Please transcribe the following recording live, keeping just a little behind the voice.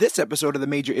This episode of the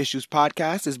Major Issues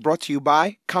Podcast is brought to you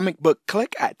by Comic Book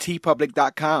Click at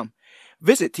tpublic.com.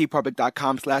 Visit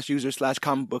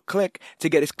tpublic.com/user/comicbookclick to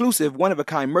get exclusive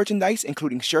one-of-a-kind merchandise,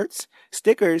 including shirts,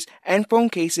 stickers, and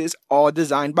phone cases, all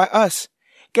designed by us.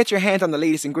 Get your hands on the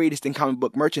latest and greatest in comic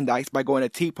book merchandise by going to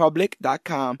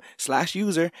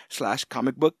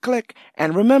tpublic.com/user/comicbookclick.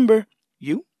 And remember,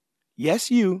 you, yes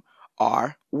you,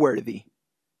 are worthy.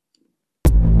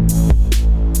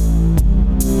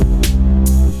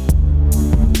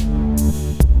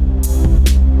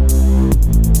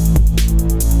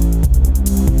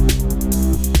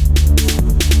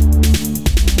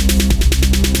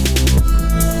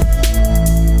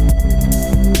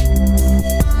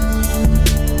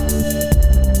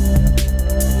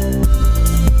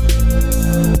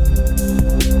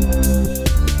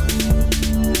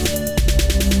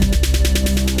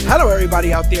 Hello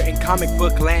everybody out there in comic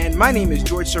book land. My name is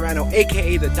George Serrano,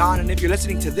 aka The Don, and if you're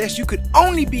listening to this, you could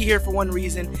only be here for one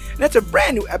reason, and that's a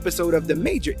brand new episode of the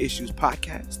Major Issues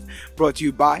Podcast, brought to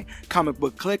you by Comic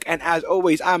Book Click. And as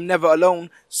always, I'm never alone.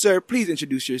 Sir, please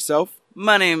introduce yourself.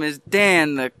 My name is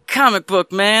Dan, the comic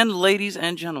book man, ladies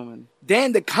and gentlemen.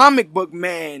 Dan, the comic book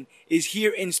man, is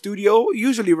here in studio,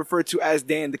 usually referred to as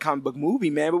Dan, the comic book movie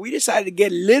man, but we decided to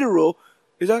get literal.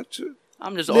 Is that true?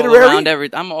 I'm just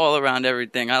Literary? I'm all around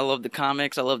everything. I love the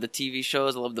comics. I love the TV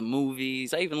shows. I love the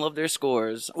movies. I even love their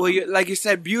scores. Well, like you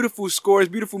said, beautiful scores,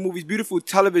 beautiful movies, beautiful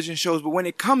television shows. But when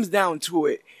it comes down to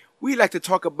it, we like to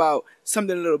talk about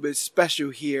something a little bit special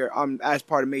here as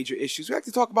part of Major Issues. We like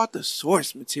to talk about the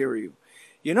source material.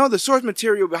 You know, the source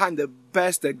material behind the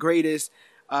best, the greatest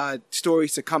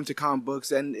stories to come to comic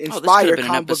books and inspire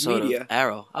comic book media. Of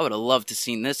Arrow. I would have loved to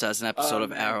seen this as an episode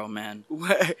of Arrow, man.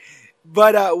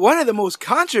 But one of the most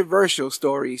controversial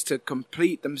stories to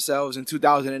complete themselves in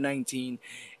 2019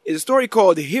 is a story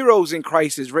called Heroes in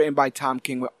Crisis, written by Tom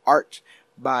King with art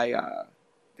by I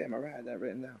had that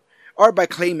written down. Art by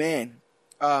Clay Mann.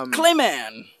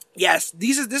 Clayman. Yes,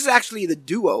 this is actually the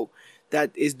duo that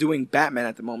is doing Batman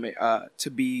at the moment. To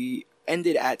be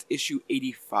ended at issue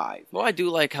 85. Well, I do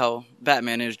like how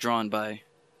Batman is drawn by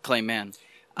Clayman.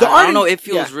 I don't know. It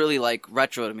feels really like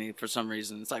retro to me for some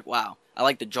reason. It's like, wow. I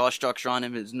like the jaw structure on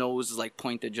him. His nose is like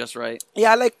pointed just right.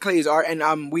 Yeah, I like Clay's art,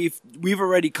 and we've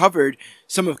already covered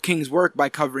some of King's work by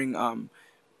covering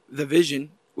The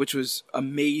Vision, which was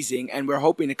amazing, and we're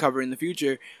hoping to cover in the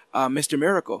future Mr.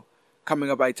 Miracle, coming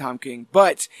up by Tom King.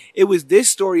 But it was this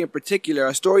story in particular,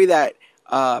 a story that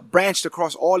branched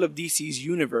across all of DC's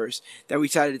universe, that we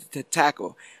decided to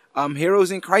tackle.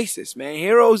 Heroes in Crisis, man.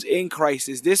 Heroes in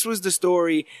Crisis. This was the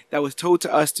story that was told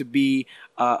to us to be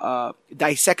a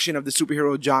dissection of the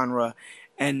superhero genre.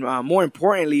 And more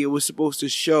importantly, it was supposed to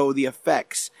show the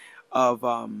effects of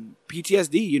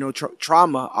PTSD,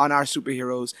 trauma on our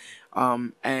superheroes,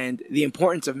 and the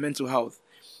importance of mental health.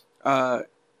 I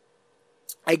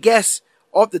guess,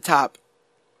 off the top,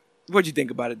 what'd you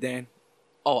think about it, Dan?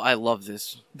 Oh, I love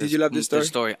this. Did you love this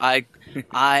story?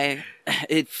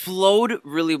 It flowed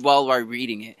really well while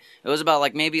reading it. It was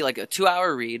about maybe a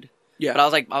 2-hour read. Yeah.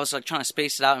 But I was trying to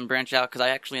space it out and branch out because I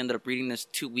actually ended up reading this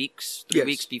 3 weeks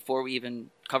before we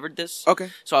even covered this. Okay.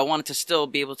 So I wanted to still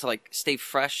be able to stay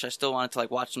fresh. I still wanted to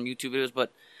watch some YouTube videos.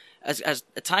 But as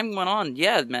the time went on,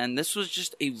 yeah, man, this was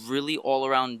just a really all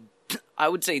around, I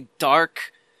would say,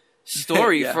 dark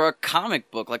story for a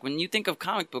comic book. When you think of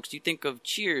comic books, you think of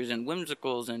Cheers and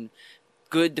Whimsicals and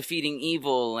good defeating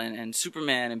evil and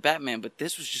Superman and Batman, but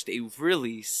this was just a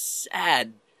really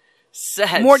sad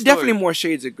story. Definitely more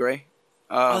shades of gray.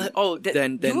 Than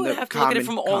you have to look at it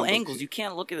from all angles. You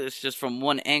can't look at this just from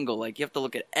one angle. You have to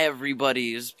look at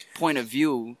everybody's point of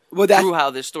view through how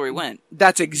this story went.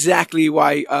 That's exactly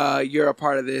why you're a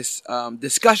part of this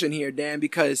discussion here, Dan,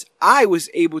 because I was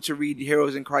able to read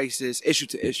Heroes in Crisis issue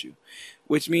to issue,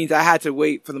 which means I had to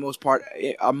wait for the most part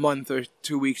a month or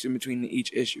 2 weeks in between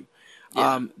each issue.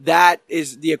 Yeah. That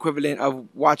is the equivalent of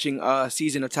watching a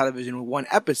season of television with one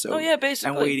episode. Oh, yeah, basically.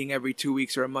 And waiting every 2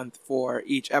 weeks or a month for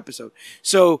each episode.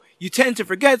 So you tend to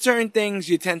forget certain things.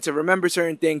 You tend to remember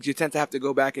certain things. You tend to have to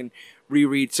go back and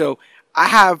reread. So I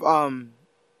have,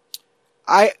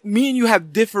 me and you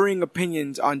have differing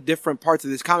opinions on different parts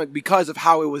of this comic because of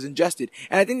how it was ingested.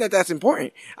 And I think that that's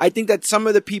important. I think that some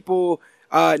of the people,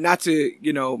 not to,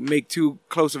 make too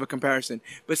close of a comparison,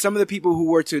 but some of the people who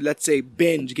were to, let's say,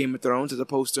 binge Game of Thrones as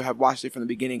opposed to have watched it from the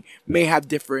beginning may have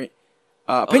different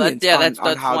opinions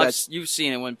on how that's... You've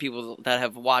seen it when people that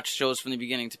have watched shows from the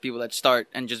beginning to people that start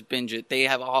and just binge it. They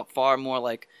have a far more,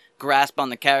 grasp on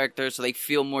the characters, so they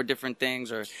feel more different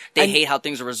things, or they hate how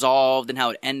things are resolved and how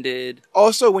it ended.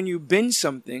 Also, when you binge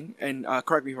something, and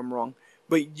correct me if I'm wrong,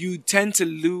 but you tend to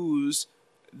lose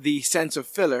the sense of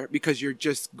filler because you're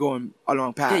just going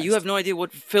along past. Yeah, you have no idea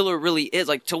what filler really is.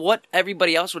 Like, to what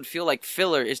everybody else would feel like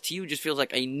filler is, to you just feels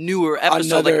like a newer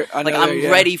episode. Like I'm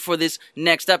ready for this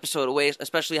next episode,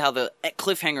 especially how the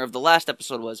cliffhanger of the last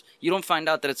episode was. You don't find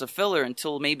out that it's a filler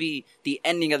until maybe the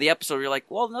ending of the episode. You're like,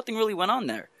 well, nothing really went on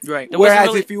there. Right.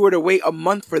 Whereas if you were to wait a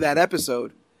month for that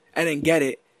episode and then get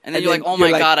it, and then you're like, oh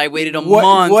my God, I waited a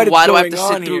month. Why do I have to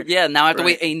sit through? Yeah, now I have to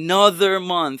wait another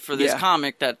month for this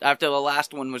comic that after the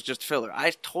last one was just filler.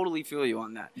 I totally feel you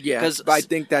on that. Yeah, because I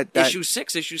think that issue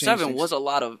 6, issue 7 was a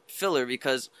lot of filler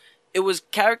because it was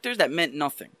characters that meant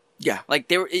nothing. Yeah,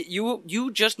 like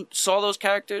you just saw those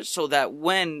characters so that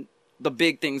when the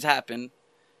big things happen,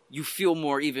 you feel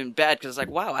more even bad because it's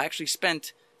like, wow, I actually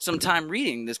spent some time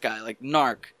reading this guy, like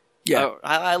Narc. Yeah,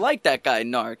 I like that guy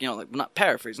Narc. You know, like, not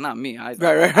paraphrase, not me. I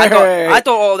thought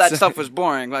all that stuff was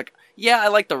boring. Like, yeah, I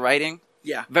like the writing.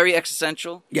 Yeah, very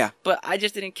existential. Yeah, but I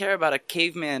just didn't care about a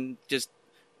caveman just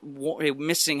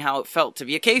missing how it felt to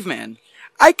be a caveman.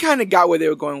 I kind of got where they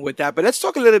were going with that, but let's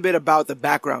talk a little bit about the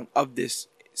background of this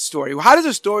story. How does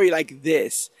a story like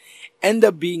this end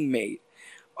up being made?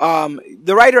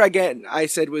 The writer, again, I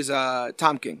said was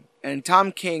Tom King, and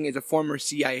Tom King is a former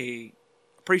CIA.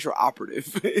 Pretty sure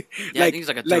operative. Yeah, I think he's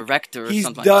like a director or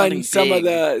something. He's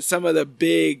done some of the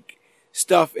big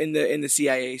stuff in the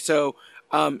CIA. So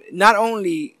not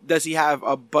only does he have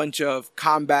a bunch of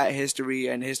combat history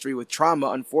and history with trauma,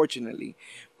 unfortunately,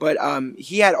 but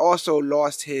he had also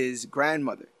lost his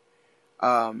grandmother.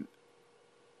 In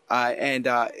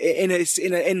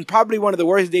probably one of the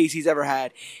worst days he's ever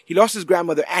had, he lost his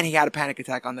grandmother and he had a panic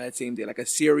attack on that same day, like a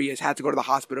serious, had to go to the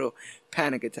hospital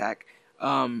panic attack.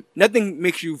 Nothing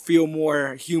makes you feel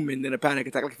more human than a panic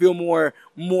attack. Like, feel more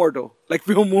mortal. Like,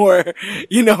 feel more,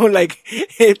 like,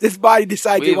 if this body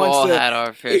decides it wants to... We've all had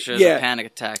our fair shares of panic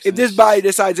attacks. If this body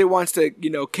decides it wants to,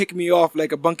 kick me off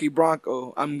like a bunky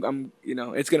bronco, I'm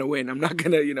it's gonna win. I'm not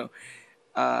gonna,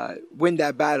 win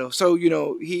that battle. So,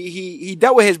 he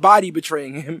dealt with his body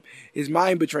betraying him, his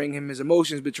mind betraying him, his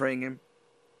emotions betraying him.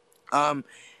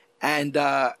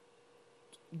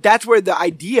 That's where the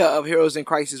idea of Heroes in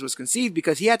Crisis was conceived,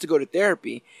 because he had to go to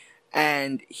therapy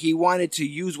and he wanted to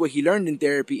use what he learned in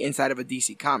therapy inside of a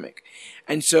DC comic.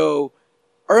 And so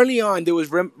early on, there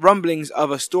was rumblings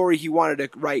of a story he wanted to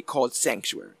write called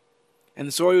Sanctuary. And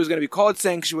the story was going to be called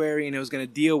Sanctuary, and it was going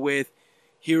to deal with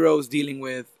heroes dealing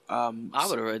with... I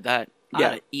would have read that. Yeah.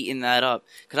 I'd have eaten that up.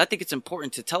 Because I think it's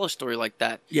important to tell a story like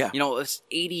that. Yeah. It's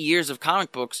 80 years of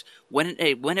comic books. When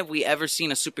have we ever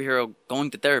seen a superhero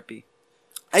going to therapy?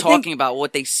 Talking about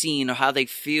what they've seen or how they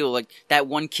feel, like that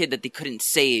one kid that they couldn't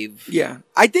save. Yeah,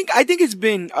 I think it's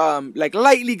been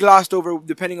lightly glossed over,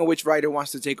 depending on which writer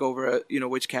wants to take over,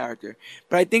 which character.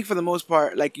 But I think for the most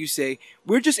part, like you say,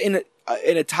 we're just in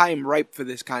a time ripe for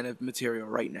this kind of material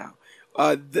right now.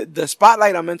 The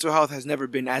spotlight on mental health has never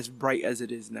been as bright as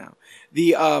it is now.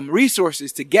 The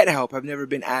resources to get help have never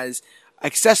been as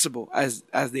accessible as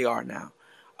they are now.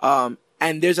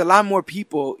 And there's a lot more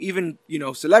people, even,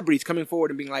 celebrities coming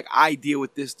forward and being like, I deal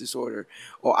with this disorder,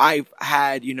 or I've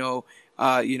had,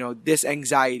 this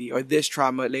anxiety or this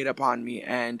trauma laid upon me,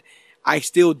 and I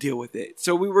still deal with it.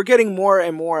 So we were getting more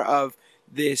and more of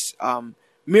this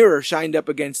mirror shined up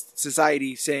against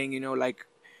society, saying,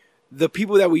 the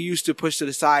people that we used to push to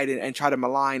the side and try to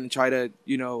malign and try to,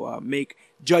 make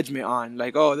judgment on,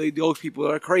 like, oh, those people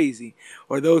are crazy,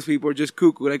 or those people are just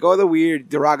cuckoo, like all the weird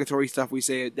derogatory stuff we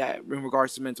say that in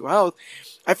regards to mental health.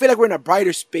 I feel like we're in a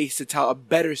brighter space to tell a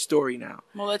better story now.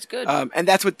 Well, that's good. And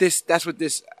that's what this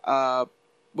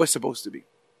was supposed to be.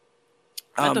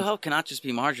 Mental health cannot just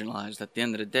be marginalized at the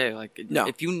end of the day. Like, no.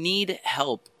 If you need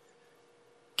help,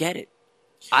 get it.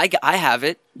 I have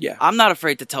it. Yeah. I'm not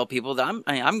afraid to tell people that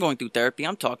I'm going through therapy.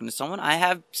 I'm talking to someone. I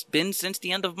have been since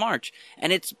the end of March,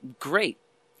 and it's great.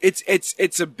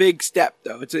 It's a big step,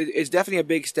 though. It's definitely a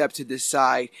big step to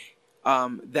decide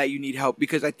that you need help,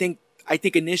 because I think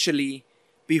initially,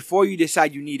 before you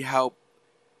decide you need help,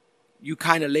 you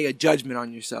kind of lay a judgment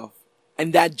on yourself,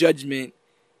 and that judgment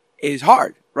is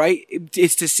hard, right?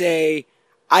 It's to say,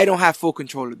 I don't have full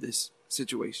control of this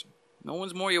situation. No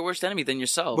one's more your worst enemy than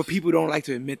yourself. But people don't like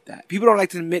to admit that. People don't like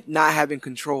to admit not having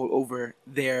control over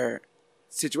their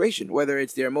situation, whether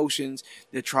it's their emotions,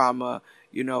 their trauma,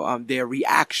 their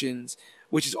reactions,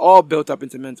 which is all built up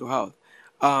into mental health.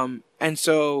 And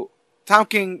so Tom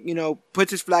King,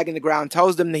 puts his flag in the ground,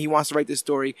 tells them that he wants to write this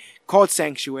story called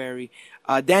Sanctuary.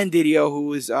 Dan Didio,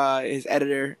 who is his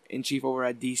editor-in-chief over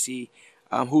at DC,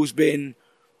 who's been...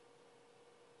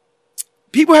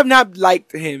 People have not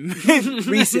liked him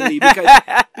recently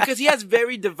because he has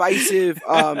very divisive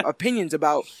opinions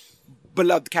about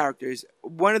beloved characters.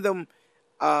 One of them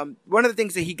one of the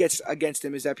things that he gets against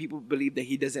him is that people believe that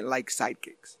he doesn't like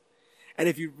sidekicks. And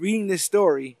if you're reading this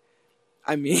story,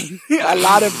 I mean, a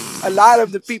lot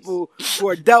of the people who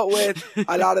are dealt with,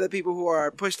 a lot of the people who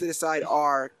are pushed to the side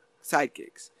are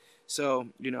sidekicks. So,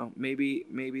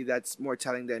 maybe that's more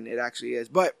telling than it actually is.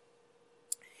 But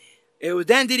it was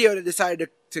Dan Didio that decided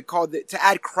to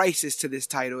add crisis to this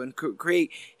title and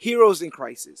create Heroes in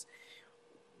Crisis.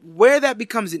 Where that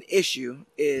becomes an issue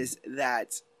is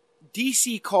that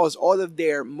DC calls all of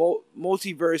their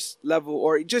multiverse level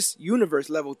or just universe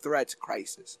level threats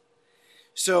Crisis.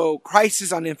 So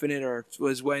Crisis on Infinite Earths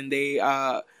was when they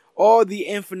all the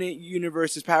infinite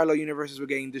universes, parallel universes were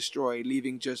getting destroyed,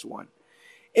 leaving just one.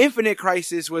 Infinite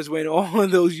Crisis was when all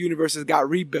of those universes got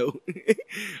rebuilt.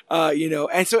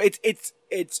 And so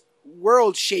it's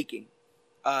world shaking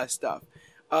stuff.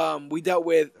 We dealt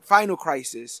with Final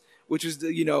Crisis, which was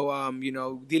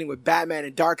dealing with Batman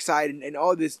and Darkseid and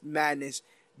all this madness,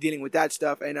 dealing with that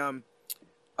stuff. And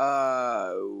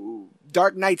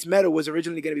Dark Knight's Metal was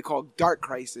originally going to be called Dark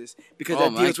Crisis because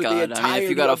that deals with the entire. I mean, if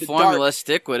you got a formula,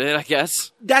 stick with it, I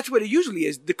guess. That's what it usually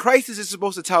is. The Crisis is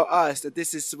supposed to tell us that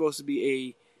this is supposed to be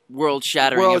a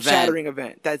world-shattering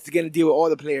event that's going to deal with all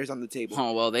the players on the table.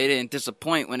 Oh, well, they didn't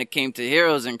disappoint when it came to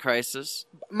Heroes in Crisis.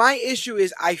 My issue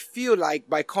is I feel like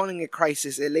by calling it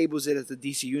Crisis, it labels it as a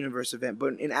DC Universe event,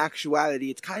 but in actuality,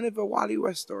 it's kind of a Wally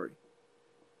West story.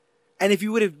 And if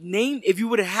you would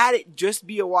have had it just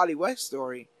be a Wally West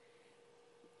story,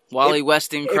 Wally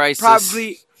West in Crisis,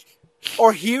 probably,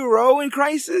 or Hero in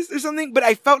Crisis or something. But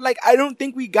I felt like I don't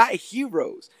think we got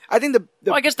heroes. I think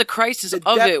I guess the crisis of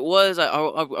it was.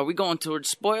 Are we going towards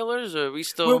spoilers, or are we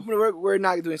still? We're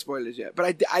not doing spoilers yet.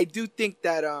 But I do think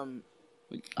that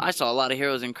I saw a lot of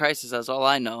Heroes in Crisis. That's all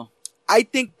I know. I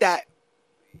think that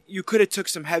you could have took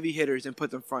some heavy hitters and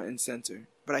put them front and center.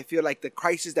 But I feel like the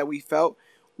crisis that we felt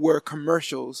were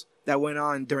commercials that went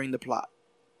on during the plot.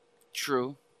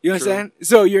 True. You understand?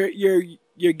 So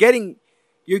you're getting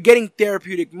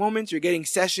therapeutic moments, you're getting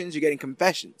sessions, you're getting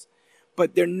confessions,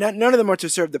 but none of them are to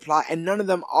serve the plot, and none of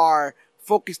them are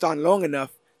focused on long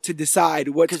enough to decide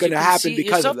what's going to happen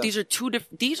because of them. These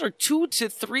are 2 to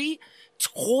 3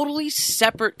 totally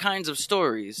separate kinds of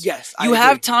stories. Yes, you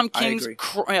have Tom King's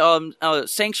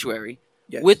Sanctuary.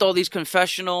 Yes. With all these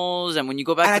confessionals, and when you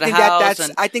go back to the house,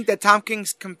 I think that Tom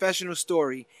King's confessional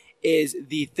story is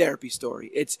the therapy story.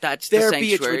 That's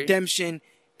therapy, it's redemption.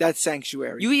 That's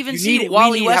Sanctuary. You even see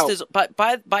Wally West is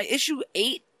by issue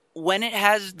 8 when it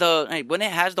has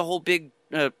the whole big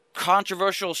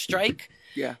controversial strike.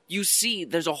 Yeah, you see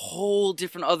there's a whole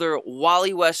different other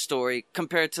Wally West story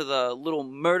compared to the little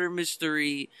murder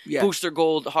mystery Booster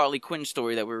Gold Harley Quinn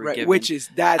story that we were given, which is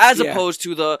that opposed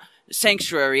to the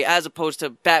Sanctuary, as opposed to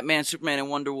Batman, Superman, and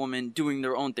Wonder Woman doing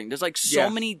their own thing. There's so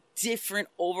many different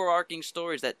overarching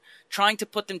stories that trying to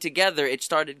put them together, it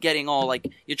started getting all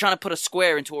like you're trying to put a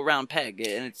square into a round peg,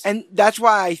 and that's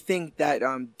why I think that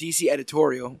DC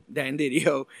editorial Dan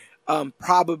Didio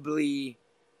probably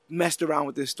messed around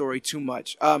with this story too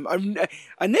much.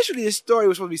 Initially, this story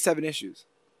was supposed to be 7 issues,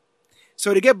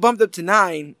 so to get bumped up to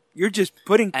 9, you're just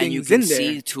putting things in there. And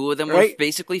you can see 2 of them were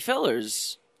basically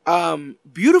fillers.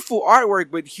 Beautiful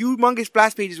artwork, but humongous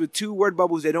splash pages with 2 word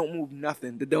bubbles that don't move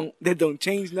nothing, that don't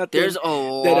change nothing. There's a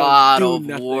lot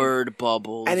of word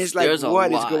bubbles, and it's like,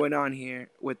 what is going on here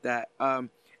with that?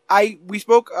 We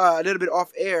spoke a little bit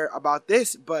off air about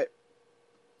this, but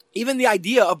even the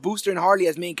idea of Booster and Harley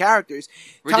as main characters,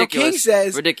 Tom King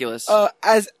says ridiculous.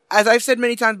 As I've said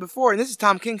many times before, and this is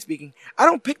Tom King speaking, I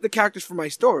don't pick the characters for my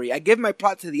story. I give my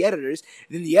plot to the editors,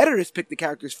 then the editors pick the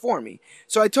characters for me.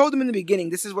 So I told them in the beginning,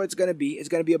 this is what it's going to be. It's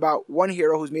going to be about one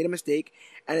hero who's made a mistake,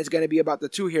 and it's going to be about the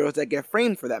 2 heroes that get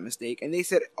framed for that mistake. And they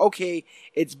said, okay,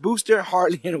 it's Booster,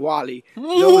 Harley, and Wally.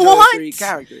 Those are the 3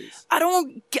 characters. I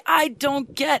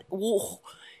don't get.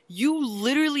 You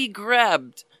literally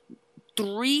grabbed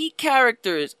 3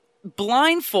 characters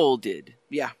blindfolded.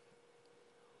 Yeah.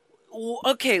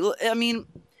 Okay, I mean,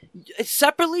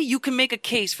 separately, you can make a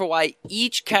case for why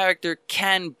each character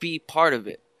can be part of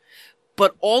it.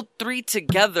 But all 3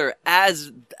 together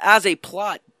as a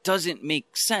plot doesn't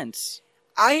make sense.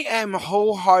 I am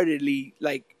wholeheartedly,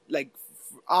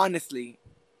 honestly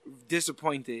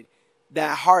disappointed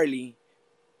that Harley,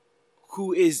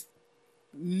 who is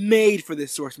made for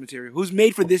this source material, who's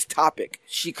made for this topic,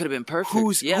 she could have been perfect.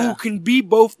 Who can be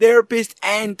both therapist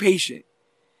and patient,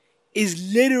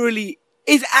 is literally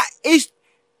I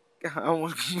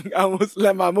almost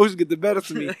let my emotions get the better of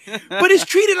me, but is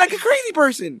treated like a crazy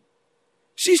person.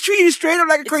 She's treated straight up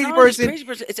like a crazy person.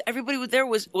 It's everybody there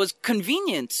was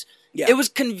convenient. Yeah. It was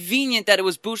convenient that it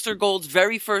was Booster Gold's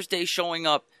very first day showing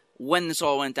up when this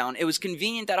all went down. It was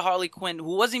convenient that Harley Quinn,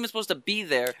 who wasn't even supposed to be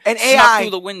there, An snuck AI through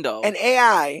the window. An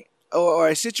AI or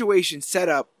a situation set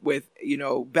up with, you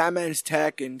know, Batman's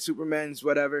tech and Superman's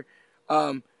whatever,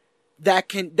 that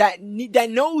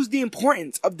knows the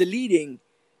importance of deleting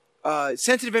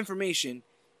sensitive information,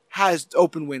 has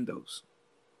open windows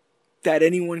that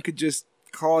anyone could just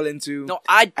call into. No,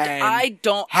 I did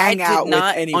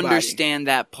not understand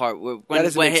that part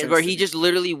where he just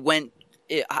literally went.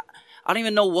 I don't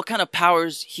even know what kind of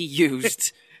powers he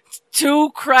used to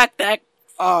crack that.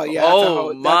 Oh yeah!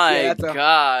 Oh my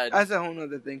god! That's a whole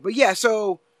other thing. But yeah,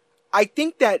 so I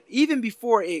think that even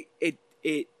before it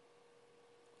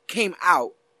came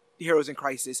out, Heroes in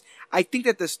Crisis, I think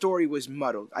that the story was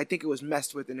muddled. I think it was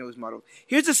messed with and it was muddled.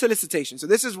 Here's a solicitation. So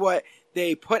this is what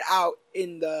they put out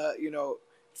in the, you know,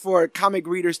 for comic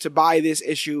readers to buy this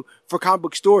issue, for comic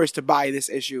book stores to buy this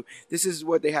issue. This is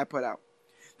what they have put out.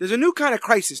 There's a new kind of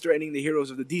crisis threatening the heroes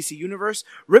of the DC universe,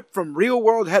 ripped from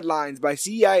real-world headlines by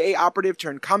CIA operative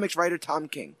turned comics writer Tom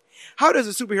King. How does a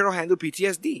superhero handle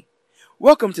PTSD?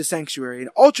 Welcome to Sanctuary, an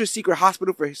ultra-secret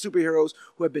hospital for superheroes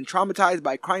who have been traumatized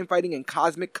by crime fighting and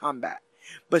cosmic combat.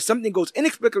 But something goes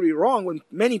inexplicably wrong when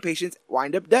many patients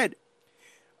wind up dead.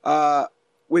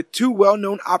 With two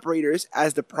well-known operators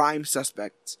as the prime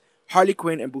suspects, Harley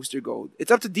Quinn and Booster Gold.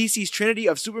 It's up to DC's trinity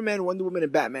of Superman, Wonder Woman,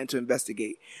 and Batman to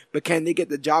investigate. But can they get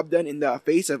the job done in the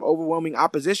face of overwhelming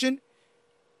opposition?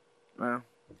 Well,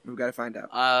 we've got to find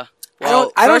out.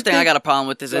 First thing I got a problem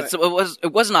with is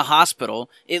it wasn't a hospital.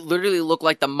 It literally looked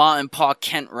like the Ma and Pa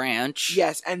Kent Ranch.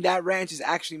 Yes, and that ranch is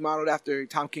actually modeled after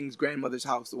Tom King's grandmother's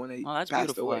house, the one that that's passed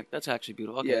beautiful. away. That's actually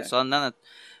beautiful. Okay, yeah. So then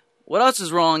what else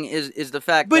is wrong is the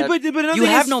fact that you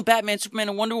have no Batman, Superman,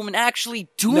 and Wonder Woman actually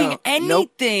doing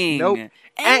anything. Nope.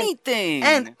 Anything.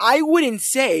 And I wouldn't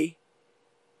say,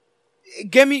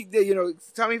 tell me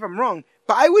if I'm wrong,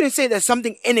 but I wouldn't say that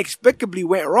something inexplicably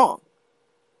went wrong.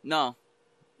 No.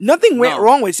 Nothing went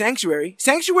wrong with Sanctuary.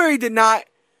 Sanctuary did not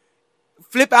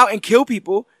flip out and kill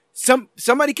people.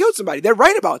 Somebody killed somebody. They're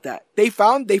right about that. They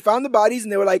found the bodies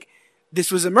and they were like, this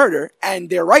was a murder, and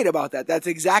they're right about that. That's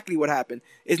exactly what happened.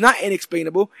 It's not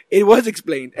inexplainable. It was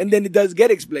explained, and then it does get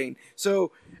explained.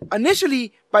 So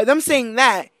initially, by them saying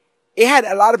that, it had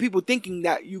a lot of people thinking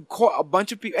that you caught a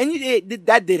bunch of people, and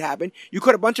that did happen. You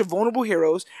caught a bunch of vulnerable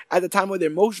heroes at the time where they're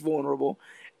most vulnerable,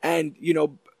 and, you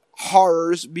know,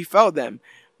 horrors befell them.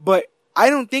 But I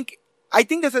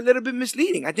think that's a little bit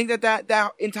misleading. I think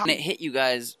that entire... When it hit you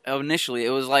guys initially, it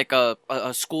was like a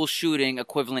school shooting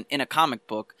equivalent in a comic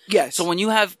book. Yes. So when you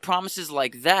have promises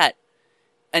like that,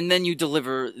 and then you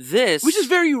deliver this... Which is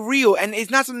very real, and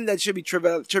it's not something that should be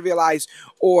trivialized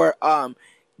or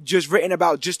just written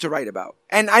about just to write about.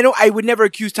 And I would never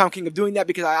accuse Tom King of doing that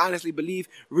because I honestly believe,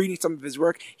 reading some of his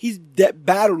work, he's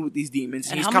battled with these demons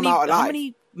and he's come out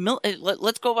alive.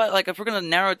 Let's go by, like, if we're going to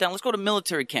narrow it down, let's go to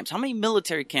military camps. How many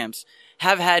military camps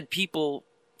have had people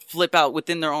flip out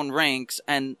within their own ranks,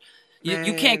 and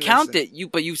you can't count it. You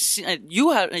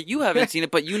haven't seen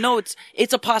it, but you know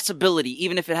it's a possibility,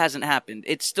 even if it hasn't happened.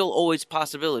 It's still always a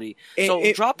possibility.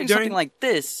 Dropping something like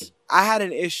this, I had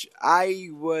an issue.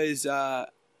 I was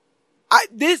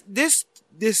this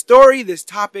story, this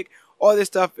topic, all this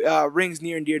stuff rings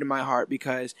near and dear to my heart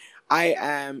because I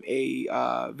am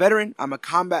a veteran. I'm a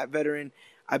combat veteran.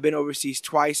 I've been overseas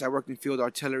twice. I worked in field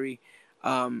artillery.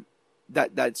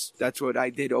 That's what I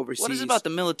did overseas. What is it about the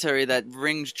military that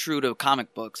rings true to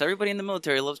comic books? Everybody in the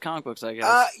military loves comic books, I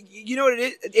guess. You know what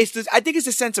it is? I think it's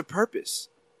a sense of purpose.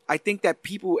 I think that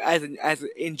people, as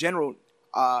in general,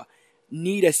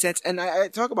 need a sense, and I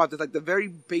talk about this, like the very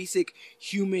basic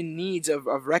human needs of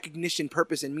recognition,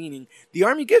 purpose, and meaning. The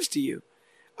Army gives to you.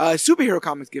 Superhero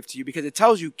comics give to you because it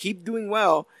tells you keep doing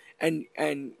well, and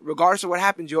regardless of what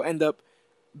happens, you'll end up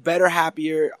better,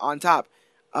 happier, on top.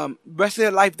 Rest of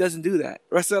their life doesn't do that.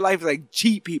 Rest of their life is like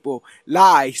cheat people,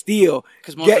 lie, steal,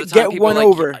 get one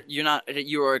over.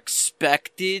 You are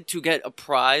expected to get a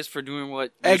prize for doing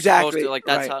what you're exactly supposed to. Like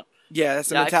that's right. how. Yeah, that's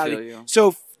the mentality. I feel you.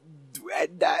 So,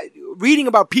 reading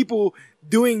about people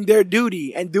doing their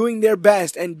duty and doing their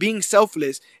best and being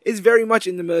selfless is very much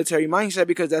in the military mindset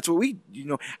because that's what we,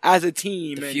 as a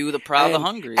team. The few, the proud, the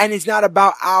hungry. And it's not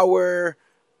about our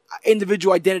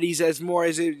individual identities as more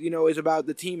as it, is about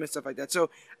the team and stuff like that. So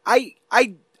I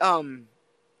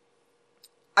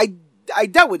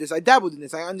dealt with this. I dabbled in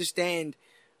this. I understand,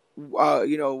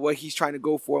 what he's trying to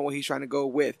go for and what he's trying to go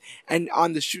with. And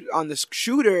on the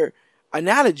shooter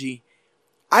analogy,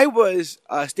 I was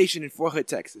stationed in Fort Hood,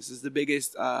 Texas. It's the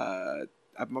biggest.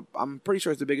 I'm pretty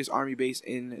sure it's the biggest Army base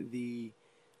in the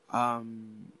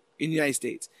United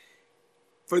States.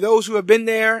 For those who have been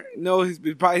there, know it's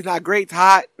probably not great. It's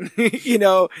hot.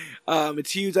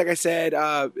 It's huge, like I said.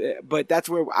 But that's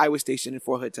where I was stationed in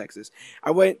Fort Hood, Texas.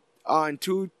 I went on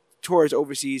 2 tours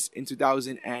overseas in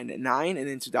 2009 and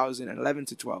in 2011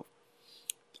 to 12.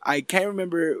 I can't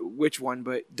remember which one,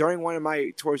 but during one of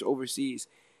my tours overseas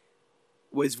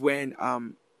was when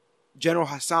General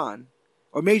Hassan,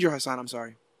 or Major Hassan, I'm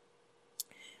sorry,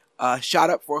 shot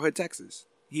up Fort Hood, Texas.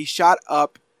 He shot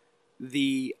up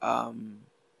the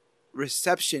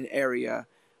reception area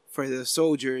for the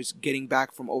soldiers getting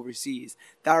back from overseas.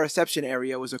 That reception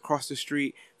area was across the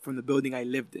street from the building I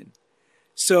lived in.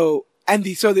 So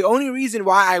the only reason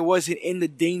why I wasn't in the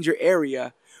danger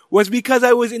area was because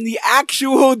I was in the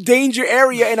actual danger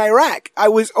area in Iraq. I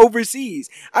was overseas.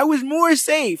 I was more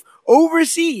safe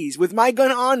overseas with my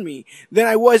gun on me than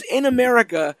I was in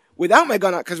America without my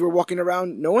gun on, because we're walking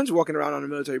around. No one's walking around on a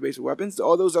military base with weapons.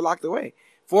 All those are locked away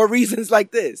for reasons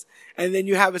like this. And then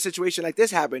you have a situation like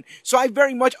this happen. So I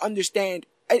very much understand,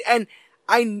 and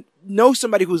I know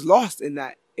somebody who's lost in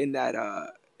that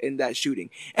shooting.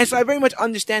 And so I very much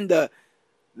understand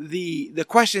the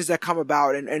questions that come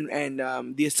about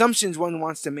and the assumptions one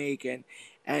wants to make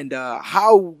and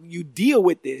how you deal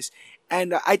with this.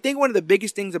 And I think one of the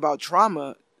biggest things about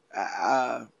trauma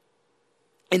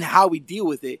and how we deal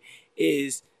with it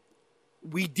is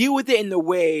we deal with it in the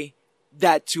way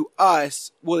that to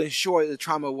us will ensure the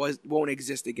trauma won't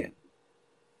exist again.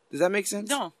 Does that make sense?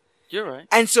 No, you're right.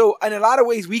 And so in a lot of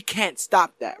ways, we can't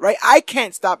stop that, right? I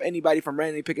can't stop anybody from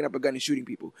randomly picking up a gun and shooting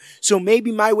people. So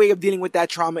maybe my way of dealing with that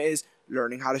trauma is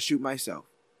learning how to shoot myself,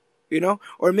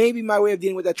 or maybe my way of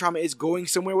dealing with that trauma is going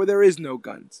somewhere where there is no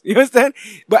guns. You understand?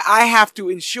 But I have to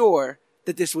ensure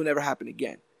that this will never happen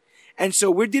again. And so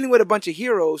we're dealing with a bunch of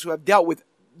heroes who have dealt with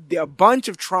a bunch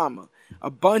of trauma, a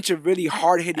bunch of really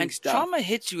hard-hitting stuff. And trauma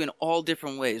hits you in all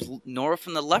different ways. Nora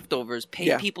from The Leftovers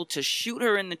paid people to shoot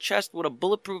her in the chest with a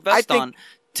bulletproof vest on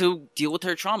to deal with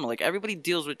her trauma. Like, everybody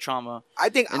deals with trauma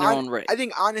in their own right. I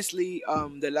think, honestly,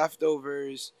 The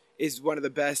Leftovers is one of the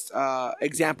best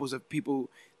examples of people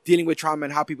dealing with trauma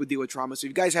and how people deal with trauma. So if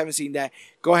you guys haven't seen that,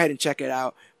 go ahead and check it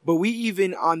out. But we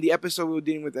even, on the episode we were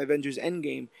dealing with Avengers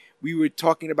Endgame, we were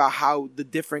talking about how the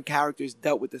different characters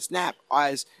dealt with the snap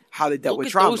as how they dealt with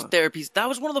trauma. Those therapies. That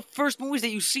was one of the first movies that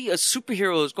you see a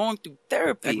superhero is going through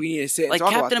therapy. Like, we need to sit and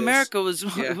talk Captain about America this.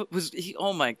 was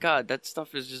oh my God, that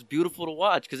stuff is just beautiful to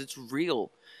watch because it's real.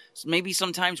 So maybe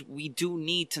sometimes we do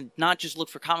need to not just look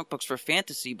for comic books for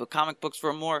fantasy, but comic books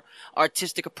for a more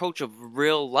artistic approach of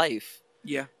real life.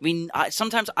 Yeah.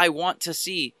 Sometimes I want to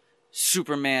see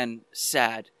Superman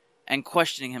sad and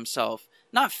questioning himself.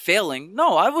 Not failing.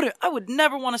 No, I would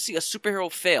never want to see a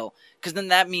superhero fail. Because then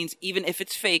that means even if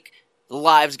it's fake,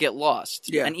 lives get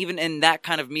lost. Yeah. And even in that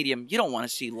kind of medium, you don't want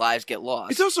to see lives get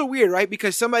lost. It's also weird, right?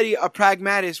 Because a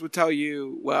pragmatist would tell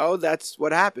you, well, that's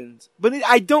what happens. But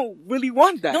I don't really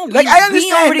want that. No, I understand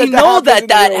we already know that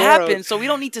happens, so we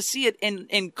don't need to see it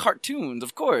in cartoons,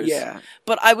 of course. Yeah.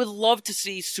 But I would love to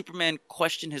see Superman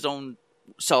question his own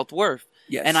self-worth.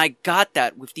 Yes. And I got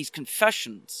that with these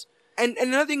confessions. And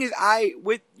another thing is,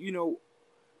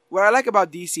 what I like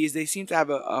about DC is they seem to have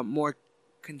a more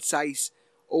concise,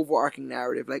 overarching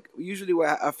narrative. Like, usually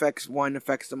what affects one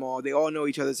affects them all. They all know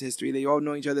each other's history. They all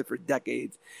know each other for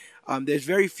decades. There's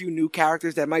very few new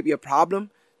characters that might be a problem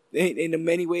in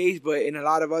many ways, but in a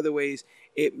lot of other ways,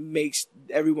 it makes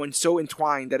everyone so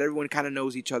entwined that everyone kind of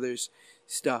knows each other's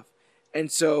stuff.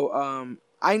 And so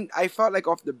I felt like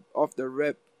off the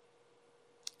rip,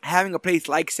 having a place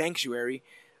like Sanctuary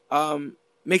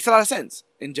makes a lot of sense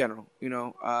in general,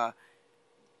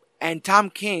 and Tom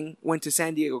King went to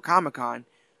San Diego Comic-Con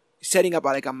setting up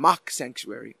a mock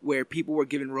sanctuary where people were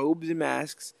given robes and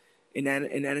masks in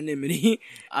anonymity.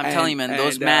 I'm telling you, man,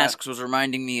 those masks was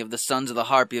reminding me of the Sons of the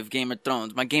Harpy of Game of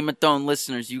Thrones. My Game of Thrones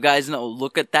listeners, you guys know,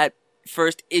 look at that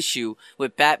first issue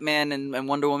with Batman and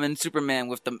Wonder Woman and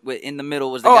Superman in the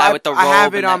middle was the guy with the robe. I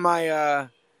have it on my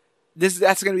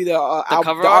that's gonna be the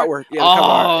cover artwork. Yeah, the cover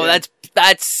art, yeah.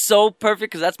 That's so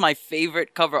perfect because that's my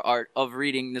favorite cover art of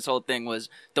reading this whole thing was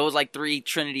those 3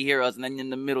 Trinity heroes, and then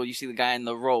in the middle you see the guy in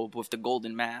the robe with the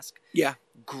golden mask. Yeah,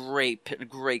 great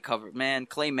cover, man.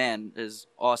 Clayman is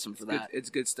awesome for that. It's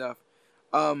good stuff.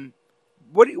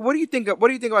 What do you think? What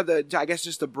do you think about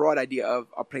just the broad idea of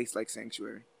a place like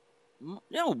Sanctuary?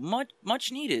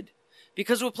 Much needed,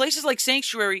 because with places like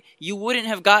Sanctuary, you wouldn't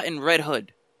have gotten Red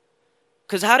Hood.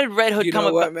 Because how did Red Hood come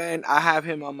up? You know what, man? I have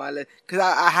him on my list. Because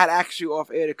I had asked you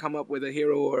off air to come up with a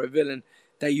hero or a villain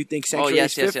that you think Sanctuary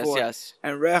is fit for. Yes.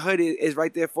 And Red Hood is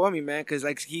right there for me, man. Because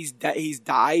he's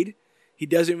died. He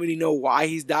doesn't really know why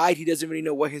he's died. He doesn't really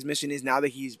know what his mission is now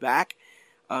that he's back.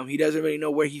 He doesn't really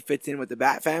know where he fits in with the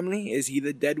Bat family. Is he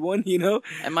the dead one? You know.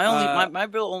 And my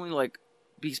real only like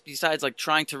besides like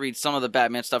trying to read some of the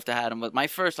Batman stuff to had him, but my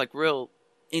first like real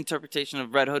interpretation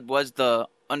of Red Hood was the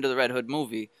Under the Red Hood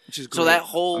movie. Which is great. So that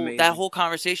whole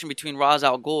conversation between Ra's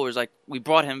al Ghul was like, we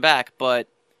brought him back, but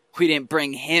we didn't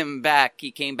bring him back.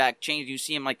 He came back changed. You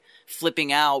see him like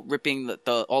flipping out, ripping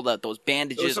those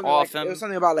bandages off him. It was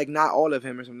something about like not all of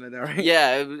him or something like that, right?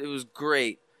 Yeah, it was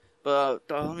great. But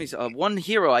let me see. One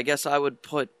hero I guess I would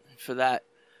put for that.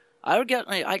 I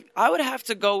would have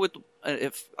to go with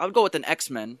I would go with an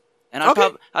X-Men, and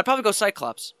I'd probably go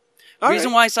Cyclops.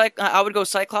 Reason why I would go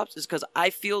Cyclops is because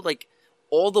I feel like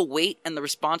all the weight and the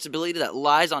responsibility that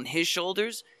lies on his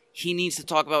shoulders, he needs to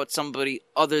talk about with somebody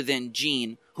other than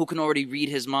Jean, who can already read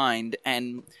his mind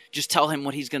and just tell him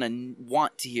what he's going to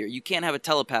want to hear. You can't have a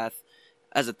telepath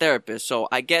as a therapist. So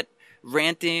I get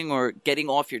ranting or getting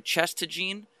off your chest to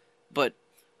Jean, but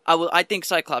I think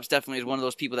Cyclops definitely is one of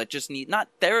those people that just need not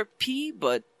therapy,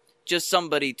 but just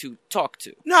somebody to talk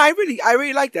to. No, I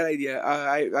really like that idea.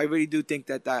 I really do think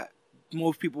that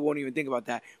most people won't even think about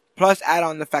that. Plus, add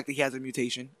on the fact that he has a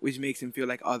mutation, which makes him feel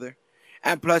like other.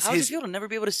 And plus, how does it feel to never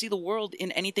be able to see the world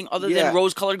in anything other than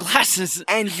rose-colored glasses?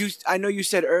 And I know you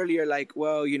said earlier, like,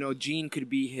 well, Jean could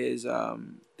be his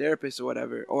therapist or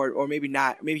whatever, or maybe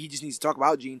not. Maybe he just needs to talk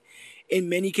about Jean. In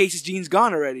many cases, Jean's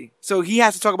gone already, so he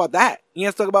has to talk about that. He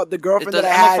has to talk about the girlfriend that I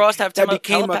had that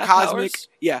became a cosmic. Powers?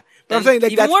 Yeah, but I'm saying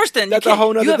like even worse than that's a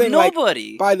whole other thing.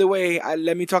 Nobody. Like, by the way,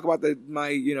 let me talk about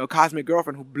my cosmic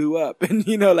girlfriend who blew up and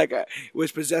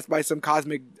was possessed by some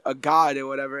cosmic god or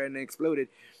whatever and exploded.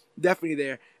 Definitely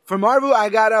there. For Marvel, I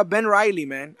got Ben Reilly,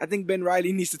 man. I think Ben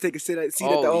Reilly needs to take a seat at the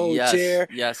old chair.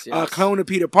 Yes. Clone of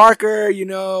Peter Parker,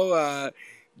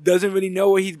 doesn't really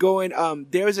know where he's going.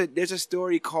 There's a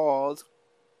story called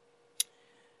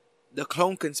The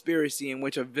Clone Conspiracy, in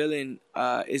which a villain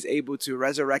is able to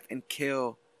resurrect and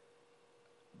kill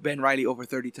Ben Reilly over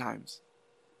 30 times.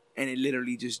 And it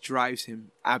literally just drives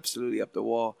him absolutely up the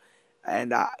wall.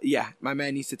 And my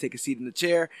man needs to take a seat in the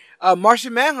chair.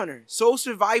 Martian Manhunter, sole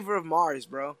survivor of Mars,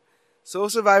 bro. Sole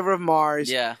survivor of Mars.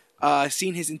 Yeah.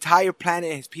 Seen his entire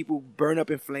planet, his people burn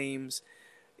up in flames.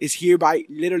 Is here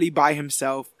literally by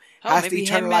himself. Has to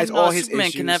eternalize all his Superman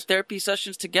issues. Can have therapy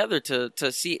sessions together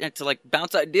to see and to like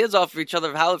bounce ideas off of each other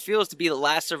of how it feels to be the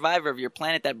last survivor of your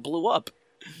planet that blew up.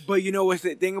 But you know what's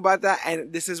the thing about that?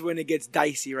 And this is when it gets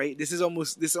dicey, right? This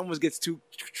almost gets too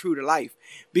true to life,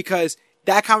 because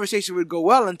that conversation would go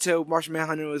well until Martian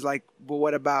Manhunter was like, "But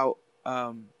what about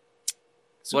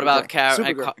what about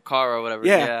Kara or whatever?"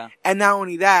 Yeah. And not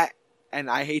only that,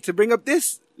 and I hate to bring up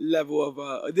this level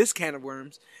of this can of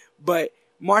worms, but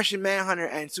Martian Manhunter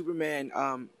and Superman,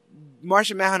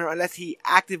 Martian Manhunter, unless he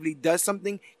actively does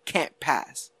something, can't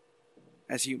pass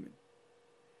as human.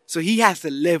 So he has to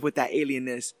live with that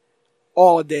alienness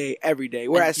all day, every day.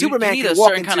 Whereas Superman you can need walk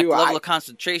a certain into kind of level of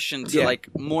concentration to like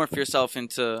morph yourself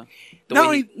into. Not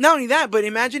only that, but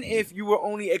imagine if you were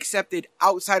only accepted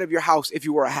outside of your house if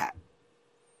you wore a hat.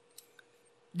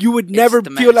 You would never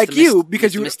feel like you,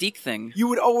 because the mystique thing. You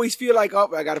would always feel like, oh,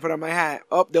 I got to put on my hat.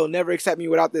 Oh, they'll never accept me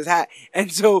without this hat.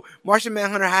 And so Martian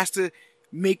Manhunter has to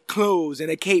make clothes and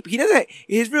a cape.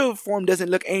 His real form doesn't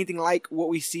look anything like what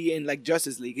we see in like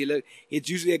Justice League. It's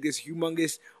usually like this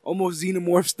humongous, almost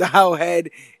xenomorph style head,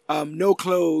 no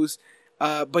clothes.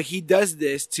 But he does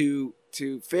this to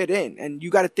fit in. And you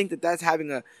got to think that that's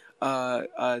having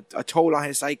a toll on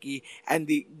his psyche, and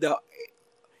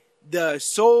the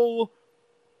soul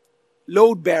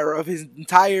load bearer of his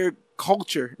entire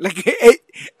culture. Like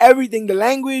everything, the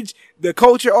language, the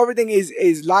culture, everything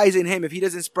is lies in him. If he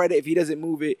doesn't spread it, if he doesn't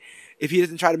move it, if he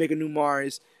doesn't try to make a new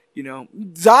Mars,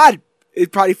 Zod,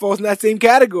 it probably falls in that same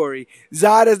category.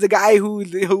 Zod is the guy who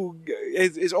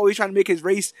is always trying to make his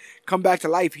race come back to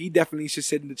life. He definitely should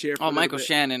sit in the chair. Michael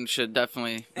Shannon should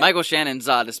definitely. Michael Shannon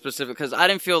Zod is specific, because I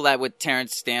didn't feel that with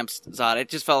Terrence Stamp's Zod. It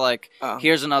just felt like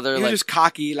here's another. He was just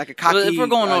cocky, like a cocky. If we're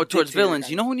going towards villains,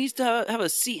 you know who needs to have a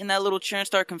seat in that little chair and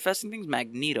start confessing things?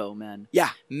 Magneto, man. Yeah.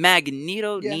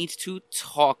 Magneto needs to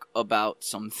talk about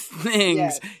some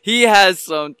things. Yeah. He has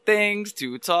some things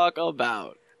to talk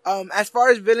about. As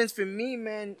far as villains for me,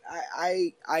 man,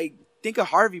 I think of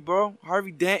Harvey, bro.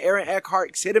 Harvey Dent, Aaron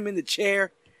Eckhart, sit him in the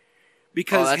chair,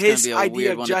 because his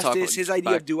idea of justice, his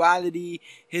idea of duality,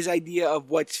 his idea of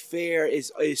what's fair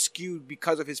is skewed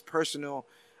because of his personal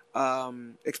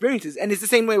experiences. And it's the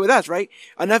same way with us, right?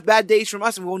 Enough bad days from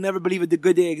us and we'll never believe that the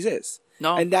good day exists.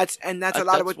 No. And that's a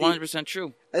lot of what 100%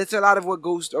 true. That's a lot of what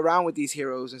goes around with these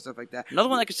heroes and stuff like that. Another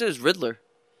one I could say is Riddler.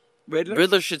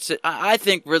 Riddler should sit. I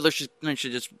think Riddler should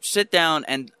just sit down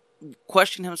and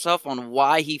question himself on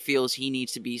why he feels he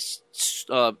needs to be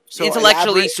So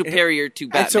intellectually elaborate- superior to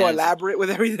Batman. And so elaborate with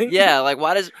everything. Yeah, like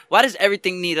why does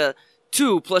everything need a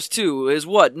 2 + 2 is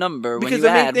what number when you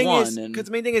add 1? Because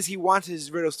the main thing is he wants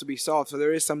his riddles to be solved. So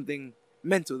there is something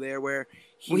mental there where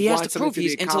he wants has to something prove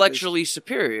he's be accomplished. intellectually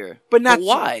superior. But not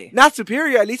why? Not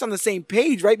superior. At least on the same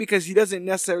page, right? Because he doesn't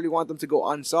necessarily want them to go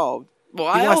unsolved.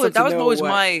 Well, He wants them to that was know always what-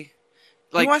 my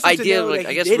wants them to idea. know Like that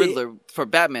I he guess did it. Riddler for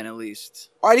Batman at least.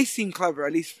 Or at least seem clever.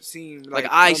 At least seem Like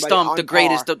like I somebody stumped on the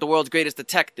greatest, par. the world's greatest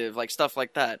detective. Like stuff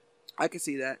like that. I can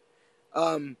see that.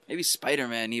 Maybe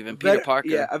Spider-Man, even Peter Parker.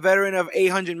 Yeah, a veteran of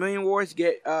 800 million wars.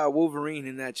 Get Wolverine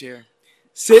in that chair.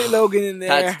 Sit Logan in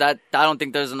there. I don't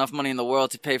think there's enough money in the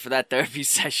world to pay for that therapy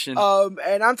session.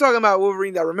 And I'm talking about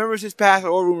Wolverine that remembers his past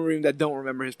or Wolverine that don't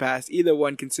remember his past. Either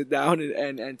one can sit down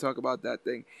and talk about that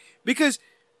thing. Because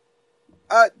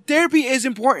therapy is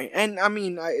important. And I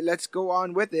mean, let's go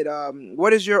on with it.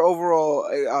 What is your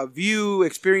overall view,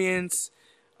 experience,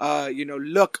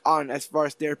 look on as far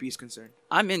as therapy is concerned?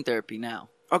 I'm in therapy now.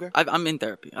 Okay. I'm in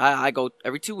therapy. I go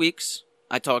every 2 weeks.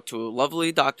 I talk to a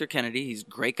lovely Dr. Kennedy. He's a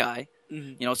great guy.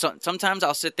 Mm-hmm. Sometimes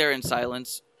I'll sit there in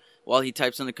silence while he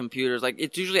types on the computers. Like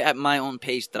it's usually at my own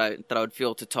pace that I would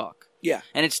feel to talk. Yeah.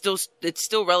 And it's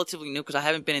still relatively new because I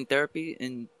haven't been in therapy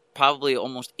in probably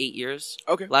almost 8 years.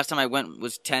 Okay. Last time I went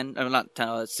was 16.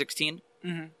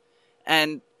 Mm-hmm.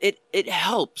 And it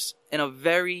helps in a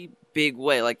very big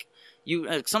way. Like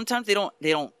sometimes they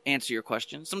don't answer your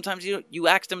questions. Sometimes you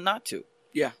ask them not to.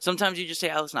 Yeah. Sometimes you just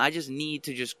say, "Listen, I just need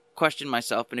to just question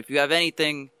myself, and if you have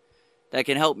anything that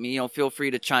can help me, feel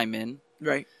free to chime in."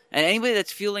 Right. And anybody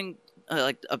that's feeling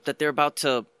that they're about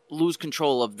to lose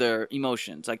control of their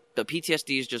emotions, like the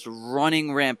PTSD is just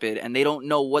running rampant, and they don't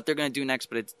know what they're going to do next,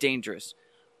 but it's dangerous.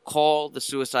 Call the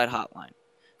suicide hotline.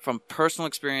 From personal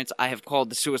experience, I have called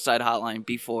the suicide hotline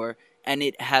before, and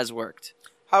it has worked.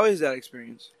 How is that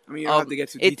experience? I mean, you don't have to get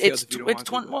too detailed if you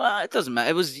don't want to. Well, it doesn't matter.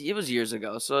 It was years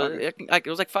ago, so Okay. it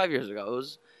was like 5 years ago. It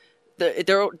was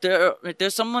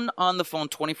there's someone on the phone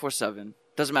 24/7.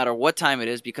 Doesn't matter what time it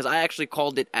is because I actually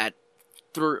called it at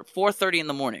 4:30 in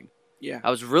the morning. Yeah.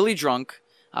 I was really drunk.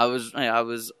 I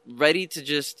was ready to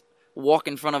just walk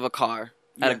in front of a car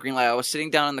at a green light. I was sitting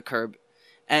down on the curb,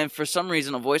 and for some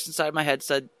reason, a voice inside my head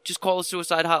said, "Just call the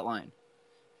suicide hotline."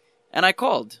 And I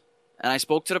called. And I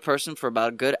spoke to the person for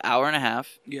about a good hour and a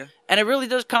half. Yeah. And it really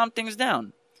does calm things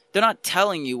down. They're not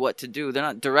telling you what to do. They're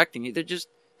not directing you.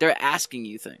 They're asking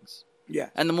you things. Yeah.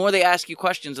 And the more they ask you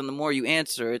questions and the more you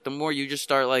answer it, the more you just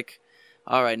start like,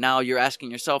 all right, now you're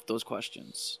asking yourself those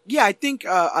questions. Yeah, I think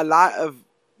a lot of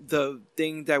the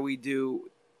things that we do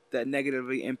that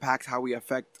negatively impacts how we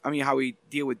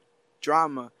deal with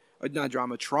trauma,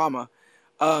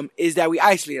 is that we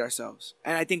isolate ourselves.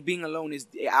 And I think being alone is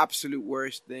the absolute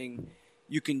worst thing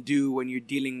you can do when you're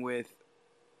dealing with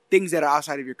things that are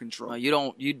outside of your control. You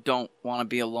don't want to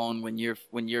be alone when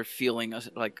you're feeling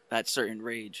like that certain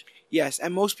rage. Yes,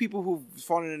 and most people who've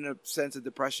fallen in a sense of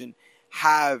depression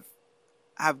have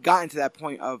gotten to that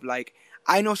point of like,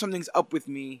 I know something's up with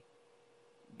me,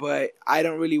 but I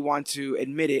don't really want to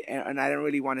admit it, and I don't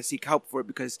really want to seek help for it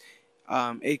because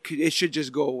it should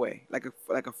just go away like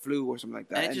a flu or something like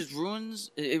that. And it just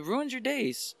ruins your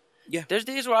days. Yeah. There's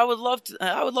days where I would love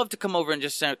to come over and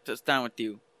just sit down with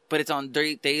you, but it's on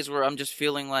days where I'm just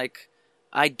feeling like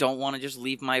I don't want to just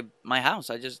leave my house.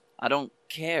 I don't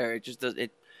care. It just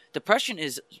depression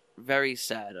is very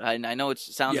sad. I know it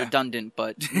sounds redundant,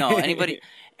 but no,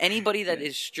 anybody that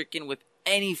is stricken with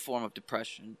any form of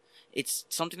depression, it's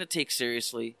something to take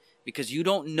seriously because you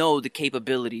don't know the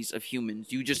capabilities of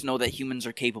humans. You just know that humans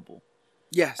are capable.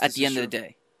 Yes. At the end of the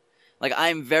day. Like, I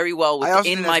am very well I also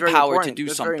within think my that's very power important. to do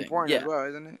That's something. very important as well,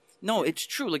 isn't it? No, it's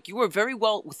true. Like, you are very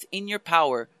well within your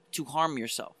power to harm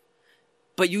yourself.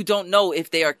 But you don't know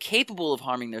if they are capable of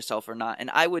harming themselves or not. And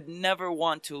I would never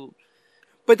want to...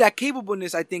 But that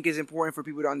capableness, I think, is important for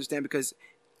people to understand because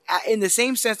in the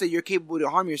same sense that you're capable to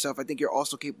harm yourself, I think you're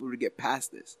also capable to get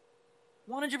past this.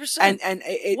 100%. And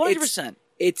 100%.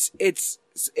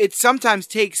 It sometimes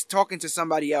takes talking to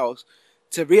somebody else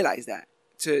to realize that,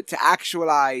 to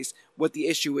actualize what the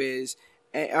issue is,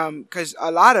 because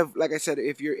a lot of, like I said,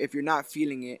 if you're not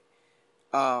feeling it,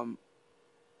 a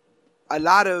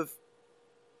lot of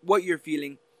what you're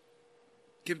feeling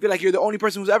can feel like you're the only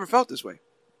person who's ever felt this way.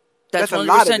 That's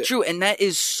 100% true, and that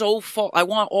is so false. I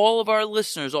want all of our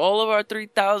listeners, all of our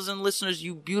 3,000 listeners,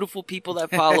 you beautiful people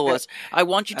that follow us, I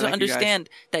want you to understand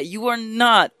that you are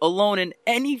not alone in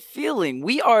any feeling.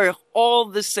 We are all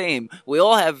the same. We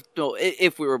all have,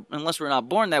 unless we're not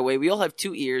born that way, we all have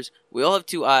 2 ears, we all have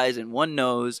 2 eyes, and 1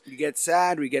 nose. We get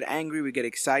sad, we get angry, we get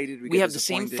excited, we have the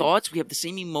same thoughts, we have the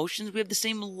same emotions, we have the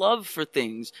same love for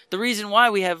things. The reason why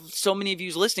we have so many of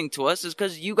you listening to us is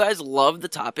because you guys love the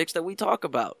topics that we talk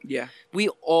about. Yeah. We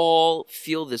all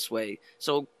feel this way.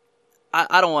 So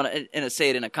I don't want to say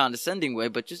it in a condescending way,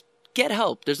 but just get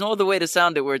help. There's no other way to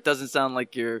sound it where it doesn't sound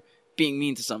like you're being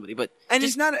mean to somebody. But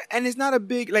it's not a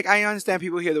big, like, I understand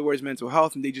people hear the words mental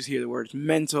health and they just hear the words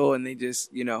mental and they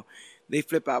just, they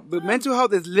flip out. But mental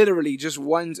health is literally just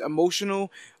one's emotional,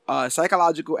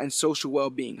 psychological, and social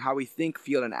well-being, how we think,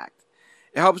 feel, and act.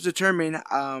 It helps determine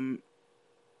how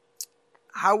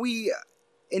we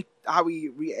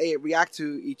react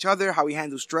to each other, how we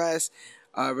handle stress,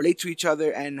 relate to each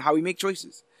other, and how we make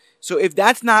choices. So if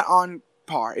that's not on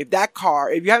par, if you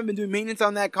haven't been doing maintenance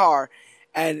on that car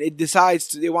and it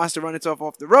wants to run itself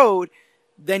off the road,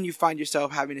 then you find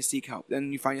yourself having to seek help.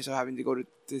 Then you find yourself having to go to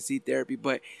see therapy.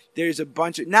 But there's a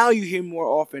bunch of, now you hear more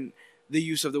often the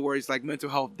use of the words like mental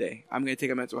health day. I'm going to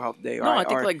take a mental health day. No, I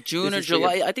think like June or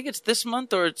July. I think it's this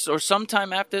month or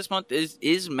sometime after this month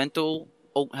is mental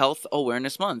health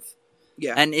awareness month.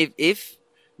 Yeah. And if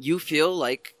you feel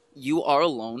like you are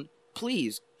alone,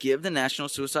 please give the National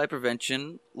Suicide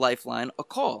Prevention Lifeline a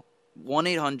call.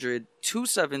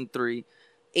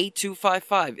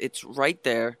 1-800-273-8255. It's right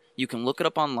there. You can look it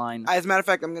up online. As a matter of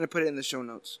fact, I'm going to put it in the show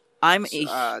notes.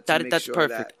 That's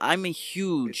perfect. I'm a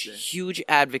huge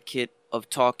advocate of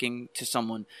talking to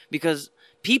someone because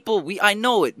people, I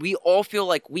know it. We all feel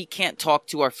like we can't talk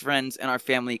to our friends and our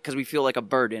family because we feel like a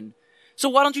burden. So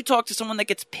why don't you talk to someone that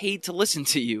gets paid to listen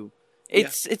to you?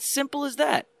 It's simple as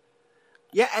that.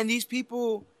 Yeah, and these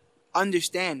people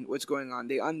understand what's going on.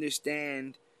 They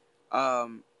understand.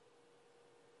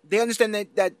 They understand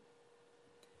that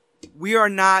we're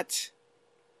not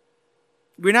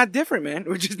different, man.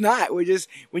 We're just not. We're just,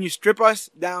 when you strip us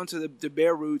down to the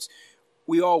bare roots,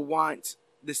 we all want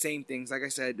the same things. Like I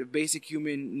said, the basic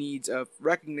human needs of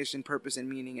recognition, purpose, and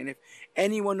meaning. And if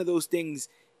any one of those things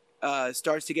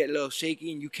starts to get a little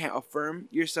shaky and you can't affirm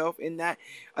yourself in that,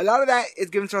 a lot of that is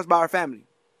given to us by our family.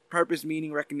 Purpose,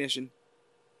 meaning, recognition.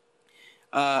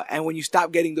 And when you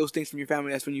stop getting those things from your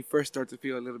family, that's when you first start to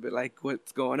feel a little bit like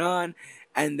what's going on.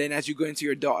 And then as you go into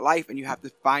your adult life and you have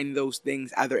to find those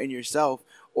things either in yourself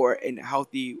or in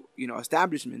healthy,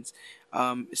 establishments,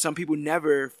 some people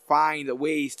never find the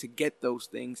ways to get those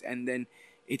things. And then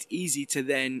it's easy to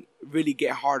then really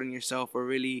get hard on yourself or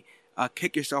really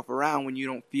kick yourself around when you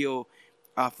don't feel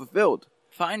fulfilled.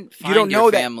 Find your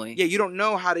family. You don't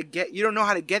know how to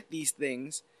get these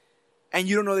things. And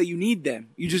you don't know that you need them.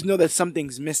 You just know that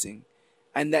something's missing.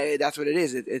 And that's what it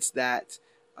is. It's that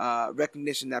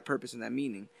recognition, that purpose, and that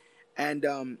meaning. And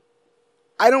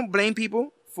I don't blame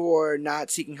people for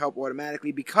not seeking help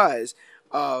automatically because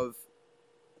of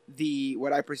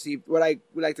what I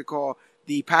would like to call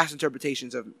the past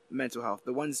interpretations of mental health.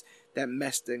 The ones that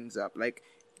mess things up. Like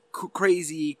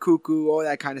crazy, cuckoo, all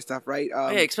that kind of stuff, right?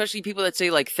 Especially people that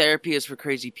say like therapy is for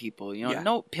crazy people.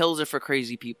 No, pills are for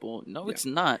crazy people. No, it's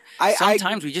not.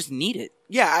 Sometimes we just need it.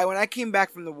 Yeah, when I came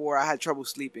back from the war, I had trouble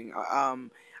sleeping.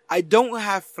 I don't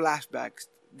have flashbacks.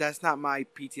 That's not my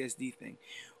PTSD thing.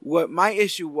 What my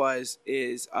issue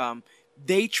is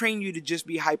they train you to just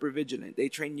be hyper vigilant. They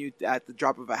train you at the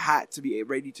drop of a hat to be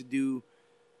ready to do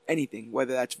anything,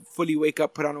 whether that's fully wake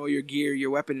up, put on all your gear,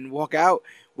 your weapon, and walk out,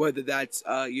 whether that's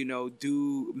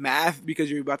do math because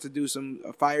you're about to do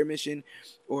a fire mission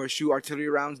or shoot artillery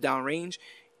rounds downrange.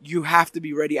 You have to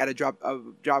be ready at a drop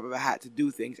of a hat to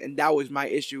do things. And that was my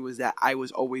issue, was that I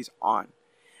was always on.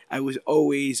 I was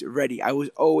always ready. I was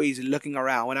always looking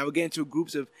around. When I would get into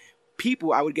groups of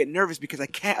people, I would get nervous because I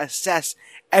can't assess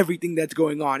everything that's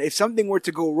going on. If something were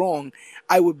to go wrong,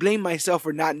 I would blame myself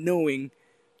for not knowing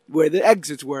where the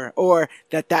exits were, or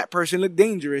that person looked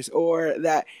dangerous, or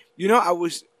that, I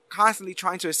was constantly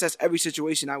trying to assess every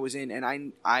situation I was in, and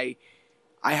I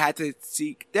had to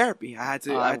seek therapy. I had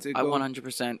to go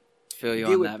 100% feel you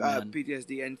deal on with that, man.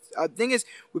 PTSD. And the thing is,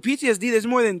 with PTSD, there's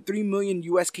more than 3 million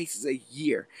U.S. cases a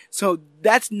year. So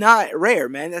that's not rare,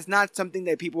 man. That's not something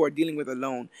that people are dealing with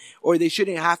alone, or they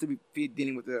shouldn't have to be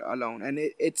dealing with it alone. And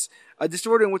it's a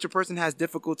disorder in which a person has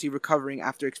difficulty recovering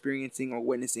after experiencing or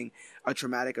witnessing a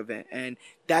traumatic event. And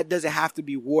that doesn't have to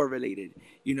be war related.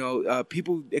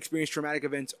 People experience traumatic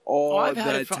events all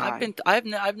the time.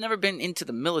 I've never been into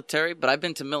the military, but I've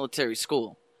been to military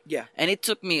school. Yeah. And it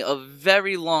took me a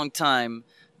very long time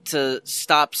to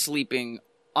stop sleeping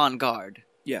on guard.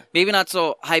 Yeah. Maybe not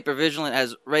so hyper-vigilant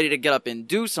as ready to get up and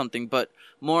do something, but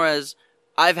more as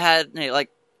I've had, like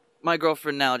my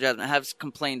girlfriend now, Jasmine, has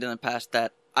complained in the past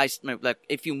that like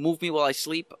if you move me while I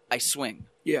sleep, I swing.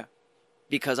 Yeah.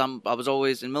 Because I was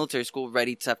always in military school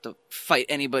ready to have to fight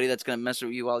anybody that's going to mess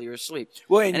with you while you're asleep.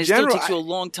 Well, in and it general, still takes you a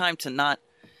long time to not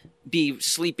be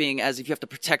sleeping as if you have to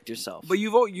protect yourself. But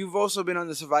you've also been on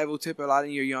the survival tip a lot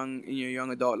in your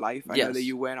young adult life. I know Yes. that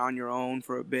you went on your own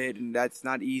for a bit, and that's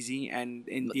not easy. And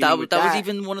in that dealing with was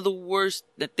even one of the worst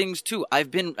things too. I've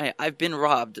been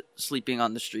robbed sleeping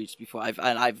on the streets before.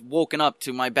 I've woken up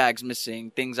to my bags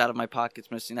missing, things out of my pockets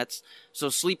missing. So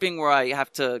sleeping where I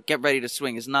have to get ready to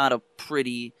swing is not a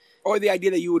pretty. Or the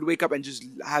idea that you would wake up and just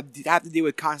have to deal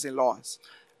with constant loss,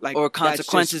 like or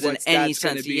consequences in any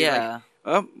sense. Yeah. Like,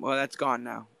 oh, well, that's gone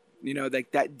now. You know,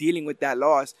 like that dealing with that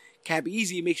loss can't be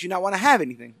easy. It makes you not want to have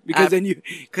anything because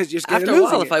you're scared after of a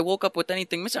losing while, it. if I woke up with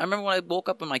anything missing, I remember when I woke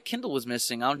up and my Kindle was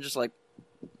missing. I was just like,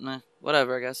 nah,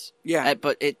 whatever, I guess. Yeah.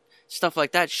 But stuff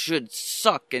like that should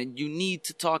suck, and you need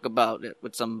to talk about it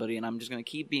with somebody. And I'm just gonna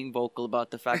keep being vocal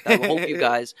about the fact that I hope you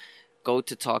guys go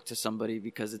to talk to somebody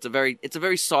because it's a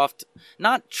very soft,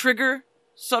 not trigger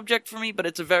subject for me, but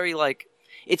it's a very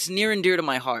it's near and dear to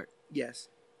my heart. Yes.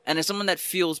 And as someone that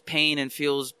feels pain and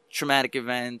feels traumatic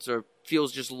events or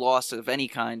feels just loss of any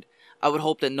kind, I would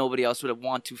hope that nobody else would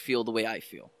want to feel the way I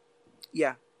feel.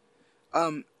 Yeah.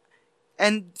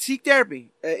 And seek therapy.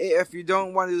 If you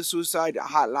don't want to do the suicide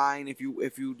hotline, if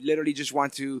you literally just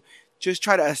want to just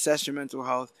try to assess your mental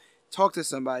health, talk to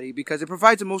somebody because it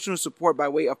provides emotional support by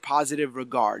way of positive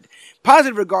regard.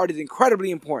 Positive regard is incredibly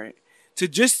important. To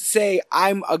just say,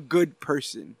 I'm a good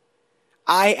person.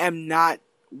 I am not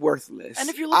worthless. And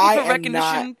if you're looking for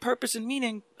recognition, purpose, and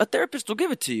meaning, a therapist will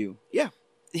give it to you. Yeah.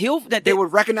 They will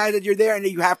recognize that you're there and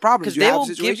that you have problems. Because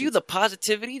they will give you the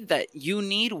positivity that you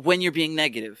need when you're being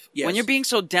negative. Yes. When you're being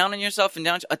so down on yourself and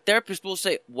a therapist will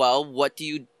say, well, what do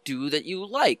you do that you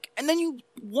like? And then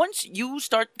once you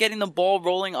start getting the ball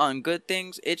rolling on good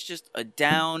things, it's just a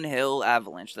downhill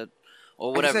avalanche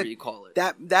or whatever you call it.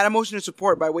 That emotional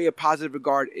support by way of positive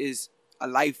regard is a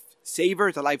life saver.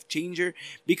 It's a life changer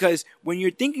because when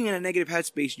you're thinking in a negative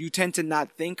headspace, you tend to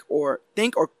not think or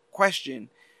question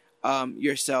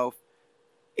yourself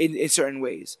in certain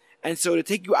ways. And so to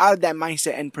take you out of that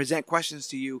mindset and present questions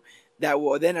to you that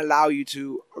will then allow you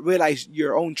to realize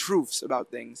your own truths about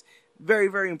things. Very,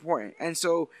 very important. And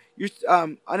so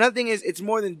another thing is it's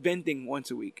more than venting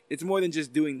once a week. It's more than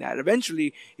just doing that.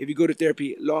 Eventually, if you go to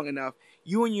therapy long enough,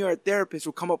 you and your therapist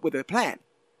will come up with a plan.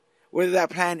 Whether that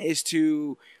plan is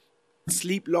to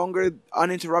sleep longer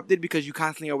uninterrupted because you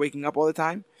constantly are waking up all the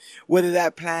time. Whether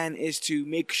that plan is to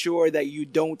make sure that you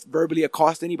don't verbally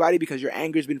accost anybody because your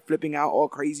anger's been flipping out all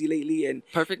crazy lately. And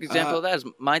perfect example of that is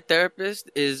my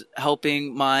therapist is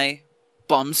helping my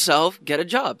bum self get a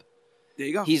job. There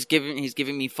you go. He's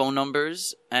giving me phone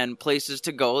numbers and places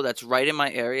to go that's right in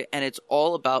my area, and it's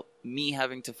all about me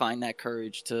having to find that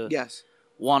courage to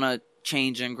want to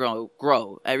change and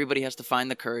grow. Everybody has to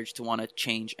find the courage to want to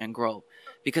change and grow.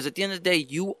 Because at the end of the day,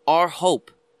 you are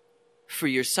hope for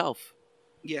yourself.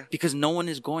 Yeah. Because no one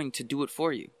is going to do it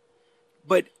for you.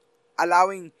 But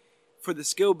allowing for the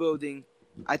skill building,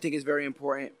 I think is very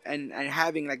important. And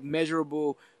having like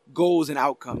measurable goals and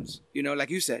outcomes. You know, like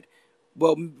you said,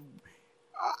 well,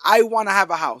 I want to have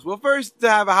a house. Well, first, to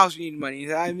have a house, you need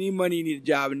money. I need money, you need a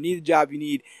job. And need a job, you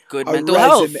need good mental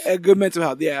health. Good mental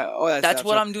health, yeah. All that That's stuff.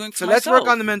 what I'm doing for myself. So let's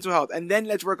work on the mental health. And then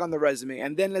let's work on the resume.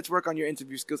 And then let's work on your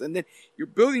interview skills. And then you're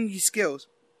building these skills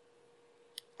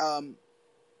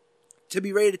to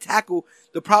be ready to tackle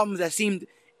the problems that seemed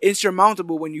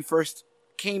insurmountable when you first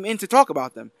came in to talk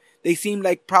about them. They seemed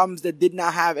like problems that did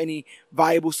not have any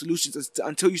viable solutions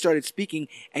until you started speaking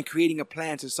and creating a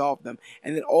plan to solve them.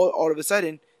 And then all of a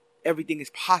sudden, everything is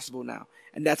possible now.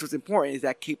 And that's what's important, is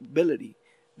that capability,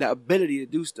 that ability to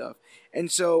do stuff.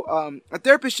 And so a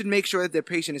therapist should make sure that their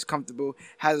patient is comfortable,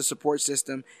 has a support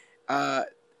system. And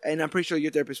I'm pretty sure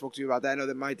your therapist spoke to you about that. I know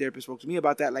that my therapist spoke to me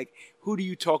about that. Like, who do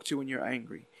you talk to when you're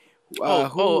angry?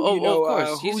 Of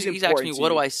course. He's asking me, what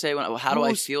do I say? How do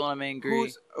I feel when I'm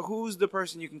angry? Who's the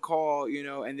person you can call,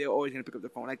 and they're always going to pick up the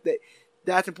phone. Like that.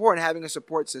 That's important, having a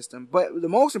support system. But the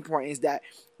most important is that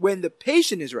when the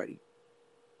patient is ready,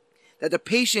 that the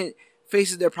patient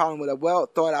faces their problem with a well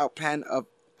thought out plan of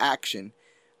action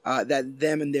that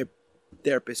them and their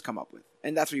therapist come up with.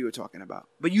 And that's what you were talking about.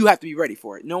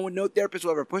 No therapist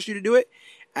will ever push you to do it.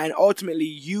 And ultimately,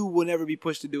 you will never be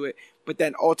pushed to do it. But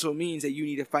that also means that you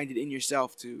need to find it in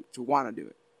yourself to want to do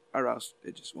it. Or else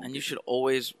it just won't. And you should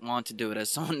always want to do it.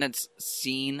 As someone that's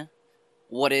seen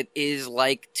what it is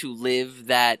like to live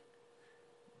that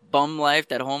bum life,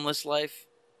 that homeless life.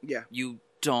 Yeah. You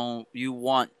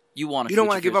want You want You don't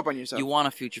want to give up on yourself. You want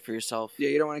a future for yourself. Yeah,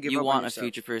 you don't want to give up on yourself. You want a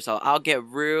future for yourself. I'll get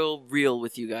real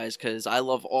with you guys because I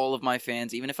love all of my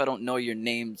fans, even if I don't know your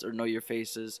names or know your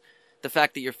faces. The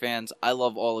fact that you're fans, I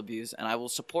love all of you, and I will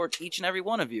support each and every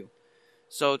one of you.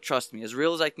 So trust me, as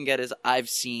real as I can get is I've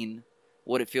seen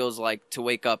what it feels like to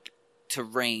wake up to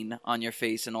rain on your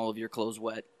face and all of your clothes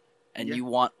wet, and you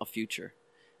want a future.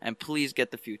 And please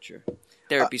get the future.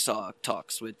 Therapy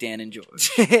talks with Dan and George.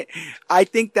 I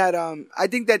think that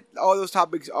all those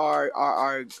topics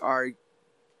are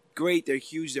great. They're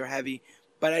huge. They're heavy,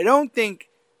 but I don't think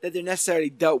that they're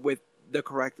necessarily dealt with the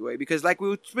correct way. Because, like we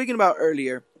were speaking about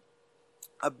earlier,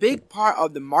 a big part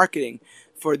of the marketing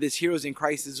for this Heroes in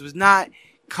Crisis was not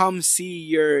come see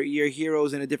your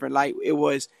heroes in a different light. It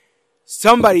was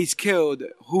somebody's killed.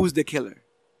 Who's the killer?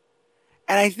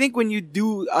 And I think when you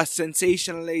do a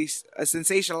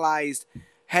sensationalized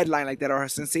headline like that, or a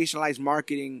sensationalized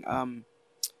marketing,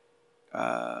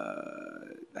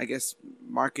 I guess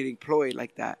marketing ploy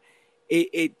like that,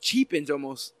 it cheapens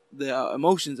almost the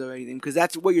emotions of anything, because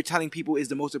that's what you're telling people is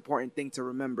the most important thing to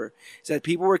remember. Is that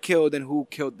people were killed and who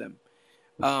killed them.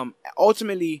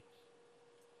 Ultimately,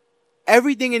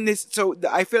 everything in this. So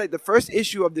I feel like the first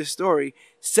issue of this story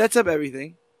sets up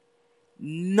everything.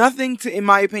 Nothing, in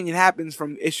my opinion, happens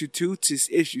from issue 2 to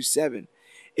issue 7.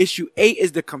 Issue 8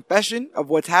 is the confession of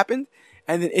what's happened,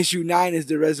 and then issue 9 is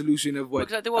the resolution of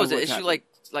what. What was it? Issue like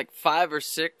 5 or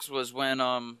 6 was when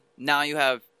now you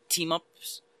have team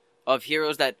ups of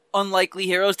heroes, that unlikely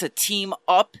heroes to team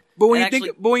up. But when you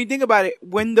think about it,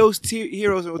 when those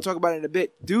heroes, and we'll talk about it in a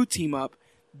bit, do team up,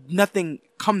 nothing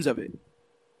comes of it.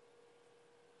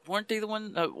 Weren't they the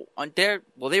one on there?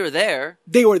 Well, they were there.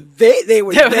 They were there. They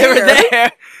were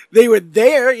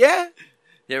there. Yeah.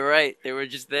 They're right. They were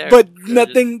just there. But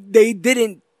they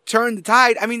didn't turn the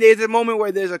tide. I mean, there's a moment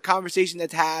where there's a conversation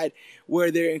that's had where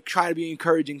they're trying to be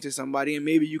encouraging to somebody, and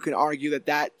maybe you can argue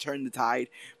that turned the tide.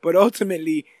 But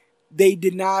ultimately, they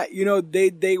did not.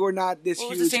 They were not this huge. It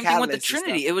was the same thing with the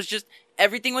Trinity. It was just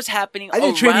everything was happening. I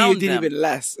think Trinity did even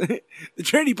less. The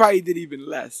Trinity probably did even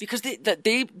less because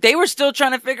they were still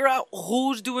trying to figure out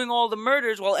who's doing all the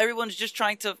murders, while everyone's just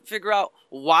trying to figure out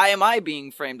why am I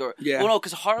being framed. Or well, no,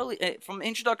 because Harley from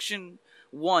Introduction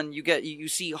 1, you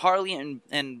see Harley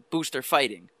and Booster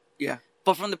fighting. Yeah,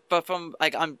 but from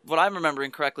what I'm remembering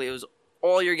correctly, it was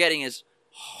all you're getting is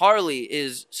Harley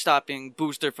is stopping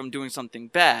Booster from doing something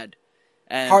bad,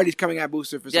 and Harley's coming at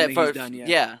Booster for something he's done.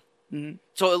 Yeah. Mm-hmm.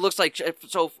 So it looks like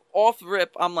off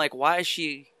rip. I'm like, why is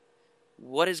she?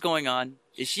 What is going on?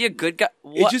 Is she a good guy?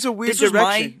 What? It's just a weird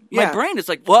direction. My brain is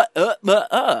like, what?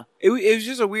 It was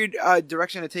just a weird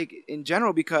direction to take in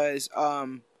general, because I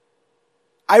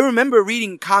remember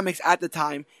reading comics at the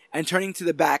time and turning to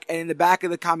the back, and in the back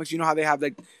of the comics, you know how they have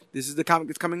like, this is the comic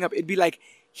that's coming up. It'd be like,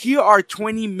 here are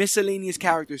 20 miscellaneous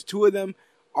characters. 2 of them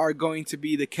are going to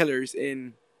be the killers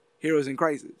in Heroes in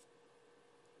Crisis.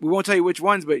 We won't tell you which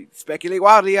ones, but speculate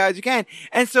wildly as you can.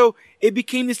 And so it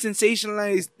became this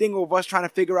sensationalized thing of us trying to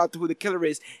figure out who the killer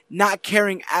is, not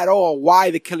caring at all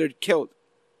why the killer killed.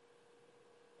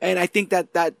 And I think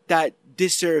that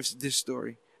deserves this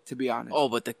story, to be honest. Oh,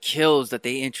 but the kills that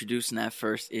they introduced in that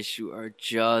first issue are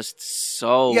just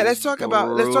so let's talk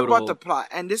about the plot.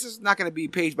 And this is not going to be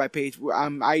page by page.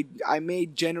 I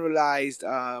made generalized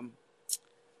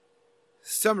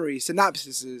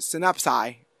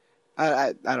synopsi.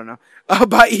 I don't know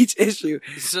about each issue.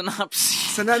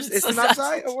 Synopsis. Is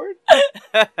synopsis a word?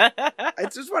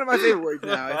 It's just one of my favorite words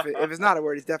now. If it's not a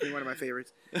word, it's definitely one of my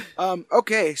favorites.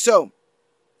 Okay, so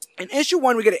in issue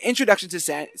 1, we get an introduction to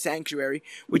Sanctuary,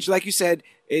 which, like you said,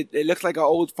 it looks like an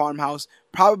old farmhouse,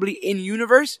 probably in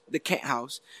universe, the Kent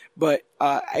house, but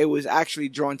it was actually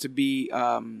drawn to be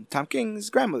Tom King's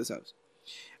grandmother's house.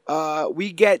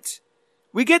 We get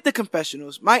the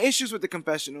confessionals. My issues with the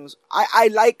confessionals, I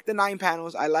like the 9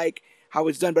 panels. I like how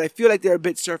it's done, but I feel like they're a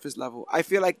bit surface level. I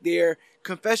feel like they're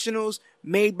confessionals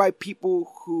made by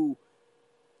people who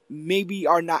maybe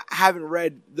haven't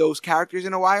read those characters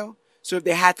in a while. So if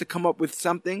they had to come up with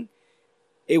something,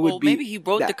 it would be. Well, maybe he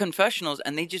wrote the confessionals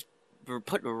and they just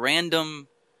put random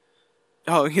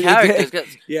characters.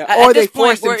 Or they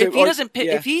forced him to. If he doesn't pick,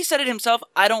 if he said it himself,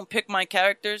 I don't pick my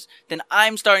characters, then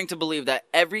I'm starting to believe that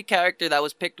every character that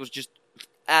was picked was just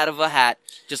out of a hat.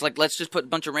 Just like, let's just put a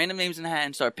bunch of random names in the hat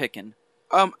and start picking.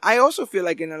 I also feel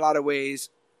like in a lot of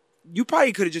ways, you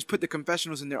probably could have just put the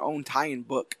confessionals in their own tie-in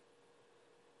book.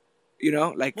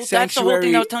 Like Sanctuary. That's the whole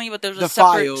thing I was telling you about. There was a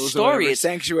separate story.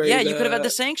 Sanctuary. Yeah, you could have had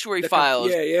the Sanctuary files.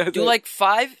 Do like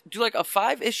a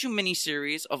 5-issue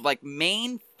miniseries of like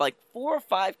main 4 or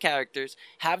 5 characters.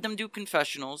 Have them do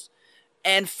confessionals.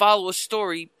 and follow a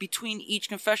story between each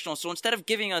confessional. So instead of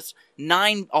giving us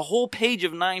a whole page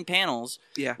of 9 panels,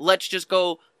 let's just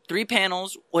go 3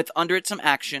 panels with under it some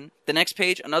action. The next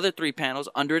page, another 3 panels,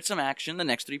 under it some action. The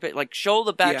next 3 pages, like show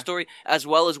the backstory as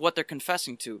well as what they're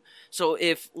confessing to. So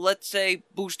if, let's say,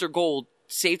 Booster Gold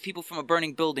saved people from a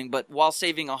burning building, but while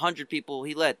saving 100 people,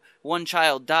 he let 1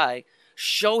 child die,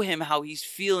 show him how he's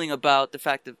feeling about the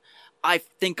fact that, I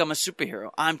think I'm a superhero.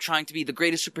 I'm trying to be the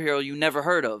greatest superhero you never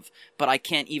heard of, but I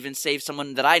can't even save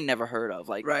someone that I never heard of.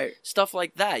 Like, stuff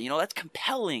like that. You know, that's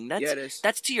compelling.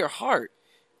 That's to your heart.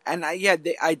 And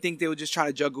I think they were just trying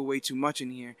to juggle way too much in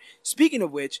here. Speaking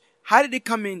of which, how did it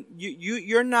come in?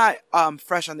 You're not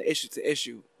fresh on the issue to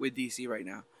issue with DC right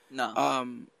now. No.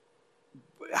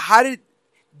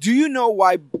 Do you know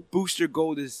why Booster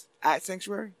Gold is at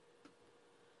Sanctuary?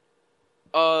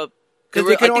 I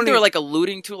think they were like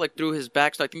alluding to like through his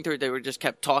back. So I think they were just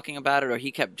kept talking about it, or he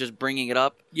kept just bringing it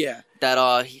up. Yeah. That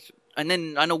and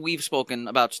then I know we've spoken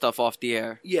about stuff off the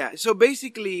air. Yeah. So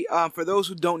basically, for those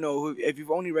who don't know, if you've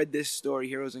only read this story,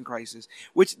 Heroes in Crisis,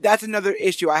 which that's another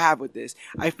issue I have with this.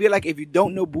 I feel like if you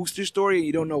don't know Booster's story and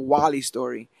you don't know Wally's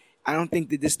story, I don't think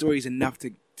that this story is enough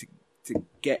to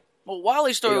get. Well,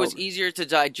 Wally's story was easier to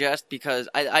digest because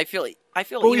I feel but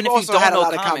even we've if you also don't had know a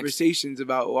lot comics, of conversations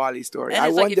about Wally's story. And I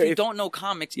it's wonder like if you don't know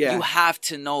comics, you have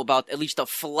to know about at least the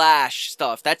Flash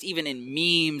stuff. That's even in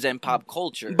memes and pop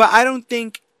culture. But I don't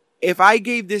think if I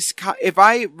gave this, if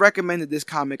I recommended this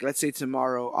comic, let's say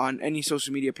tomorrow on any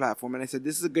social media platform, and I said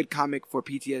this is a good comic for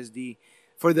PTSD,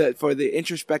 for the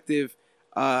introspective,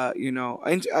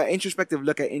 introspective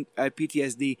look at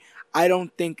PTSD, I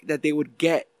don't think that they would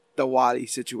get the Wally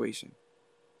situation.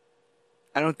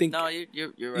 I don't think. No, you're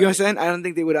right. You know what I'm saying? I don't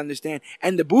think they would understand.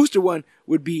 And the Booster one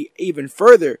would be even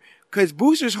further, because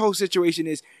Booster's whole situation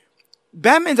is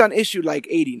Batman's on issue like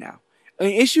 80 now. I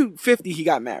mean, issue 50 he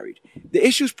got married. The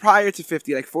issues prior to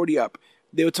 50, like 40 up,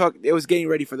 they would talk. It was getting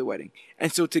ready for the wedding,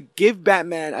 and so to give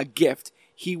Batman a gift,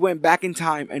 he went back in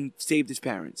time and saved his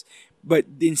parents. But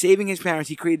in saving his parents,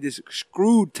 he created this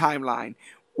screwed timeline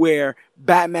where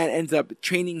Batman ends up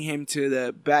training him to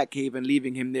the Batcave and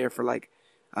leaving him there for like,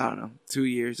 I don't know, 2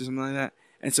 years or something like that.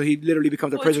 And so he literally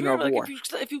becomes a prisoner of war.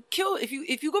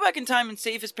 If you go back in time and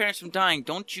save his parents from dying,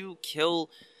 don't you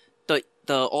kill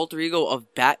the alter ego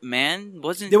of Batman?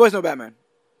 There was no Batman,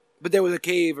 but there was a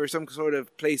cave or some sort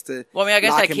of place to. Well, I mean, I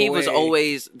guess that cave was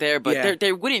always there, but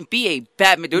there wouldn't be a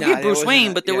Batman. There would be a Bruce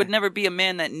Wayne, but there would never be a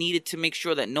man that needed to make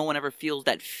sure that no one ever feels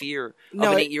that fear of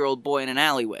an 8-year-old boy in an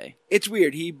alleyway. It's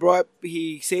weird.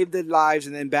 He saved their lives,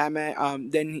 and then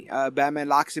Batman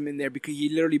locks him in there because he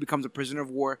literally becomes a prisoner of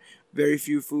war. Very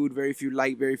few food, very few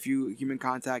light, very few human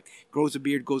contact. Grows a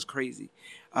beard, goes crazy.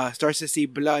 Starts to see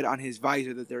blood on his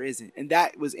visor that there isn't, and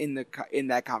that was in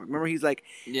that comic. Remember, he's like,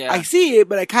 I see it,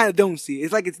 but I kind of don't see it.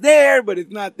 It's like it's there, but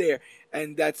it's not there,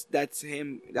 and that's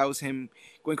him. That was him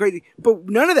going crazy. But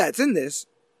none of that's in this.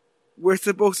 We're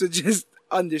supposed to just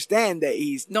understand that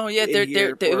he's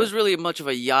it was really much of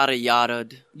a yada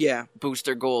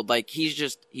Booster Gold. Like he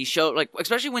showed, like,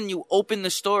 especially when you open the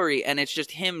story and it's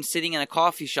just him sitting in a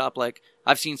coffee shop. Like,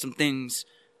 I've seen some things.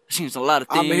 I've seen a lot of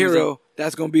things. I'm a hero.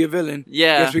 That's gonna be a villain.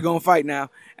 Yeah, guess we're gonna fight now.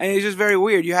 And it's just very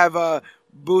weird. You have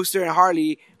Booster and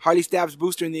Harley. Harley stabs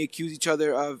Booster, and they accuse each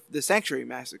other of the Sanctuary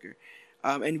massacre.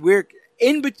 And we're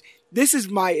in. But this is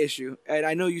my issue, and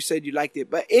I know you said you liked it,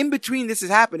 but in between this is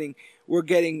happening, we're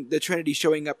getting the Trinity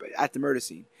showing up at the murder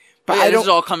scene. But this is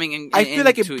all coming in. I feel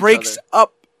like it breaks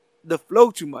up the flow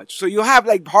too much. So you'll have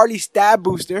like Harley stab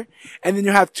Booster, and then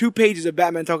you'll have 2 pages of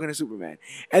Batman talking to Superman,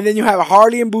 and then you have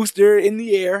Harley and Booster in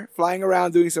the air flying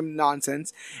around doing some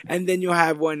nonsense, and then you'll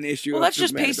have 1 issue. Well, that's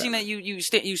Superman just pacing that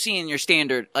you see in your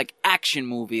standard like action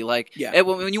movie. Like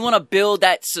when you want to build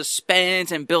that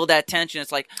suspense and build that tension,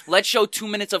 it's like, let's show 2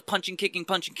 minutes of punching,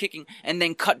 kicking, and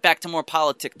then cut back to more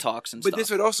politic talks and stuff. But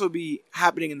this would also be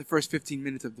happening in the first 15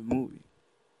 minutes of the movie.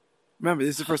 Remember,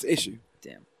 this is the first issue.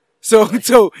 Damn.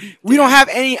 So we don't have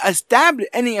any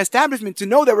establishment to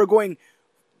know that we're going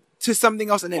to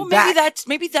something else and then back.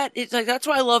 Maybe that's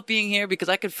why I love being here, because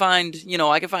I could find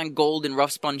gold in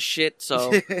rough spun shit.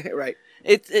 So right.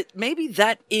 Maybe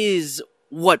that is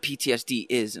what PTSD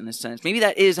is in a sense. Maybe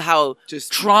that is how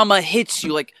trauma hits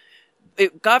you. Like,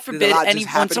 God forbid,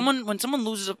 when someone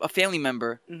loses a family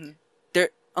member,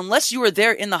 unless you were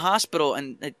there in the hospital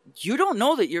and you don't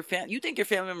know that you think your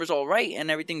family member's all right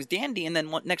and everything's dandy, and then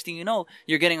next thing you know,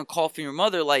 you're getting a call from your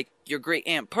mother like your great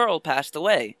aunt Pearl passed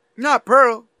away. Not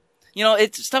Pearl.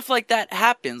 It's stuff like that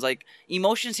happens. Like,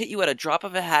 emotions hit you at a drop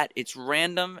of a hat. It's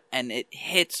random and it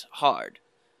hits hard.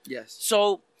 Yes.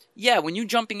 So, yeah, when you're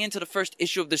jumping into the first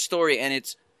issue of the story and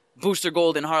it's Booster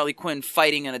Gold and Harley Quinn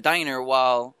fighting in a diner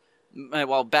while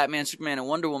Batman, Superman, and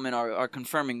Wonder Woman are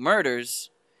confirming murders.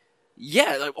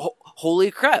 Yeah, like,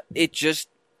 holy crap! It just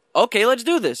okay. Let's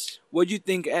do this. What do you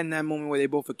think in that moment where they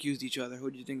both accused each other?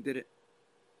 Who do you think did it?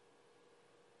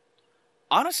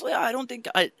 Honestly, I don't think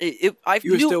I You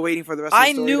were still waiting for the rest of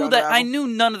the story to unravel? I knew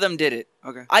none of them did it.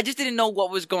 Okay. I just didn't know what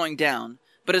was going down.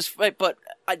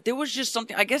 There was just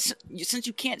something. I guess since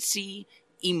you can't see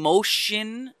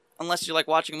emotion unless you're like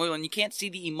watching a movie, and you can't see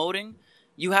the emoting,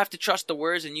 you have to trust the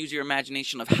words and use your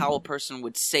imagination of how a person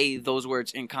would say those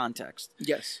words in context.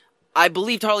 Yes. I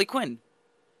believed Harley Quinn.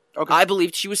 Okay. I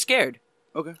believed she was scared.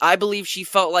 Okay. I believe she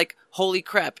felt like, holy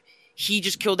crap, he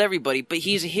just killed everybody, but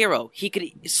he's a hero. He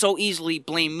could so easily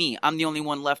blame me. I'm the only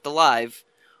one left alive.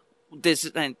 This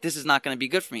is not going to be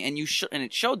good for me. And and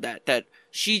it showed that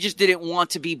she just didn't want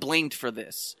to be blamed for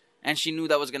this, and she knew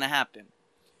that was going to happen.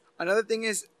 Another thing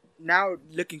is, now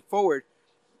looking forward,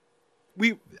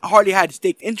 we hardly had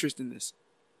staked interest in this,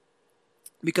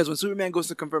 because when Superman goes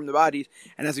to confirm the bodies,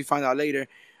 and as we find out later,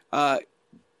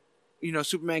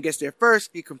 Superman gets there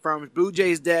first. He confirms Blue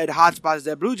Jay's dead, Hotspot is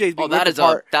dead. Blue Jay's being ripped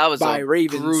apart by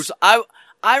Ravens. Gruesome.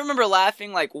 I remember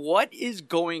laughing like, what is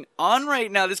going on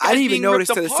right now? This guy's I didn't even notice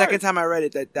till the second time I read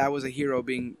it that was a hero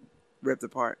being ripped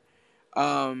apart.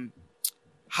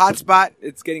 Hotspot,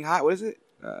 it's getting hot. What is it?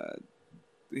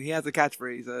 He has a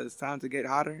catchphrase. It's time to get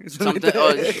hotter. Something.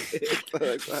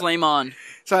 Flame on.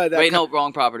 Wait, no,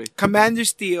 wrong property. Commander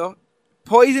Steel,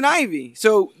 Poison Ivy.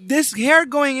 So this hair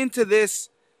going into this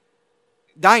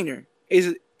diner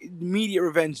is immediate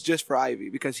revenge just for Ivy,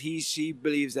 because she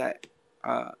believes that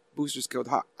Booster's killed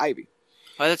Ivy.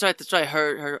 Oh, that's right.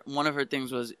 Her one of her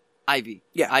things was Ivy.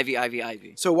 Yeah.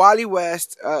 Ivy. So Wally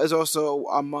West is also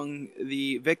among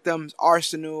the victims.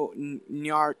 Arsenal,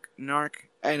 Narc,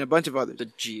 and a bunch of others.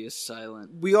 The G is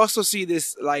silent. We also see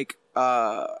this,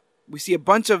 we see a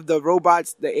bunch of the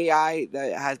robots, the AI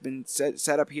that has been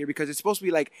set up here, because it's supposed to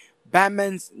be like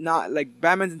Batman's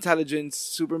intelligence,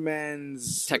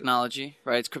 Superman's technology,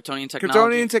 right? It's Kryptonian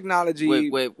technology.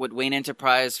 With Wayne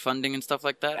Enterprise funding and stuff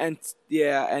like that.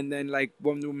 And then like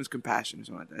Wonder Woman's compassion or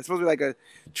something like that. It's supposed to be like a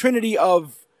trinity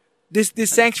of this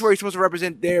sanctuary is supposed to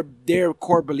represent their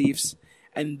core beliefs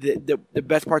and the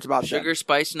best parts about sugar,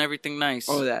 spice, and everything nice.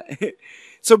 All that.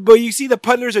 So, but you see the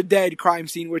Puddlers are dead crime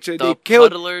scene, which they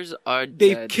killed. Puddlers are dead.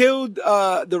 They killed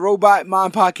the robot Mom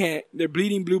and Pa Kent. They're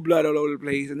bleeding blue blood all over the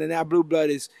place, and then that blue blood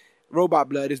robot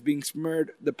blood is being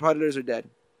smeared. The Puddlers are dead.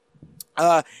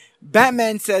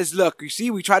 Batman says, "Look, you see,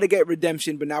 we try to get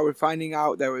redemption, but now we're finding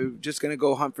out that we're just gonna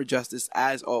go hunt for justice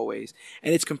as always."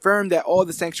 And it's confirmed that all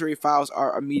the Sanctuary files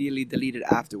are immediately deleted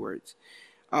afterwards.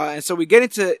 And so we get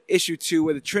into issue 2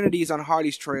 where the Trinity is on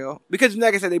Harley's trail, because,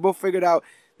 like I said, they both figured out.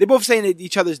 They're both saying that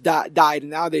each other's died, and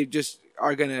now they just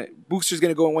are Booster's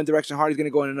gonna go in one direction, Harley's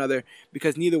gonna go in another,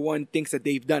 because neither one thinks that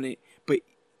they've done it, but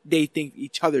they think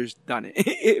each other's done it,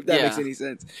 if that makes any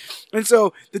sense. And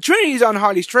so the Trinity's on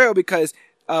Harley's trail because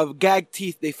of gagged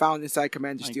teeth they found inside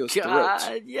Commander Steel's throat.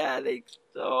 Yeah,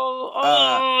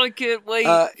 I can't wait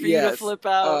for you to flip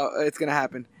out. It's gonna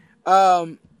happen.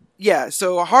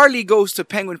 So Harley goes to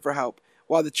Penguin for help,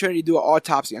 while the Trinity do an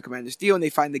autopsy on Commander Steel, and they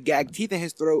find the gagged teeth in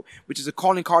his throat, which is a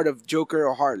calling card of Joker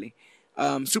or Harley.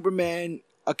 Superman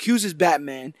accuses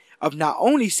Batman of not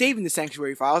only saving the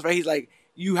Sanctuary files, right? He's like,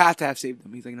 you have to have saved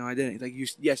them. He's like, no, I didn't. He's like,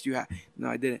 yes, you have. No,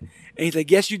 I didn't. And he's like,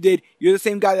 yes, you did. You're the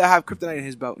same guy that have kryptonite in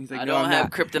his belt. He's like, I no, don't I'm have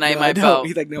not. kryptonite in my belt.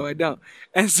 He's like, no, I don't.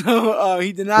 And so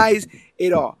he denies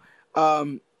it all.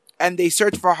 And they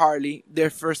search for Harley,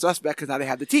 their first suspect, because now they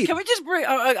have the teeth. Can we just bring?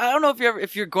 I don't know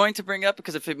if you're going to bring it up,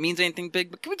 because if it means anything big,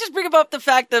 but can we just bring up the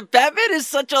fact that Batman is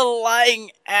such a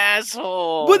lying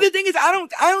asshole? But the thing is, I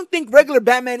don't think regular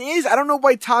Batman is. I don't know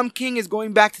why Tom King is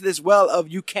going back to this well of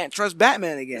you can't trust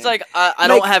Batman again. It's like I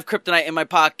don't have kryptonite in my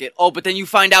pocket. Oh, but then you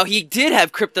find out he did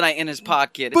have kryptonite in his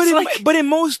pocket. But in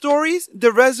most stories,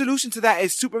 the resolution to that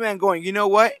is Superman going, you know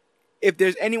what? If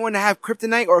there's anyone to have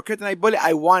kryptonite or a kryptonite bullet,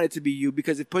 I want it to be you,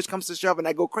 because if push comes to shove and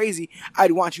I go crazy,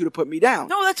 I'd want you to put me down.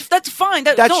 No, that's fine.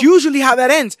 That's usually how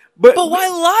that ends. But why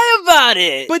lie about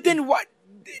it? But then what?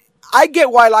 I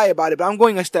get why lie about it, but I'm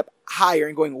going a step higher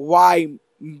and going, why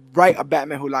write a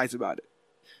Batman who lies about it?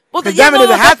 Well, Batman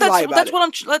doesn't have to lie about it. That's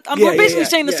what we're basically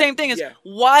saying the same thing. Is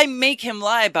why make him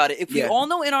lie about it? If we all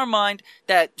know in our mind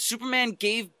that Superman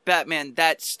gave Batman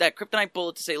that kryptonite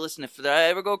bullet to say, listen, if I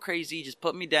ever go crazy, just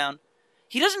put me down.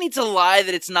 He doesn't need to lie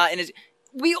that it's not in his...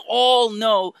 We all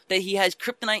know that he has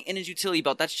kryptonite in his utility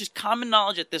belt. That's just common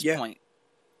knowledge at this point.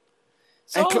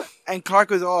 So... And Clark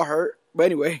was all hurt. But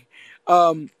anyway.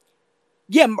 So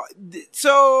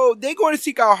they're going to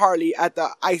seek out Harley at the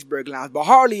Iceberg Lounge. But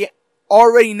Harley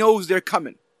already knows they're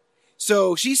coming.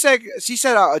 So she set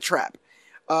out a trap,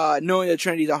 knowing that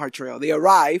Trinity's on her trail. They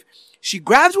arrive. She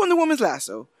grabs Wonder Woman's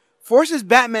lasso, forces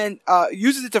Batman,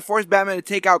 uses it to force Batman to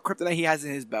take out kryptonite he has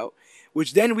in his belt,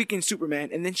 which then weakens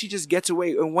Superman, and then she just gets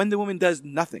away, and Wonder Woman does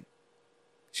nothing.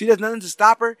 She does nothing to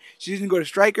stop her. She doesn't go to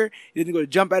strike her. She doesn't go to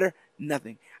jump at her.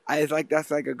 Nothing. It's like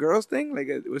that's like a girl's thing. Like,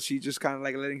 was she just kind of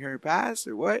like letting her pass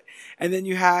or what? And then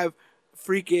you have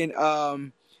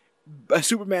freaking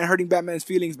Superman hurting Batman's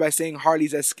feelings by saying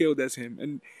Harley's as skilled as him,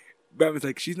 and Batman's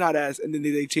like, she's not as, and then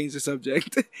they change the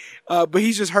subject. But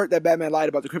he's just hurt that Batman lied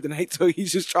about the kryptonite, so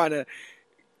he's just trying to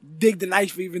dig the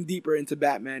knife even deeper into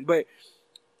Batman. But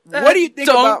what do you think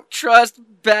about... Don't trust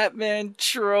Batman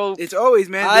trope. It's always,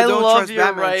 man. I don't love trust your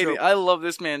Batman writing. trope. I love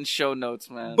this man's show notes,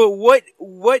 man. But what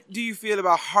do you feel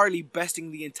about Harley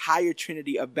besting the entire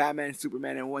trinity of Batman,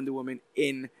 Superman, and Wonder Woman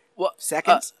in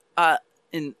seconds? No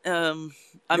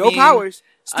powers.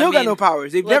 Still got no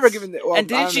powers. They've never given... and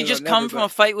didn't she just come from a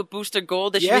fight with Booster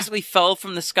Gold that she basically fell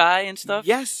from the sky and stuff?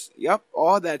 Yes. Yep.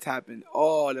 All that's happened.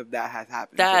 All of that has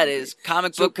happened. That is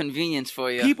comic book convenience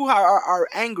for you. People are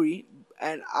angry,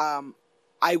 and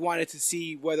I wanted to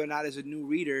see whether or not as a new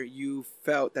reader you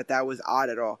felt that was odd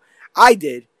at all. I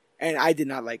did, and I did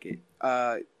not like it.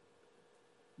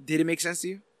 Did it make sense to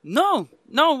you? No,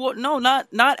 not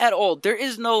at all. There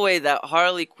is no way that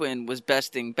Harley Quinn was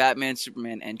besting Batman,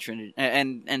 Superman, and Trinity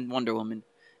and Wonder Woman.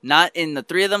 Not in the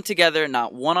three of them together,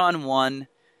 not one-on-one.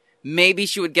 Maybe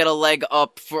she would get a leg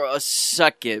up for a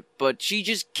second, but she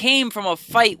just came from a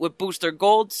fight with Booster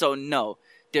Gold, so no.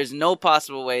 There's no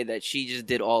possible way that she just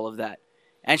did all of that.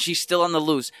 And she's still on the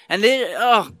loose. And they,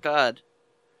 oh, God.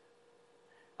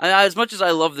 As much as I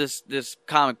love this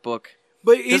comic book,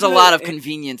 but there's a lot of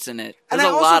convenience in it. There's a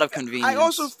lot of convenience. I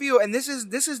also feel, and this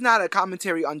is not a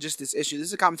commentary on just this issue. This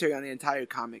is a commentary on the entire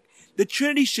comic. The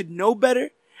Trinity should know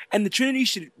better, and the Trinity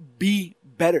should be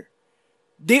better.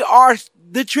 They are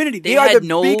the Trinity. They are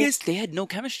the biggest. They had no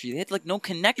chemistry. They had like no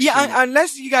connection. Yeah,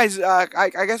 unless you guys, I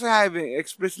guess I haven't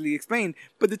explicitly explained,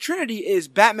 but the Trinity is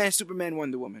Batman, Superman,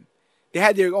 Wonder Woman. They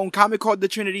had their own comic called The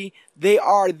Trinity. They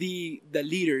are the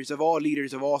leaders of all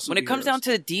superheroes. When it comes down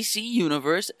to the DC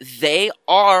universe, they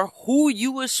are who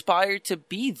you aspire to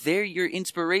be. They're your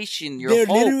inspiration, your They're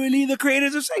hope. literally the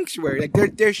creators of Sanctuary.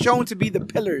 Like they're shown to be the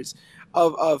pillars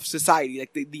of society,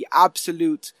 like the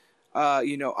absolute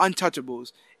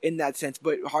untouchables in that sense.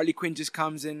 But Harley Quinn just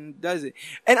comes and does it.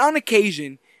 And on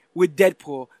occasion with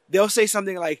Deadpool, they'll say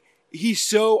something like, he's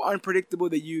so unpredictable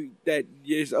that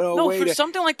there's no way.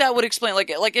 Something like that would explain.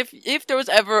 Like if there was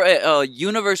ever a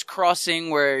universe crossing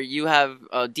where you have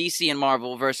DC and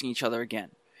Marvel versing each other again,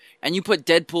 and you put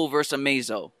Deadpool versus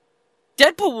Amazo,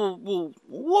 Deadpool will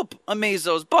whoop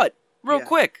Amazo's butt real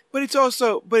quick. But he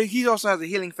also has a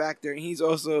healing factor, and he's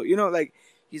also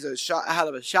he's a hell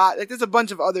of a shot. Like there's a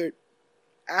bunch of other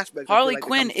aspects. Harley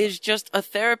Quinn is just a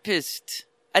therapist.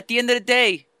 At the end of the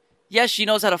day, yes, she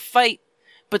knows how to fight.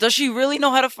 But does she really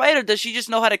know how to fight, or does she just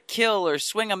know how to kill, or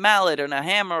swing a mallet, or a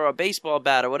hammer, or a baseball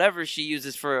bat, or whatever she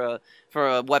uses for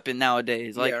a weapon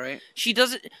nowadays? Like, yeah, right. She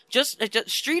doesn't just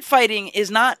street fighting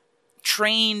is not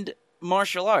trained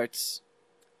martial arts.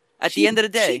 At the end of the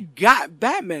day, she got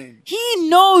Batman. He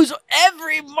knows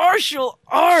every martial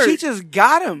art. She just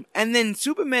got him, and then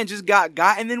Superman just got,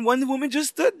 and then Wonder Woman just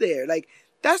stood there. Like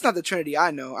that's not the Trinity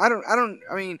I know.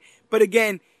 I mean, but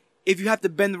again. If you have to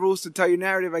bend the rules to tell your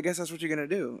narrative, I guess that's what you're gonna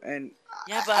do. And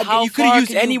but how you could have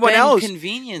used anyone else.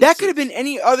 That could have been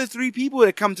any other three people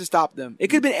that come to stop them. It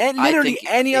could have been literally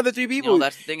any other three people.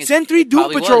 That's the thing. Send 3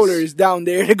 Doom Patrollers down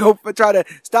there to go try to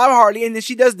stop Harley, and then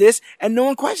she does this, and no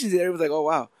one questions it. Everyone's like, "Oh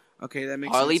wow, okay, that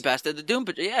makes Harley sense." bested the Doom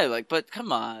Patrol. Yeah, but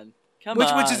come on,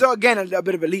 which is again a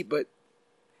bit of a leap, but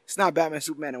it's not Batman,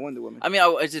 Superman, and Wonder Woman. I mean,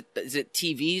 is it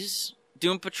TV's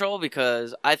Doom Patrol?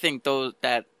 Because I think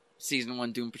that Season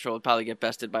 1 Doom Patrol would probably get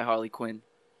bested by Harley Quinn.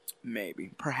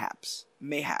 Maybe. Perhaps.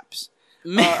 Mayhaps.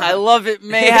 I love it.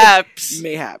 Mayhaps.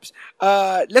 Mayhaps.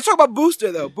 Let's talk about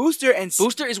Booster, though. Booster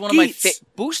is one of my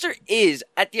Booster is,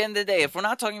 at the end of the day, if we're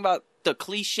not talking about the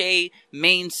cliche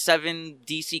main 7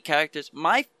 DC characters,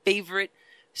 my favorite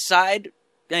side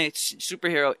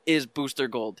superhero is Booster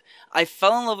Gold. I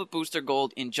fell in love with Booster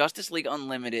Gold in Justice League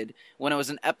Unlimited when it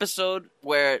was an episode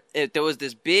where there was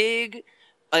this big...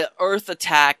 Earth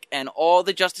attack, and all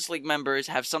the Justice League members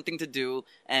have something to do,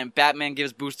 and Batman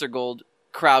gives Booster Gold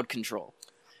crowd control.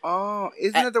 Oh,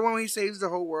 isn't that the one where he saves the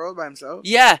whole world by himself?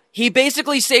 Yeah, he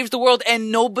basically saves the world,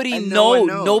 and nobody knows.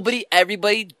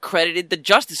 Everybody credited the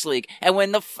Justice League, and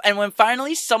when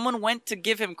finally someone went to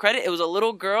give him credit, it was a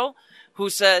little girl who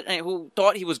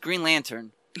thought he was Green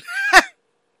Lantern.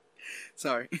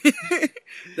 Sorry.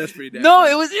 That's pretty damn No,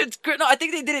 funny. it's great. No, I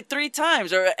think they did it 3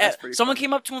 times. Or That's pretty someone funny.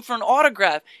 came up to him for an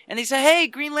autograph, and they said, "Hey,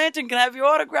 Green Lantern, can I have your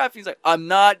autograph?" He's like, "I'm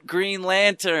not Green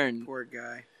Lantern." Poor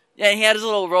guy. Yeah, and he had his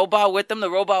little robot with him.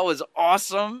 The robot was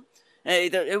awesome.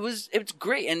 And it's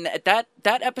great, and that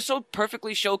episode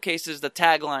perfectly showcases the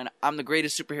tagline, "I'm the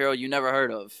greatest superhero you never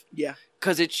heard of," Yeah.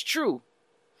 because it's true.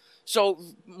 So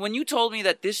when you told me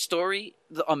that this story,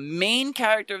 a main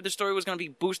character of the story was going to be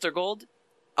Booster Gold,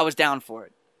 I was down for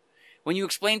it. When you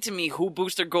explained to me how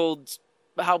Booster Gold's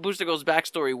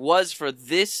backstory was for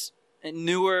this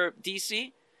newer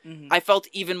DC, Mm-hmm. I felt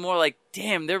even more like,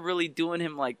 damn, they're really doing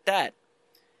him like that.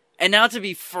 And now to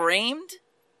be framed,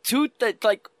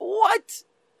 like, what?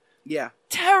 Yeah.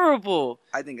 Terrible.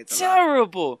 I think it's a lot.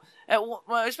 Terrible.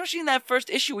 Well, especially in that first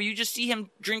issue where you just see him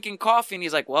drinking coffee and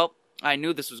he's like, well, I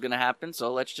knew this was going to happen,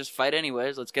 so let's just fight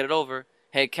anyways. Let's get it over.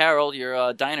 Hey, Carol,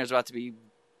 your diner's about to be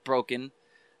broken.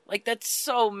 Like, that's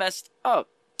so messed up.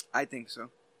 I think so.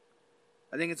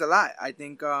 I think it's a lot. I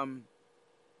think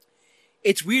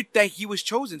it's weird that he was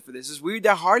chosen for this. It's weird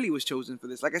that Harley was chosen for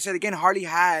this. Like I said again, Harley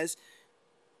has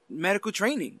medical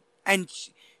training, and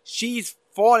she's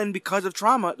fallen because of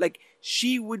trauma. Like,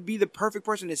 she would be the perfect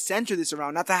person to center this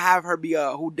around, not to have her be a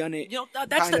whodunit. You know, kind of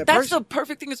that's the person.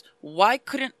 perfect thing is, why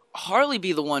couldn't Harley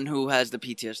be the one who has the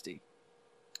PTSD?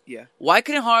 Yeah. Why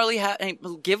couldn't Harley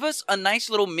give us a nice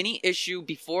little mini issue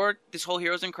before this whole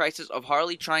Heroes in Crisis of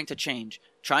Harley trying to change,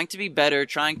 trying to be better,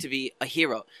 trying to be a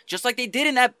hero, just like they did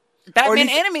in that Batman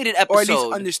animated episode, or at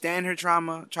least understand her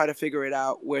trauma, try to figure it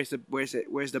out. Where's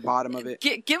the bottom of it?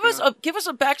 Give us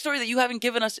a backstory that you haven't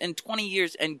given us in 20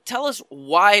 years, and tell us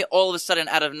why all of a sudden,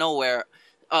 out of nowhere,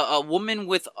 a woman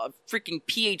with a freaking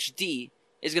PhD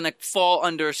is gonna fall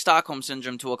under Stockholm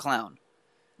syndrome to a clown.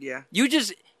 Yeah. You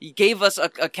gave us a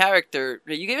character.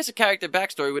 You gave us a character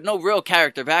backstory with no real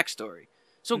character backstory.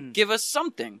 So give us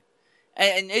something.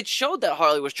 And it showed that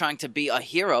Harley was trying to be a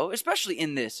hero, especially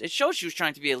in this. It showed she was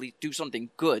trying to be at least do something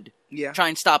good. Yeah. Try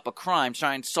and stop a crime.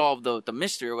 Try and solve the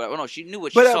mystery or whatever. No, she knew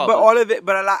what she But saw. but all of it.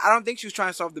 But I don't think she was trying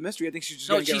to solve the mystery. I think she was just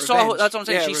no, going to she get saw. revenge. That's what I'm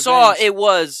saying. Yeah, She revenge. saw it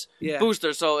was Yeah.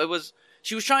 Booster. So it was.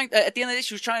 She was trying. At the end of the day,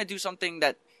 she was trying to do something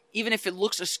that, even if it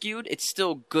looks askewed, it's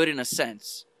still good in a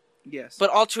sense. Yes.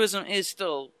 But altruism is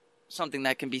still something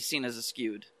that can be seen as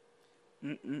askewed.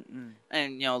 Mm-mm-mm.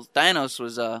 And, Thanos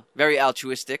was very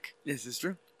altruistic. This is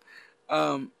true.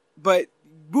 But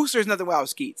Booster is nothing without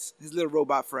Skeets, his little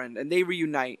robot friend, and they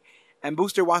reunite. And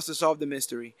Booster wants to solve the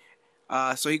mystery.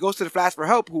 So he goes to the Flash for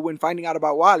help, who, when finding out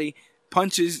about Wally,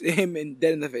 punches him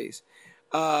dead in the face.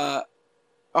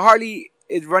 Harley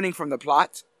is running from the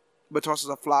plot, but tosses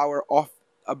a flower off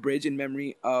a bridge in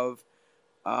memory of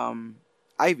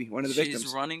Ivy, one of the victims.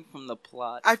 She's running from the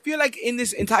plot. I feel like in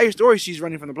this entire story, she's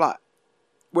running from the plot.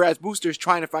 Whereas Booster's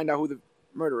trying to find out who the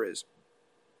murderer is.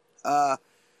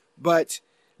 But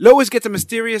Lois gets a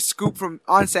mysterious scoop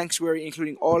on Sanctuary,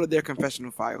 including all of their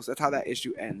confessional files. That's how that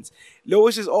issue ends.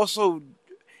 Lois is also,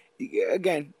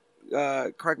 again,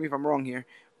 correct me if I'm wrong here,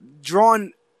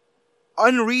 drawn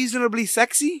unreasonably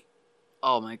sexy.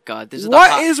 Oh my God! This is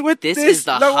this is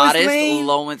the Lois hottest Lane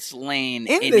Lois Lane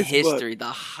in in this history. The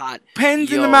hot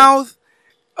pens in the mouth.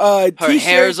 Her T-shirt.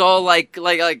 hair's all like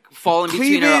falling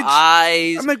between her Cleavage.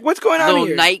 eyes. I'm like, what's going on Little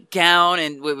here? nightgown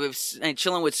and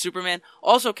chilling with Superman.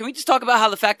 Also, can we just talk about how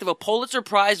the fact of a Pulitzer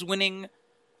Prize winning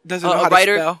Doesn't know how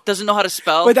writer to spell. doesn't know how to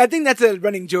spell? But I think that's a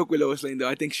running joke with Lois Lane, though.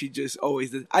 I think she just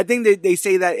always does. I think they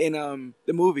say that in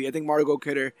the movie. I think Margot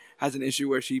Kidder has an issue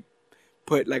where she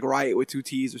put like riot with 2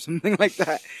 T's or something like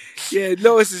that. Yeah,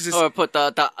 Lois is just. Or put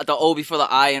the O before the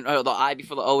I and or the I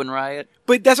before the O in riot.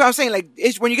 But that's what I'm saying. Like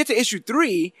when you get to issue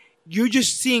 3, you're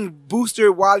just seeing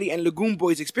Booster, Wally, and Lagoon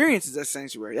Boy's experiences at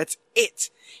Sanctuary. That's it.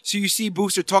 So you see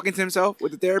Booster talking to himself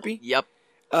with the therapy. Yep.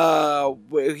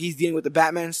 Where he's dealing with the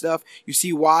Batman stuff. You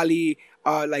see Wally,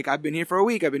 like, I've been here for a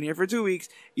week. I've been here for 2 weeks.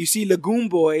 You see Lagoon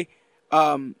Boy,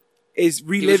 is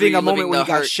reliving a moment when he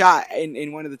got shot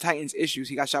in one of the Titans issues.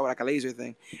 He got shot with like a laser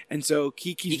thing, and so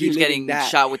he keeps getting that.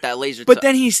 shot with that laser. But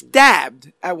then he's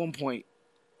stabbed at one point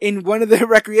in one of the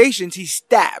recreations. He's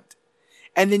stabbed,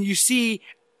 and then you see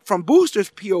from Booster's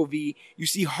POV, you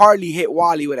see Harley hit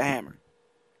Wally with a hammer,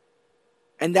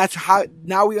 and that's how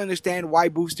now we understand why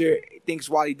Booster thinks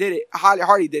Wally did it.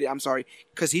 Harley did it. I'm sorry,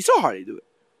 because he saw Harley do it.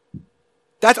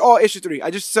 That's all issue 3. I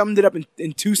just summed it up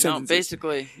in 2 sentences. No,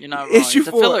 basically, you're not wrong. Issue It's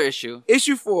a 4. filler issue.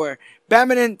 Issue 4.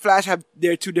 Batman and Flash have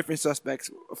their 2 different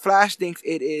suspects. Flash thinks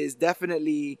it is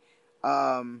definitely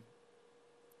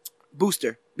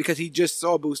Booster, because he just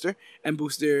saw Booster, and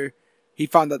Booster, he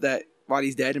found out that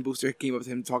Wally's dead, and Booster came up to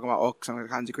him talking about all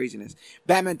kinds of craziness.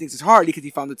 Batman thinks it's Harley because he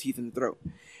found the teeth in the throat.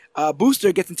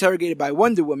 Booster gets interrogated by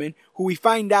Wonder Woman, who we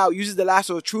find out uses the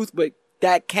lasso of truth, but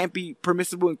that can't be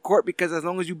permissible in court because as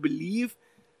long as you believe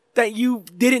that you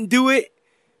didn't do it,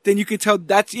 then you can tell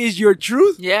that is your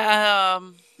truth. Yeah,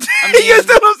 I mean, you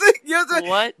understand what I'm saying? You understand?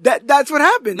 what? That's what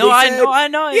happened. No, They I said- I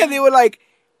know. Yeah, they were like,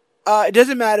 it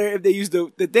doesn't matter if they use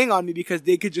the thing on me because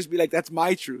they could just be like, that's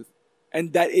my truth.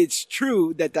 And that it's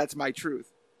true that that's my truth.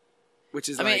 Which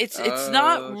is I mean, like, it's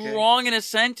not okay. wrong in a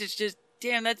sense. It's just,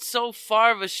 damn, that's so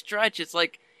far of a stretch. It's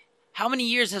like, how many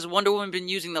years has Wonder Woman been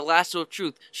using the lasso of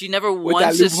truth? She never With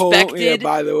once that loophole, suspected. yeah,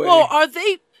 by the way. Well,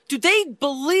 do they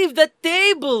believe that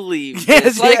they believe? Yes,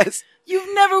 this? Like, yes.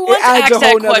 You've never once adds a asked whole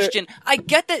that nother- question. I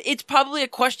get that it's probably a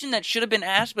question that should have been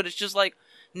asked, but it's just like,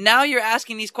 now you're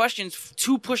asking these questions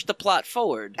to push the plot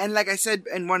forward. And like I said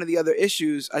in one of the other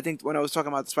issues, I think when I was talking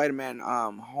about the Spider-Man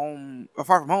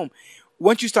Far From Home,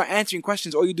 once you start answering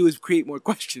questions, all you do is create more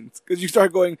questions. Because you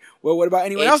start going, well, what about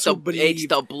anyone else who believes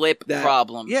It's the blip that-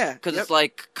 problem. Yeah, Because yep. it's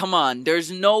like, come on,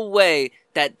 there's no way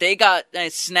that they got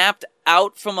snapped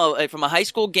out from a high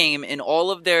school game in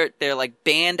all of their like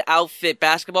band outfit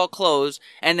basketball clothes,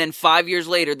 and then 5 years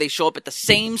later they show up at the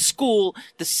same school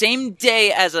the same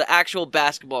day as an actual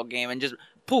basketball game and just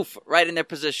poof right in their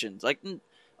positions. Like,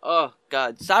 oh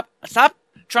god, stop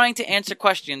trying to answer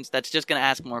questions that's just gonna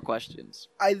ask more questions.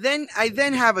 I then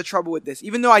have a trouble with this,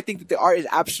 even though I think that the art is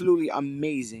absolutely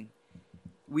amazing.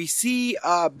 We see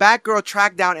Batgirl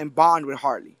track down and bond with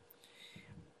Harley,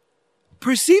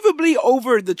 perceivably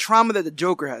over the trauma that the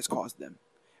Joker has caused them,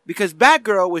 because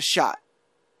Batgirl was shot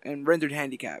and rendered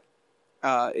handicapped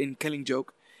in Killing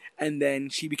Joke, and then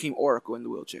she became Oracle in the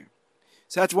wheelchair.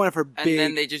 So that's one of her And big,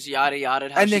 then they just yada yada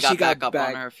how And she then got she got back up back.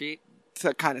 on her feet.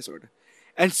 kind of sort of,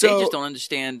 and so They just don't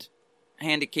understand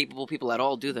handicapable people at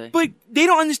all, do they? But they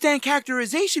don't understand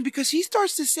characterization because he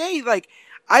starts to say, like,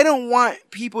 I don't want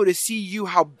people to see you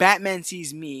how Batman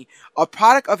sees me, a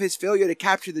product of his failure to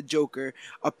capture the Joker,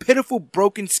 a pitiful,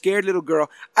 broken, scared little girl.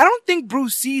 I don't think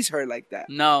Bruce sees her like that.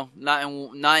 No, not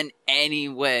in any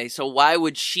way. So why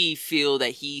would she feel that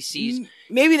he sees?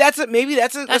 Maybe that's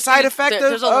a side effect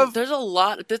there's of there's a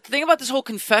lot. The thing about this whole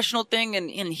confessional thing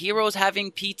and heroes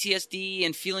having PTSD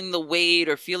and feeling the weight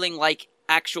or feeling like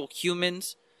actual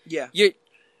humans. yeah.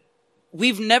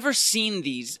 We've never seen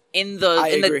these in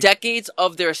I the agree. decades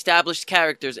of their established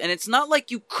characters, and it's not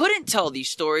like you couldn't tell these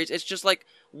stories. It's just like,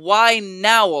 why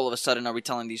now all of a sudden are we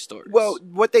telling these stories? Well,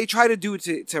 what they try to do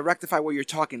to rectify what you're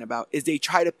talking about is they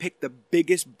try to pick the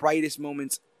biggest, brightest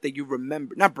moments that you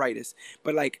remember. Not brightest,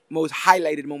 but like most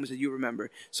highlighted moments that you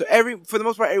remember. So for the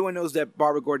most part, everyone knows that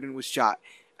Barbara Gordon was shot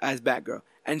as Batgirl.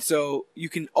 And so you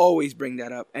can always bring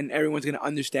that up and everyone's going to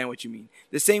understand what you mean.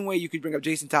 The same way you could bring up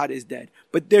Jason Todd is dead.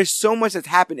 But there's so much that's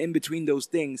happened in between those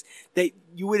things that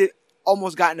you would have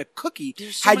almost gotten a cookie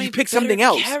There's so had many you picked better something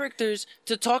else. characters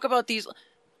to talk about these.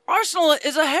 Arsenal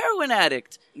is a heroin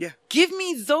addict. Yeah. Give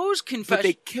me those But confessions.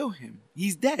 they kill him.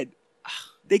 He's dead.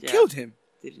 They Yeah. killed him.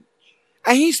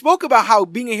 And he spoke about how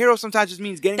being a hero sometimes just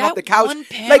means getting off the couch. one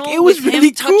panel Like, it was with him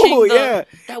really touching cool, the- yeah.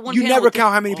 that one You panel never with count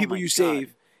him- how many oh people my you God.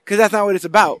 save. Because that's not what it's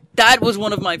about. That was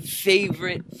one of my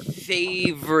favorite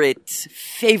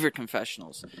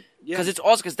confessionals. Yeah. Because it's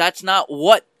also because that's not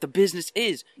what the business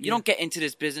is. You Yeah. don't get into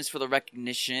this business for the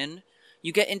recognition.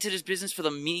 You get into this business for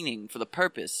the meaning, for the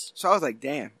purpose. So I was like,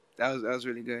 damn, that was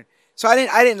really good. So I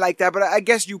didn't like that, but I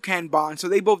guess you can bond. So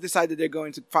they both decided they're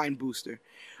going to find Booster.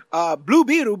 Blue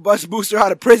Beetle busts Booster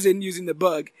out of prison using the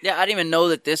bug. Yeah, I didn't even know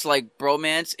that this like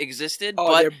bromance existed. Oh,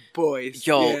 but they're boys.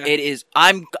 yo, Yeah. it is.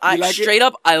 I like it? straight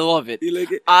up, I love it. You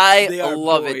like it? I They are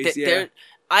love boys, it. yeah.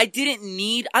 I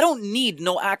don't need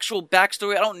no actual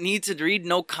backstory. I don't need to read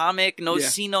no comic, no Yeah.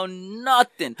 see no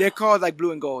nothing. They're called like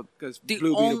Blue and Gold because Blue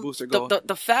Beetle, Booster, Gold.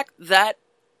 The fact that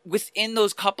within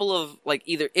those couple of like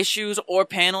either issues or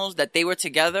panels that they were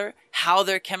together, how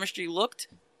their chemistry looked,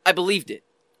 I believed it.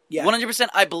 Yeah. 100%.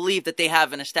 I believe that they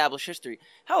have an established history.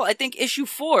 Hell, I think issue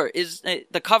 4 is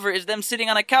the cover is them sitting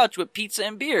on a couch with pizza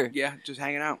and beer. Yeah, just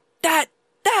hanging out. That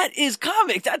is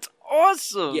comic. That's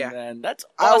awesome. Yeah. man. That's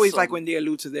awesome. I always like when they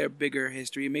allude to their bigger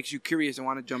history. It makes you curious and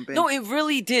want to jump in. No, it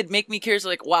really did make me curious.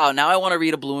 Like, wow, now I want to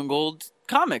read a Blue and Gold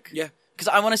comic. Yeah. Because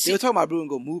I want to They see. were talking about Blue and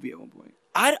Gold movie at one point.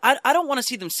 I don't want to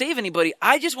see them save anybody.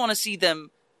 I just want to see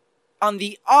them on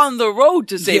the road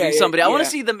to saving Yeah, somebody. I want yeah. to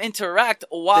see them interact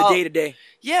while The day to day.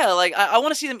 Yeah, like I want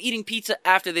to see them eating pizza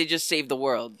after they just saved the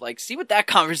world. Like, see what that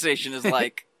conversation is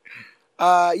like.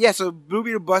 Yeah, so Blue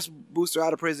Beetle busts Booster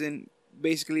out of prison.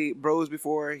 Basically, bros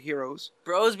before heroes.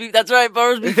 That's right,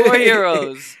 bros before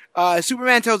heroes.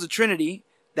 Superman tells the Trinity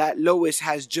that Lois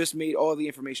has just made all the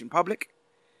information public.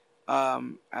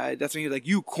 That's when he's like,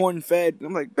 "You corn-fed."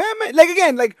 I'm like, "Batman!" Like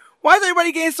again, like Why is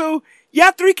everybody getting so?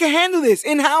 Yeah, three can handle this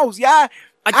in house. Yeah,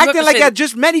 I do have acting to like say I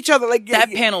just met each other. Like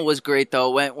that panel was great though.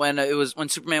 When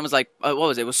Superman was like, what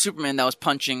was it? It was Superman that was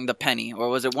punching the penny, or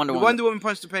was it Wonder Woman? Wonder Woman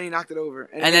punched the penny, knocked it over,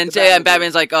 and then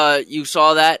Batman's like, you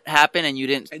saw that happen, and you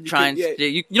didn't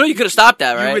you know you could have stopped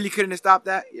that, right? You really couldn't have stopped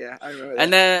that. Yeah, I remember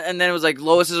that. And then it was like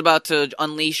Lois is about to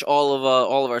unleash all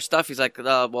of our stuff. He's like,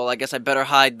 well, I guess I better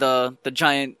hide the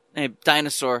giant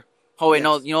dinosaur. Oh wait,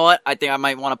 no, you know what? I think I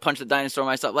might want to punch the dinosaur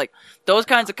myself. Like those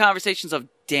kinds of conversations of,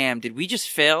 damn, did we just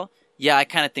fail? Yeah, I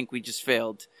kind of think we just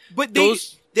failed. But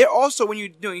they're also, when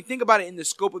you think about it in the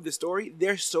scope of the story,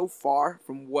 they're so far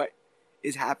from what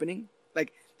is happening.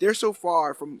 Like, they're so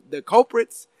far from the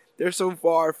culprits. They're so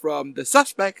far from the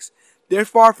suspects. They're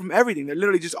far from everything. They're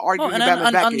literally just arguing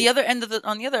about on the other end of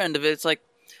it, it's like,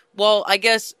 well, I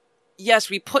guess, yes,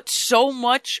 we put so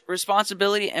much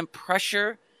responsibility and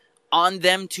pressure on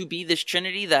them to be this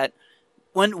trinity that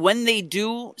when they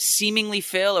do seemingly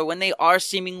fail, or when they are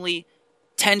seemingly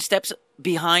 10 steps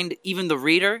behind even the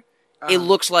reader, it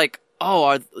looks like,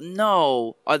 are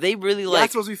they really like...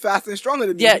 That's supposed to be faster and stronger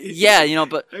than me. Yeah,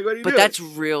 but like, that's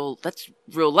real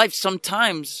life.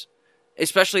 Sometimes,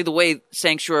 especially the way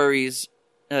Sanctuary's,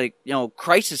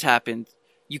 crisis happened,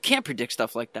 you can't predict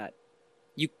stuff like that.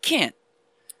 You can't.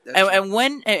 And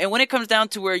when it comes down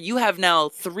to where you have now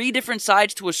 3 different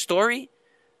sides to a story,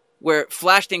 where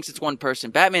Flash thinks it's one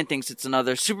person, Batman thinks it's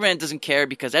another, Superman doesn't care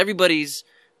because everybody's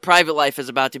private life is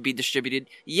about to be distributed.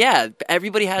 Yeah,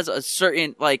 everybody has a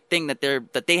certain thing that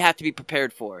they have to be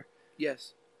prepared for.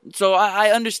 Yes. So I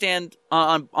understand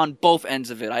on both ends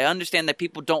of it. I understand that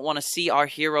people don't want to see our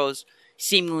heroes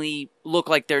seemingly look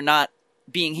like they're not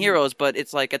being heroes, but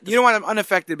it's like you don't want them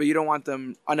unaffected, but you don't want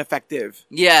them ineffective.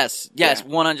 Yes,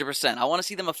 100%. I want to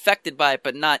see them affected by it,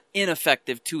 but not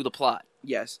ineffective to the plot.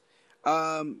 Yes.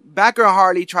 Batgirl and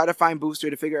Harley try to find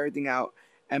Booster to figure everything out,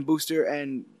 and Booster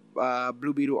and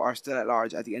Blue Beetle are still at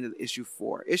large at the end of issue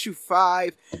 4. Issue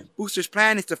 5, Booster's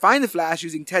plan is to find the Flash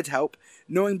using Ted's help,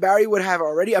 knowing Barry would have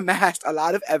already amassed a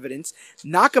lot of evidence,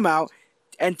 knock him out,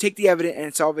 and take the evidence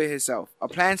and solve it himself. A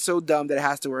plan so dumb that it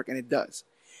has to work, and it does.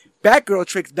 Batgirl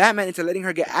tricks Batman into letting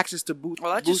her get access to Booster.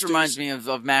 Well, that just reminds me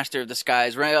of Master of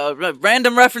Disguise.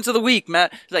 Random reference of the week,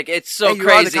 Matt. Like, it's so crazy.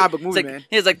 You're the comic book movie, man.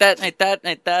 It's like that.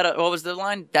 What was the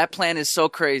line? That plan is so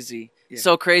crazy. Yeah.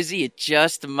 So crazy, it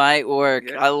just might work.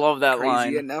 Yeah. I love that line.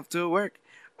 Crazy enough to work.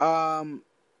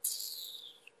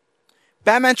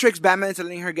 Batman tricks Batman into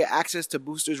letting her get access to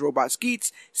Booster's robot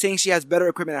Skeets, saying she has better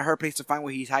equipment at her place to find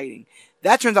what he's hiding.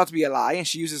 That turns out to be a lie, and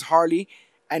she uses Harley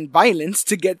and violence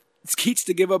to get Skeets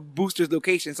to give up Booster's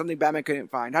location, something Batman couldn't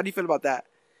find. How do you feel about that?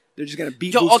 They're just gonna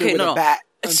beat Booster with a bat.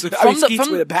 Skeets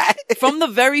with a bat. From the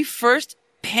very first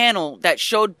panel that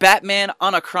showed Batman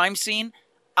on a crime scene,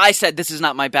 I said, this is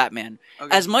not my Batman.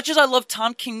 Okay. As much as I love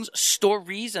Tom King's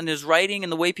stories and his writing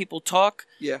and the way people talk,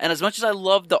 and as much as I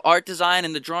love the art design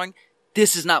and the drawing,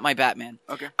 this is not my Batman.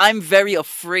 Okay. I'm very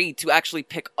afraid to actually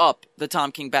pick up the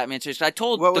Tom King Batman series. I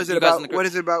told what is it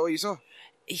about what you saw?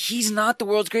 He's not the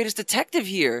world's greatest detective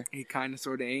here. He kind of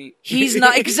sort of ain't. He's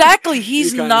not exactly.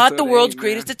 He's not the world's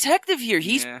greatest detective here.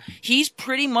 He's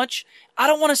pretty much, I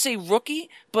don't want to say rookie,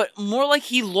 but more like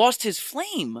he lost his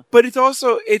flame. But it's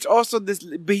also this.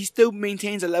 But he still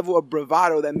maintains a level of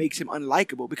bravado that makes him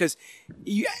unlikable. Because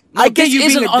I get you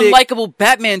being a dick. Unlikable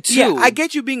Batman too. Yeah, I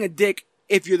get you being a dick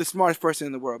if you're the smartest person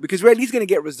in the world, because we're at least gonna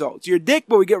get results. You're a dick,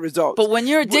 but we get results. But when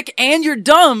you're a dick and you're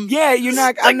dumb, yeah, you're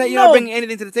not. You're not bringing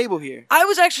anything to the table here. I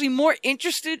was actually more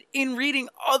interested in reading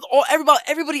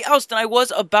everybody else than I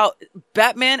was about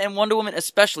Batman and Wonder Woman,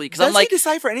 especially because I'm like, does he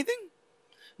decipher anything?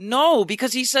 No,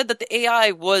 because he said that the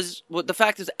AI was. Well, the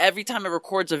fact is, every time it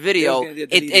records a video,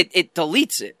 it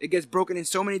deletes it. It gets broken in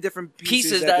so many different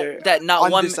pieces that not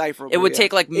one. It would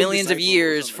take like millions of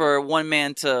years for one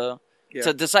man to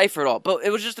decipher it all. But it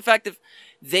was just the fact that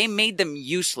they made them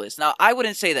useless. Now, I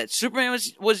wouldn't say that Superman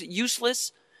was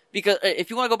useless, because if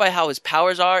you want to go by how his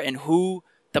powers are and who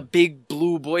the big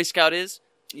blue Boy Scout is,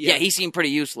 yeah he seemed pretty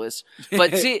useless.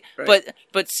 But right.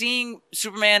 but seeing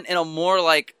Superman in a more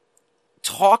like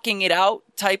talking it out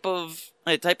type of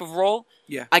role,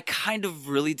 I kind of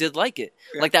really did like it.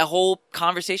 Yeah. Like that whole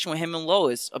conversation with him and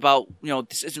Lois about,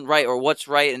 this isn't right or what's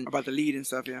right, and about the lead and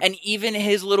stuff, And even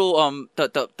his little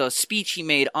the speech he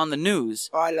made on the news.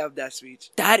 Oh, I love that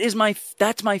speech.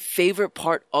 That's my favorite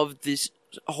part of this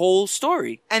whole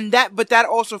story. And that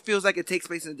also feels like it takes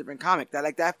place in a different comic.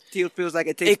 That feels like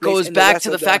it takes place. It goes back to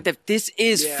the fact that this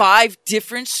is 5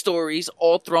 different stories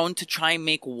all thrown to try and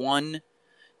make one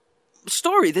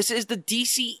story. This is the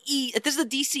DCE. This is the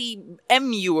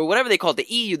DCMU or whatever they call it, the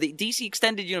EU, the DC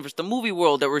Extended Universe, the movie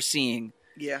world that we're seeing.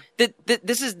 Yeah.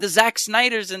 This is the Zack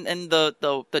Snyder's and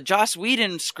the Joss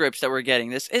Whedon scripts that we're getting.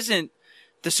 This isn't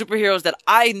the superheroes that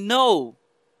I know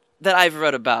that I've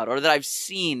read about or that I've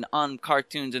seen on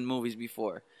cartoons and movies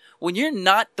before. When you're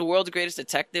not the world's greatest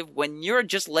detective, when you're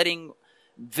just letting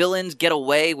villains get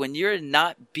away, when you're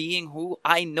not being who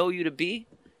I know you to be,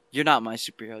 you're not my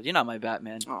superhero. You're not my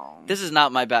Batman. Aww. This is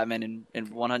not my Batman in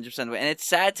 100% of it. And it's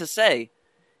sad to say.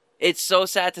 It's so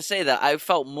sad to say that I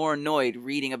felt more annoyed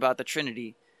reading about the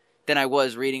Trinity than I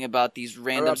was reading about these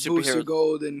random superheroes. Booster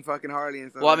Gold and fucking Harley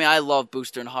and stuff. Well, I mean, I love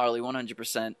Booster and Harley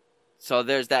 100%. So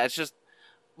there's that. It's just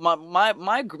my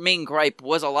main gripe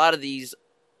was a lot of these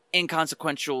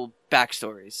inconsequential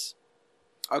backstories.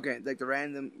 Okay, like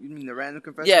you mean the random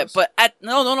confessionals? Yeah, but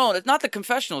no, it's not the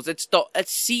confessionals. It's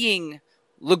seeing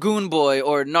Lagoon Boy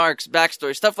or Narc's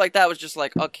backstory. Stuff like that was just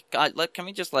like, okay, God, can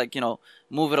we just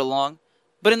move it along?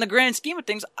 But in the grand scheme of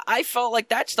things, I felt like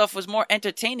that stuff was more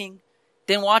entertaining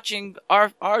than watching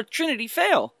our Trinity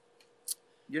fail.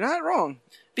 You're not wrong.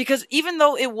 Because even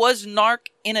though it was Narc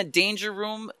in a danger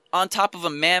room on top of a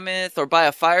mammoth or by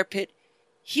a fire pit,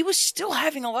 he was still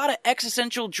having a lot of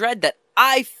existential dread that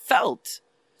I felt.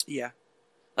 Yeah.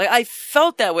 Like, I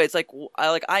felt that way. It's like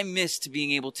I missed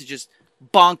being able to just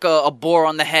bonk a boar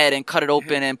on the head and cut it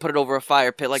open and put it over a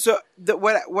fire pit. Like, so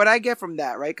what I get from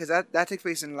that, right? Because that takes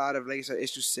place in a lot of, like I said,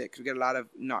 issue 6. We get a lot of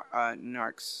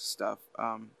Narcs stuff.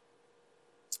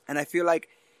 And I feel like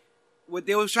what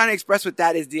they was trying to express with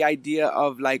that is the idea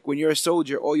of, like, when you're a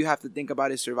soldier, all you have to think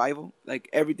about is survival. Like,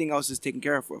 everything else is taken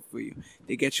care of for you.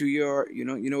 They get you you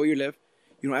know where you live.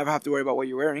 You don't ever have to worry about what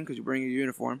you're wearing because you're wearing your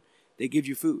uniform. They give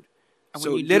you food. and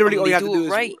So when literally all you have to do do it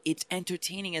is right, it's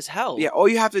entertaining as hell. Yeah, all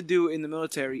you have to do in the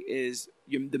military is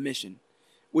the mission,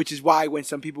 which is why when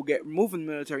some people get removed from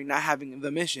the military, not having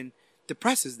the mission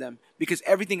depresses them because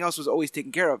everything else was always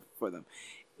taken care of for them.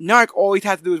 Narc always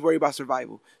had to do was worry about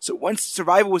survival. So once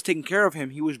survival was taken care of him,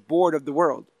 he was bored of the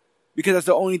world because that's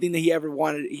the only thing that he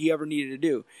ever needed to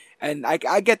do. And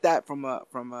I get that from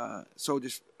a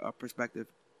soldier's perspective.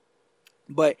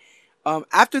 But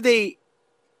after they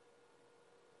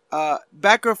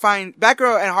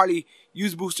Batgirl and Harley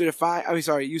use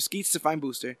Skeets to find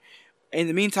Booster. In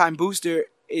the meantime, Booster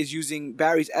is using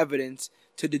Barry's evidence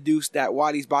to deduce that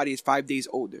Wally's body is 5 days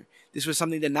older. This was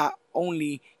something that not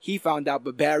only he found out,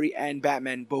 but Barry and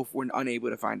Batman both were unable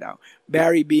to find out.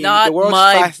 Barry being the world's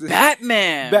fastest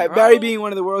Batman. Barry being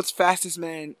one of the world's fastest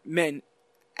men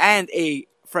and a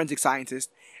forensic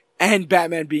scientist. And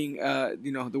Batman being,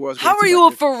 the world's How are you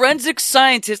a forensic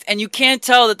scientist and you can't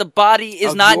tell that the body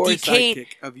is not decayed?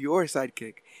 Of your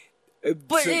sidekick.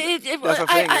 But so, that's what I'm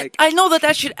saying, I know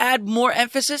that should add more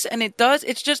emphasis, and it does.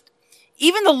 It's just,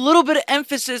 even the little bit of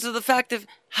emphasis of the fact of,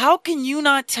 how can you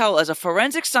not tell as a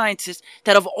forensic scientist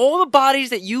that of all the bodies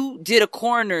that you did a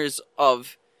coroner's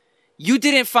of, you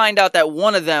didn't find out that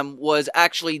one of them was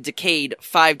actually decayed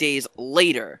 5 days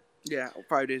later? Yeah,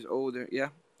 5 days older, yeah.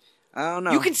 I don't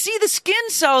know. You can see the skin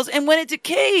cells, and when it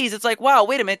decays, it's like, wow,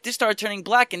 wait a minute, this started turning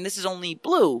black, and this is only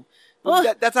blue.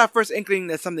 That's our first inkling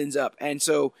that something's up, and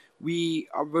so we're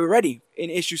ready in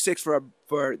issue 6 for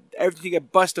everything to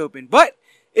get bust open. But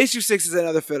issue 6 is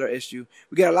another filler issue.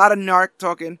 We get a lot of Narc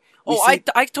talking.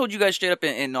 I told you guys straight up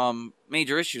in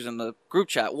major issues in the group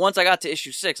chat. Once I got to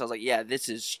issue 6, I was like, yeah, this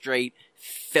is straight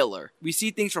filler. We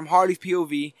see things from Harley's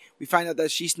POV. We find out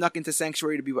that she snuck into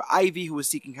Sanctuary to be with Ivy, who was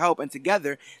seeking help, and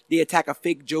together they attack a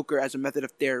fake Joker as a method of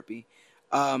therapy.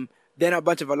 Then a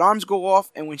bunch of alarms go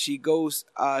off, and when she goes,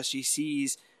 she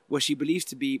sees what she believes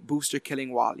to be Booster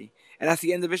killing Wally. And that's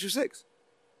the end of issue 6.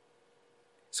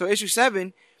 So issue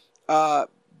 7,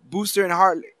 Booster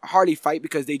and Harley fight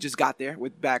because they just got there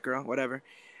with Batgirl, whatever.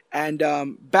 And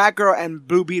Batgirl and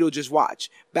Blue Beetle just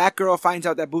watch. Batgirl finds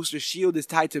out that Booster's shield is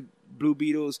tied to Blue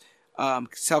Beetle's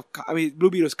Blue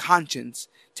Beetle's conscience,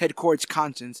 Ted Kord's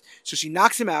conscience. So she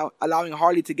knocks him out, allowing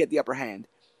Harley to get the upper hand.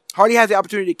 Harley has the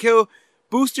opportunity to kill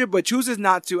Booster, but chooses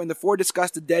not to, and the four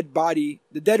discuss the dead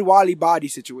Wally body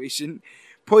situation.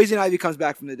 Poison Ivy comes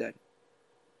back from the dead.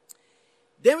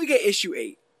 Then we get issue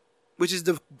 8, which is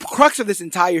the crux of this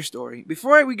entire story.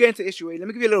 Before we get into issue 8, let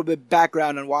me give you a little bit of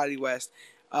background on Wally West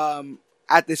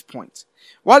at this point.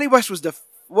 Wally West was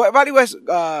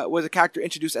a character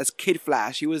introduced as Kid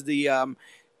Flash. He was the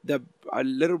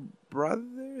little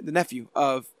brother, the nephew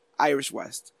of Iris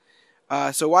West.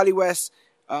 So Wally West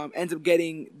ends up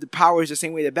getting the powers the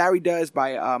same way that Barry does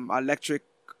by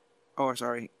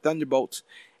Thunderbolt,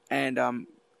 and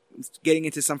getting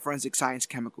into some forensic science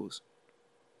chemicals.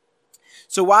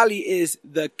 So Wally is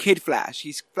the Kid Flash.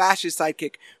 He's Flash's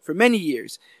sidekick for many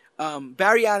years.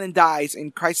 Barry Allen dies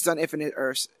in Crisis on Infinite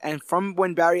Earths, and from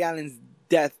when Barry Allen's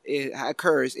death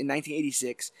occurs in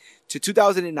 1986 to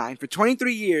 2009. For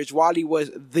 23 years, Wally was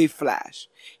the Flash.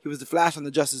 He was the Flash on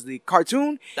the Justice League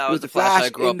cartoon. That he was the Flash I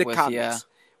grew in up the with, comics. yeah.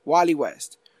 Wally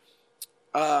West.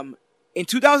 In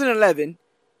 2011,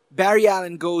 Barry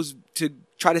Allen goes to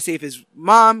try to save his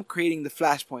mom, creating the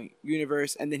Flashpoint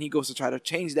universe, and then he goes to try to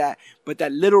change that. But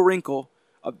that little wrinkle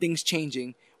of things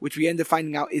changing, which we end up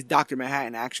finding out is Dr.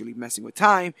 Manhattan actually messing with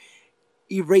time,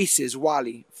 erases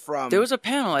Wally from... There was a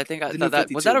panel, I think. I the thought New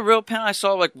that was 52. that a real panel? I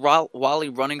saw like Wally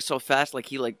running so fast, like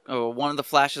he one of the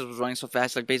Flashes was running so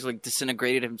fast, like basically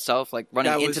disintegrated himself, like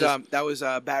running that into. That was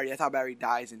Barry. I thought Barry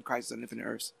dies in Crisis on Infinite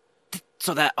Earths.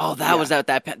 So that was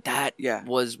Yeah.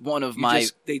 was one of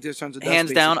They just turned to dust,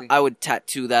 hands down. basically. I would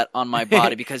tattoo that on my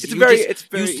body because It's you very- just- it's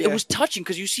very- you- yeah. it was touching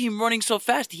because you see him running so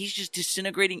fast. He's just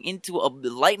disintegrating into a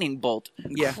lightning bolt.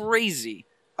 Yeah. Crazy.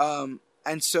 And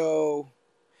so...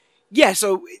 Yeah,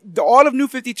 so all of New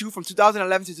 52 from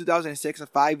 2011 to 2006, a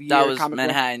 5-year That was comic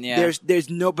Manhattan, run, yeah.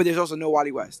 there's also no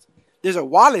Wally West. There's a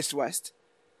Wallace West,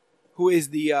 who is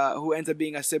who ends up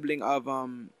being a sibling of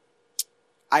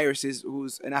Iris's,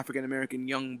 who's an African American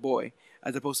young boy,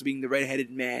 as opposed to being the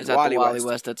redheaded man. Is that the Wally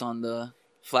West that's on the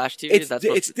Flash TV?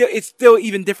 It's still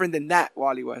even different than that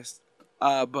Wally West.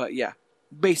 But yeah,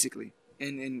 basically,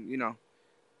 and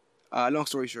long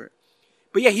story short,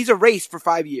 but yeah, he's erased for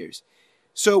 5 years.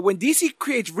 So when DC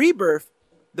creates Rebirth,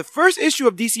 the first issue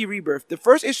of DC Rebirth, the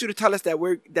first issue to tell us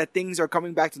that things are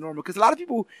coming back to normal, because a lot of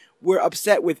people were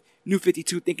upset with New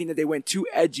 52, thinking that they went too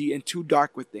edgy and too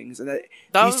dark with things, and that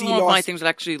was DC one of my things that I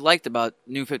actually liked about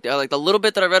New 50. Like the little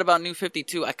bit that I read about New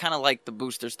 52, I kind of liked the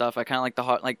booster stuff. I kind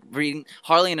of like reading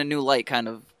Harley in a new light, kind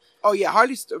of. Oh yeah,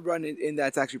 Harley's run in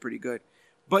that's actually pretty good.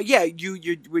 But yeah,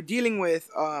 we're dealing with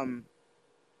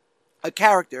a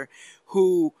character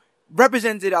who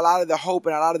represented a lot of the hope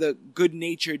and a lot of the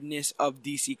good-naturedness of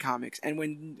DC Comics. And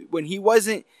when he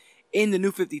wasn't in the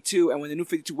New 52, and when the New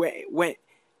 52 went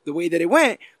the way that it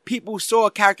went, people saw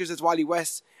characters as Wally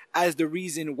West as the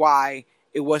reason why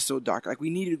it was so dark. Like we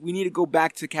need to go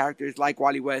back to characters like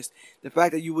Wally West. The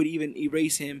fact that you would even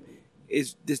erase him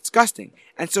is disgusting.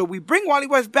 And so we bring Wally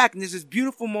West back, and there's this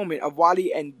beautiful moment of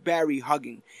Wally and Barry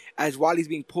hugging as Wally's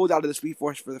being pulled out of the Speed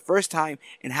Force for the first time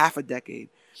in half a decade.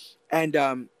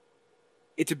 And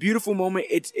it's a beautiful moment.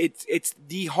 It's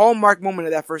the hallmark moment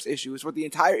of that first issue. It's what the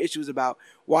entire issue is about.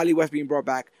 Wally West being brought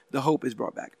back. The hope is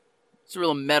brought back. It's a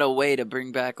real meta way to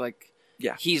bring back, like,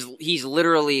 yeah, he's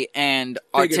literally and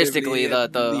artistically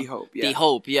the hope. Yeah. The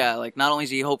hope, yeah. Like not only is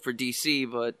he hope for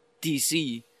DC, but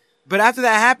DC. But after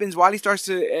that happens, Wally starts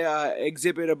to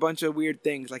exhibit a bunch of weird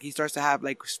things. Like he starts to have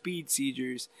like speed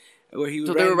seizures, where he.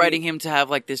 So they were writing him to have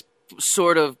like this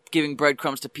sort of giving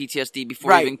breadcrumbs to PTSD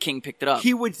before even King picked it up.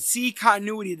 He would see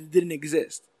continuity that didn't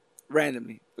exist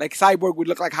randomly. Like Cyborg would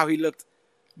look like how he looked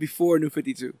before New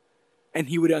 52, and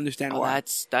he would understand why.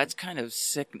 That's kind of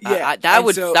sick. Yeah, that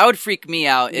would freak me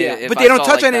out. Yeah, if but they don't I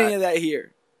touch saw on like any of that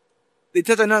here. They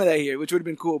touch on none of that here, which would have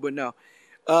been cool, but no.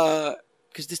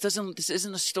 Because this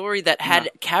isn't a story that had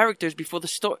characters before the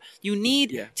story. You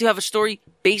need to have a story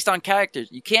based on characters.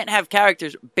 You can't have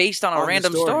characters based on a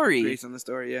random story. Based on the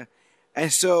story, yeah.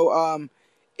 And so,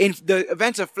 in the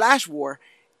events of Flash War,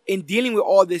 in dealing with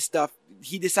all this stuff,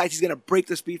 he decides he's going to break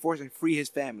the Speed Force and free his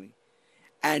family.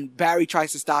 And Barry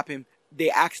tries to stop him. They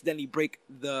accidentally break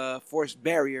the Force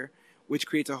barrier, which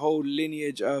creates a whole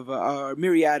lineage of a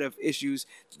myriad of issues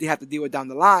that they have to deal with down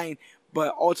the line.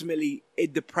 But ultimately,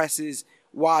 it depresses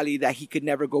Wally that he could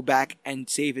never go back and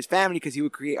save his family because he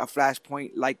would create a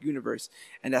Flashpoint-like universe.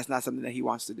 And that's not something that he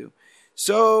wants to do.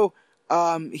 So,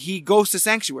 he goes to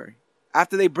Sanctuary.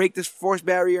 After they break this Force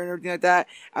barrier and everything like that,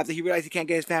 after he realizes he can't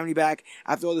get his family back,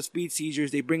 after all the speed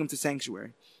seizures, they bring him to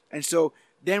Sanctuary. And so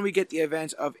then we get the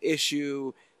events of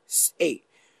issue 8,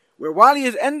 where Wally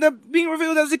has ended up being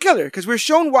revealed as the killer, because we're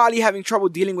shown Wally having trouble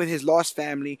dealing with his lost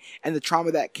family and the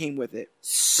trauma that came with it.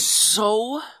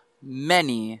 So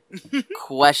many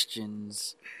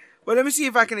questions. But let me see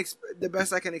if I can the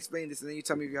best I can explain this, and then you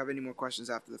tell me if you have any more questions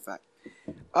after the fact.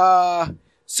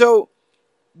 So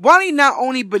Wally not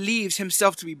only believes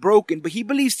himself to be broken, but he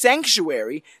believes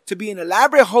Sanctuary to be an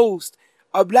elaborate hoax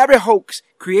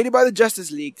created by the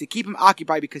Justice League to keep him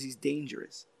occupied because he's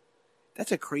dangerous.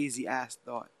 That's a crazy ass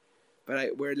thought.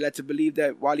 But we're led to believe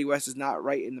that Wally West is not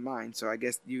right in the mind, so I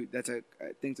guess that's a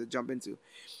thing to jump into.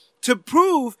 To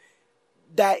prove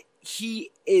that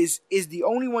he is the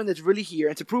only one that's really here,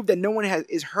 and to prove that no one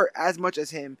is hurt as much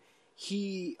as him,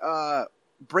 he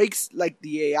breaks like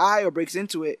the AI or breaks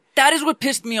into it. That is what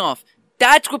pissed me off.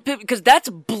 That's what, because that's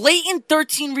blatant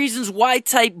 13 Reasons Why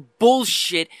type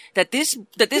bullshit that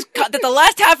the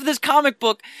last half of this comic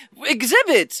book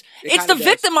exhibits. It's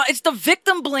the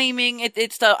victim blaming.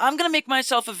 It's the, I'm gonna make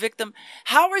myself a victim.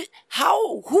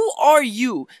 Who are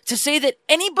you to say that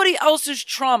anybody else's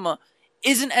trauma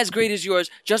isn't as great as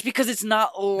yours just because it's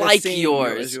not like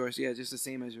yours? Yeah, just the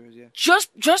same as yours. Yeah.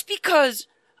 Just because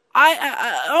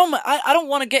I don't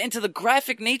want to get into the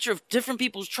graphic nature of different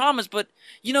people's traumas, but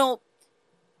you know,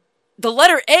 the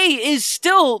letter A is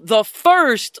still the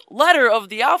first letter of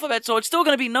the alphabet, so it's still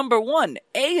going to be number 1.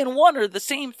 A and 1 are the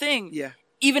same thing. Yeah.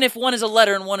 Even if one is a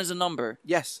letter and one is a number.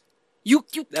 Yes. You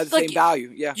that's the same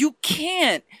value. Yeah. You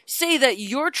can't say that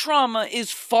your trauma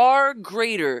is far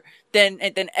greater than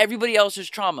everybody else's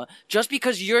trauma just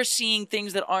because you're seeing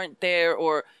things that aren't there,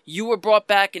 or you were brought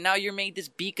back and now you're made this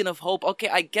beacon of hope. Okay,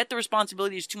 I get the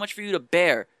responsibility is too much for you to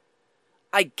bear.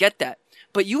 I get that.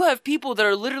 But you have people that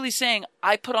are literally saying,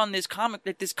 I put on this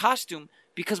this costume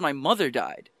because my mother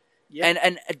died. Yeah.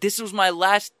 And this was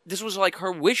like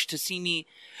her wish to see me.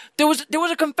 There was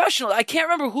a confessional. I can't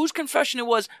remember whose confession it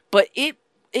was, but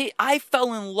I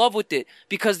fell in love with it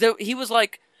because he was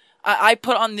like, I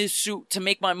put on this suit to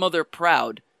make my mother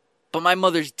proud, but my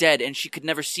mother's dead and she could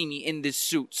never see me in this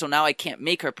suit. So now I can't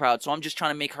make her proud. So I'm just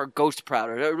trying to make her ghost proud.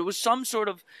 Or it was some sort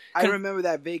of. I remember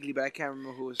that vaguely, but I can't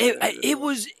remember who it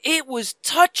was. It was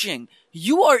touching.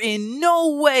 You are in no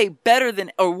way better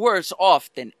than or worse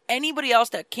off than anybody else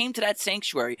that came to that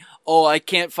sanctuary. Oh, I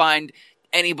can't find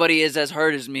anybody as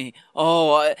hurt as me.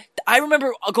 Oh, I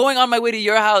remember going on my way to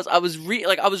your house. I was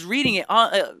reading it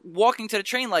on walking to the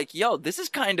train. Like, yo, this is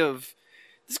kind of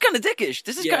dickish.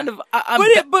 This is kind of.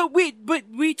 But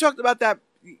we talked about that.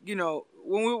 You know,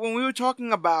 when we were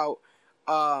talking about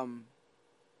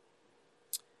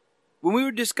when we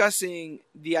were discussing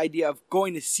the idea of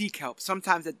going to seek help.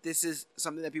 Sometimes that this is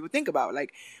something that people think about,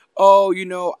 like, oh, you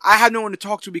know, I have no one to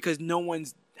talk to because no one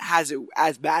has it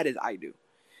as bad as I do.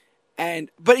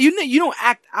 But you don't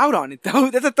act out on it though.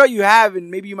 That's a thought you have,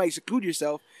 and maybe you might seclude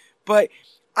yourself. But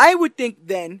I would think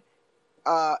then.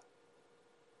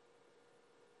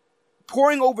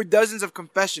 Pouring over dozens of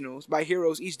confessionals by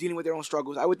heroes, each dealing with their own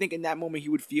struggles, I would think in that moment he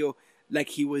would feel like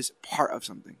he was part of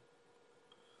something.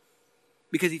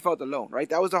 Because he felt alone, right?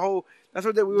 That's what we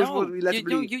were supposed to be led to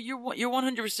believe. You're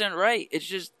 100% right. It's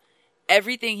just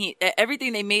everything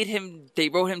they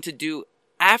wrote him to do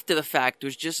after the fact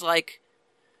was just like,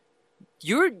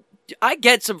 I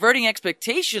get subverting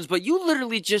expectations, but you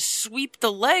literally just sweep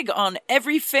the leg on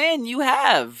every fan you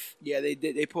have. Yeah, they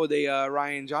did. They pulled a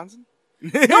Rian Johnson. No,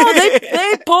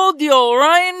 they pulled the old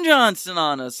Rian Johnson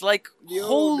on us. Like,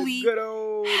 holy good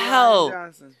old hell. Rian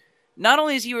Johnson. Not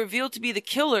only is he revealed to be the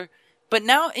killer, but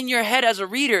now in your head as a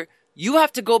reader, you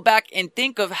have to go back and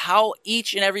think of how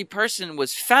each and every person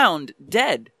was found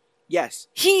dead. Yes.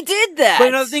 He did that. But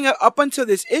another thing, up until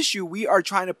this issue, we are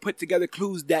trying to put together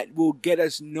clues that will get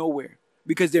us nowhere.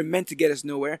 Because they're meant to get us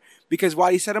nowhere. Because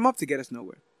Wally set them up to get us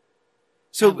nowhere.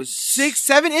 So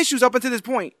 6-7 issues up until this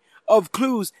point of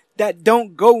clues that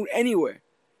don't go anywhere.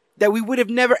 That we would have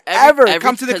never ever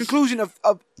come to the conclusion of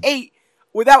 8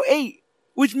 without 8.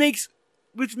 Which makes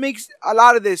a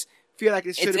lot of this feel like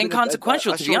it should have been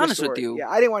inconsequential, to be honest story. with you. Yeah,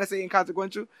 I didn't want to say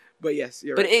inconsequential, but yes,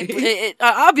 you're right. But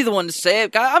I'll be the one to say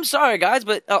it. I'm sorry, guys,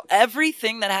 but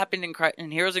everything that happened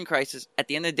in Heroes in Crisis at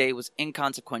the end of the day was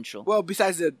inconsequential. Well,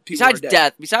 besides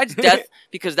death,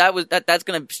 because that's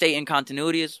going to stay in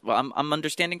continuity. As well, I'm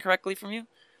understanding correctly from you.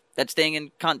 That's staying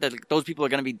in those people are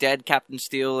going to be dead. Captain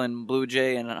Steel and Blue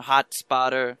Jay and Hot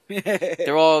Spotter.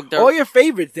 They're all your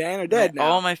favorites, Dan, are dead now.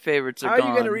 All my favorites are gone. How are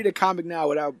you going to read a comic now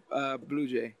without Blue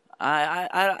Jay?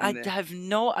 I have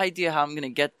no idea how I'm going to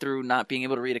get through not being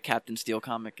able to read a Captain Steel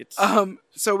comic. It's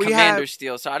so we Commander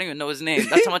Steel, so I don't even know his name.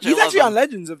 That's how much I love him. He's actually on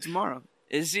Legends of Tomorrow.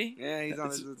 Is he? Yeah, he's on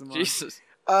Legends of Tomorrow. Jesus.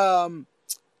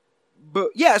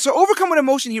 But yeah, so overcome with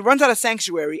emotion, he runs out of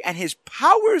Sanctuary, and his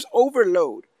powers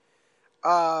overload,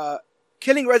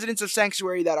 killing residents of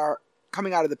Sanctuary that are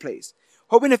coming out of the place,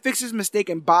 hoping to fix his mistake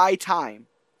and buy time.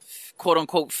 Quote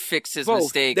unquote, fix his both.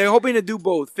 Mistake. They're hoping to do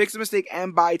both, fix the mistake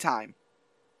and buy time.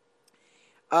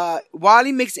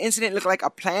 Wally makes the incident look like a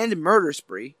planned murder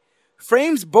spree,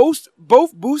 frames both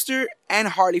Booster and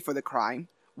Harley for the crime,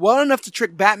 well enough to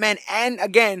trick Batman and,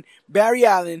 again, Barry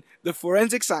Allen, the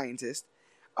forensic scientist.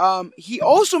 He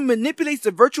also manipulates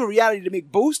the virtual reality to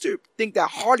make Booster think that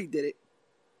Harley did it,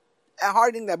 and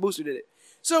Harley think that Booster did it.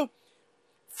 So,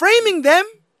 framing them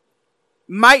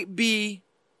might be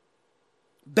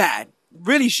bad,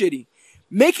 really shitty.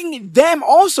 making them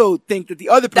also think that the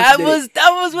other person That did was it. that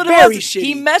was what Very it was. shitty.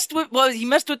 He messed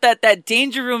with that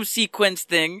danger room sequence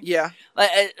thing. Yeah.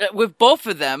 With both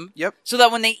of them. Yep. So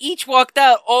that when they each walked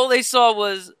out, all they saw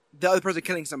was The other person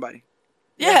killing somebody.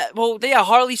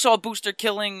 Harley saw Booster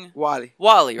killing Wally.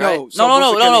 Wally, right? No, so Booster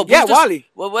no. killing- yeah, Booster's- Wally.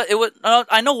 Well, it was.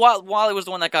 I know Wally was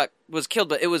the one that was killed,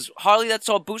 but it was Harley that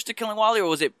saw Booster killing Wally, or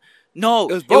was it? No,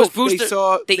 It was both.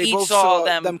 Booster. They each both saw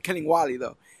them killing Wally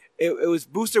though. It was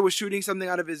Booster was shooting something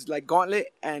out of his like gauntlet,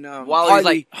 and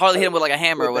Harley hit him with like a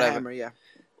hammer or with the whatever. hammer, yeah.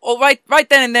 Oh, right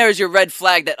then and there is your red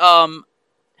flag that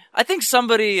I think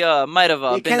somebody might have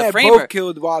They been can't the have framer. both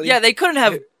killed Wally. Yeah, they couldn't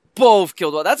have both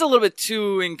killed Wally. That's a little bit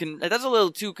that's a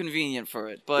little too convenient for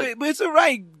it. But But it's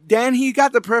alright. Dan, he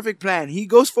got the perfect plan. He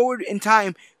goes forward in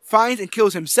time, finds and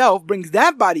kills himself, brings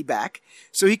that body back,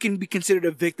 so he can be considered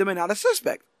a victim and not a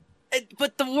suspect.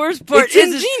 But the worst part It's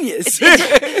is ingenious.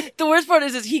 the worst part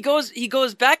is he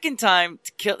goes back in time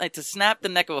to snap the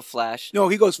neck of a Flash. No,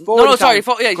 he goes forward. No, in sorry.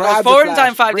 time, He goes grabs the forward in Flash,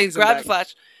 time 5 days, brings him grabs back. the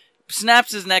Flash,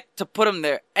 snaps his neck to put him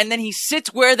there, and then he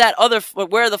sits where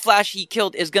the Flash he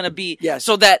killed is gonna be. Yes.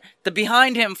 So that the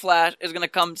behind him Flash is gonna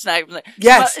come snag him.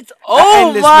 Yes. It's, An oh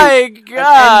endless my loop.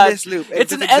 god! An endless loop. It's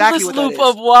That's an exactly endless what that loop is.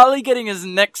 of Wally getting his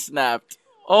neck snapped.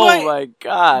 Oh But my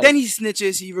god! Then he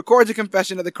snitches. He records a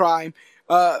confession of the crime,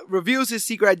 reveals his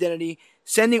secret identity,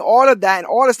 sending all of that and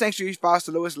all the sanctuary files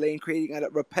to Lois Lane, creating a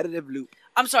repetitive loop.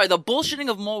 I'm sorry. The bullshitting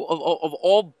of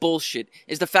all bullshit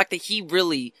is the fact that he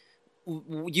really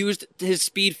used his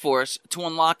Speed Force to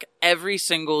unlock every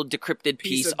single decrypted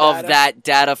piece of of that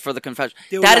data for the confession.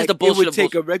 They were That is like, the bullshit. It would of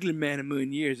take bullshit. a regular man a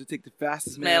million years. It would take the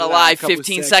fastest Man alive alive, a couple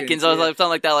 15 seconds. I was yeah. like something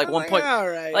like that, like I was 1 point. all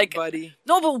right, like, buddy.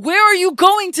 No, but where are you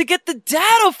going to get the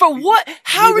data for what?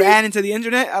 How He are you? ran into the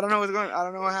internet. I don't know what's going. I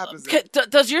don't know what happens. There.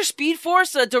 Does your Speed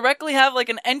Force directly have like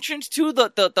an entrance to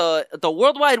the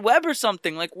World Wide Web or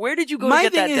something? Like, where did you go My to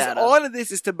get that thing is, data? all of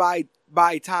this is to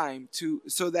buy time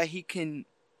so that he can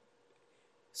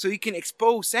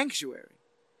expose Sanctuary.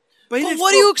 But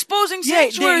what are you exposing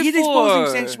Sanctuary he's for?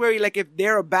 exposing Sanctuary like if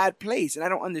they're a bad place, and I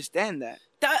don't understand that.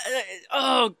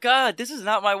 Oh God, this is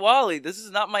not my Wally. This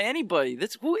is not my anybody.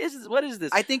 Who is this? What is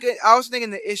this? I was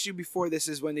thinking the issue before this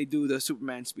is when they do the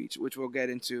Superman speech, which we'll get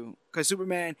into. Because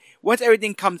Superman, once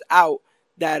everything comes out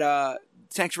that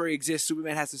Sanctuary exists,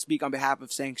 Superman has to speak on behalf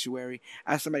of Sanctuary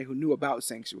as somebody who knew about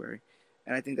Sanctuary,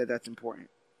 and I think that's important.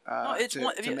 No, it's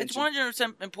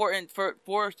 100% important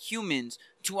for humans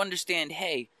to understand.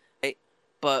 Hey,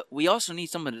 but we also need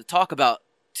somebody to talk about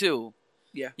too.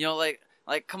 Yeah, you know, like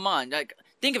come on, like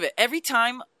think of it. Every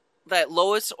time that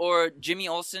Lois or Jimmy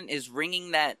Olsen is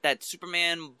ringing that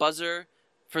Superman buzzer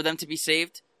for them to be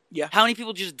saved, yeah, how many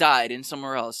people just died in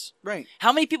somewhere else? Right.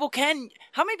 How many people can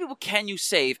you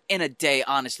save in a day?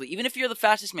 Honestly, even if you're the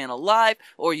fastest man alive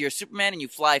or you're Superman and you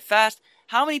fly fast,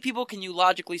 how many people can you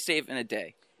logically save in a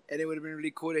day? And it would have been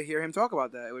really cool to hear him talk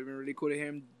about that. It would have been really cool to hear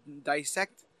him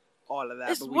dissect all of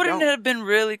that. Wouldn't it have been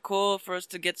really cool for us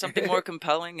to get something more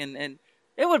compelling? And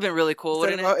it would have been really cool,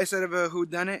 instead of a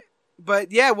whodunit.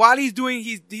 But yeah, while he's doing,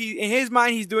 he in his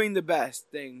mind, he's doing the best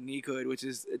thing he could, which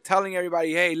is telling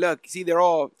everybody, hey, look, see, they're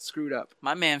all screwed up.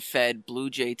 My man fed Blue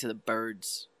Jay to the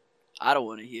birds. I don't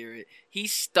want to hear it. He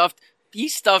stuffed. He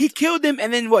killed him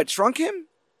and then what, shrunk him?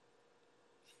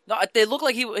 No, they look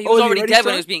like he was already dead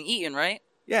when he was being eaten, right?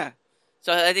 Yeah.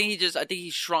 So I think he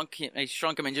shrunk him. He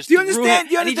shrunk him and just. Do you understand?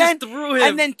 Do you understand? And he just threw him.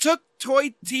 And then took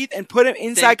toy teeth and put him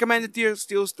inside Commander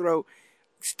Steel's throat.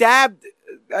 Stabbed,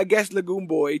 I guess, Lagoon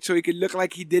Boy so he could look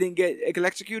like he didn't get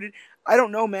electrocuted. I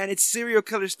don't know, man. It's serial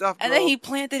killer stuff, bro. And then he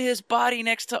planted his body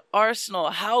next to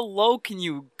Arsenal. How low can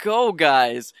you go,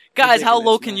 guys? Guys, how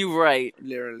low can you write?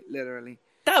 Literally.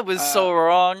 That was so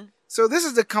wrong. So this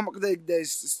is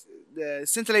the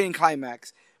scintillating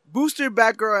climax. Booster,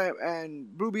 Batgirl,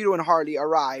 and Blue Beetle and Harley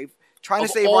arrive trying to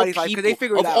save Harley's life because they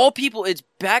figured it out. Of all people, it's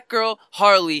Batgirl,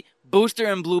 Harley, Booster,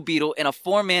 and Blue Beetle in a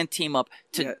 4-man team up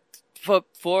to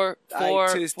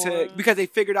because they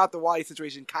figured out the Wally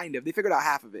situation, kind of. They figured out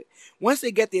half of it. Once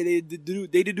they get there, they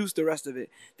deduce the rest of it.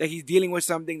 That he's dealing with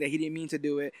something, that he didn't mean to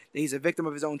do it, that he's a victim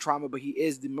of his own trauma, but he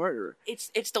is the murderer. It's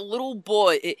the little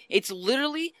boy. It's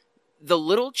literally the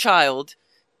little child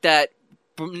that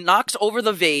knocks over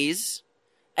the vase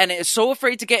and is so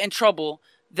afraid to get in trouble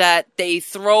that he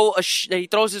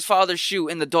throws his father's shoe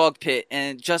in the dog pit,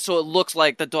 and just so it looks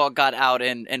like the dog got out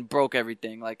and broke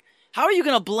everything. Like, how are you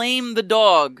gonna blame the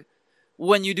dog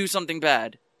when you do something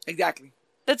bad? Exactly.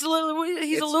 He's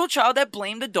a little child that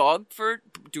blamed the dog for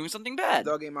doing something bad.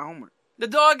 The dog ate my homework. The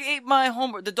dog ate my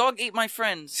homework. The dog ate my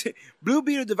friends. Blue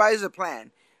Beetle devises a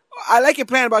plan. I like your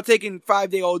plan about taking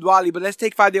 5-day-old Wally, but let's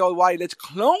take 5-day-old Wally. Let's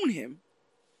clone him.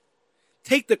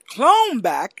 take the clone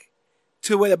back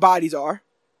to where the bodies are.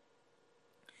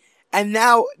 And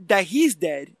now that he's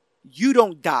dead, you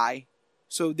don't die,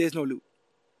 so there's no loot.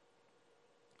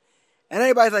 And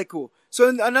everybody's like, cool. So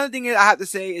another thing I have to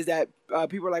say is that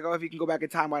people are like, oh, if he can go back in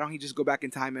time, why don't he just go back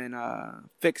in time and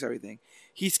fix everything?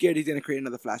 He's scared he's going to create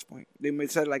another Flashpoint. They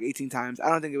said it like 18 times. I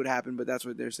don't think it would happen, but that's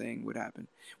what they're saying would happen.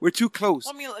 We're too close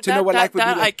to know what life would be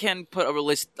like. I can put a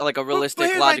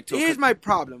realistic logic to it. Here's my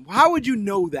problem. How would you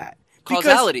know that?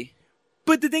 Causality.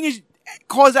 But the thing is,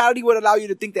 causality would allow you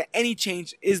to think that any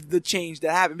change is the change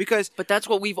that happened. But that's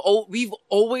what we've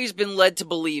always been led to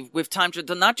believe with time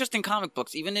travel, not just in comic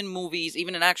books, even in movies,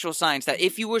 even in actual science, that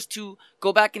if you was to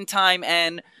go back in time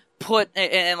and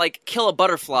like kill a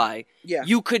butterfly,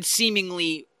 you could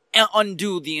seemingly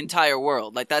undo the entire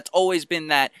world. Like, that's always been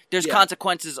that there's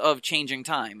consequences of changing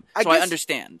time. I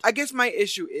understand. I guess my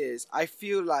issue is I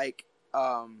feel like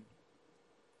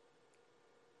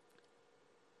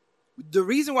the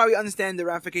reason why we understand the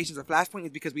ramifications of Flashpoint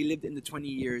is because we lived in the 20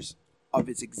 years of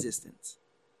its existence.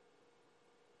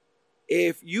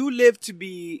 If you live to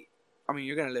be, I mean,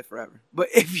 you're going to live forever. But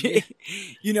if you,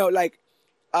 you know, like,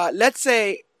 let's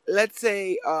say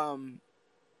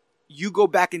you go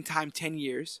back in time 10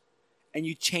 years and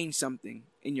you change something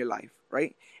in your life,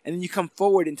 right? And then you come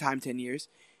forward in time 10 years.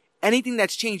 Anything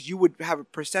that's changed, you would have a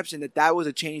perception that that was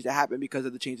a change that happened because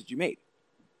of the change that you made.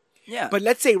 Yeah. But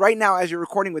let's say right now, as you're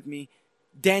recording with me,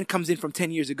 Dan comes in from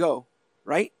 10 years ago,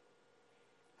 right?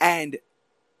 And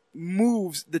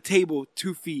moves the table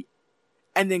 2 feet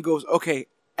and then goes, okay,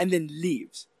 and then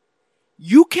leaves.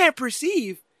 You can't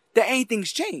perceive that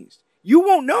anything's changed. You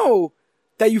won't know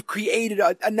that you've created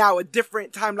now a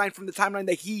different timeline from the timeline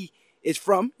that he is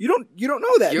from. You don't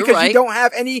know that. You're because right. You don't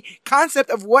have any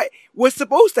concept of what was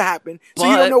supposed to happen. So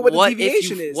you don't know what the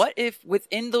deviation is. What if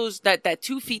within those that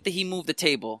 2 feet that he moved the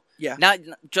table? Yeah. Now,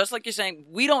 just like you're saying,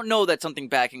 we don't know that something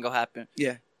bad can go happen.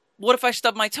 Yeah. What if I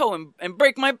stub my toe and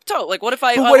break my toe? Like, what if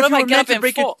I get up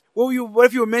and fall? What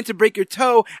if you were meant to break your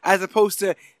toe as opposed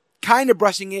to kind of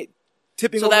brushing it,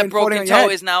 tipping over and falling on your head? So that broken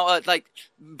toe is now, like,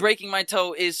 breaking my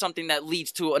toe is something that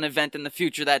leads to an event in the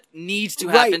future that needs to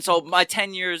happen. Right. So my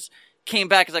 10 years came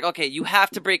back. It's like, okay, you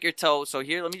have to break your toe. So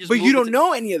here, let me just. But you don't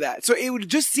know any of that. So it would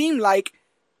just seem like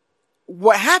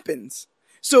what happens.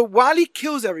 So while he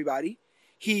kills everybody,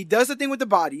 he does the thing with the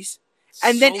bodies,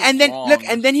 and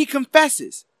then he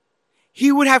confesses.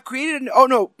 He would have created oh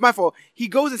no, my fault. He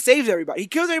goes and saves everybody. He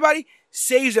kills everybody,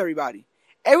 saves everybody.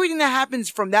 Everything that happens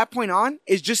from that point on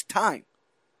is just time.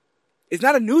 It's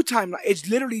not a new timeline. It's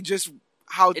literally just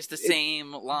how it's the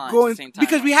same line. Going, it's the same timeline.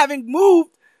 because we haven't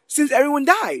moved since everyone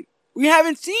died. We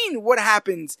haven't seen what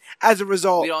happens as a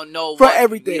result. We don't know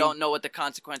everything. We don't know what the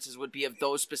consequences would be of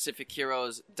those specific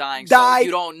heroes dying. So you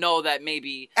don't know that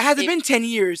maybe it hasn't been 10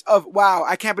 years of wow.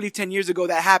 I can't believe 10 years ago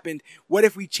that happened. What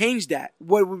if we changed that?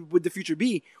 What would the future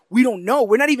be? We don't know.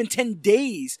 We're not even 10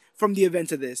 days from the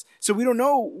events of this, so we don't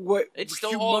know what. It's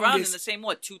still all around in the same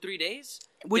 2-3 days.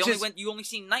 You only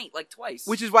see night like twice.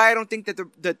 Which is why I don't think that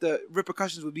the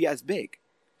repercussions would be as big.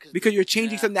 Because you're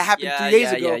changing something that happened 3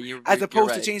 days ago, as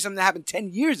opposed to changing something that happened 10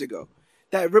 years ago.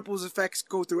 That ripples effects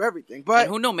go through everything. But and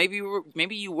who knows?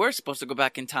 Maybe you were supposed to go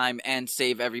back in time and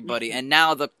save everybody, and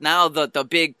now the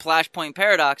big Flashpoint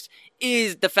paradox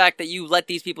is the fact that you let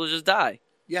these people just die.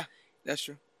 Yeah, that's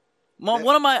true.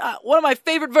 One of my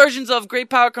favorite versions of "Great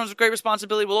Power Comes with Great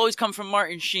Responsibility" will always come from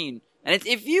Martin Sheen. And it's,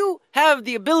 if you have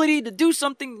the ability to do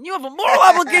something, you have a moral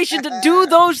obligation to do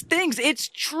those things. It's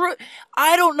true.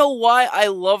 I don't know why I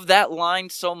love that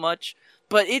line so much,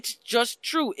 but it's just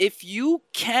true. If you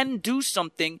can do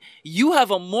something, you have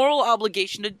a moral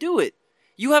obligation to do it.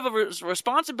 You have a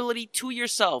responsibility to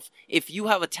yourself if you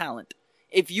have a talent.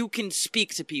 If you can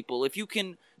speak to people, if you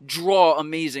can draw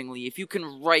amazingly, if you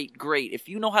can write great, if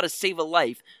you know how to save a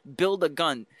life, build a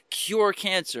gun, cure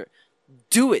cancer,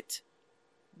 do it.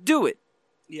 Do it.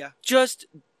 Yeah. Just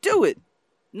do it.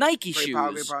 Nike great shoes.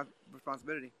 Power, great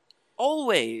responsibility.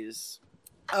 Always.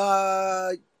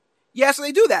 Yeah, so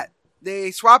they do that. They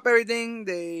swap everything.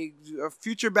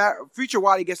 Future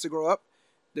Wally gets to grow up.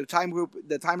 The time loop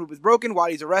is broken.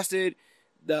 Wally's arrested.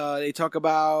 They talk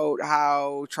about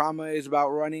how trauma is about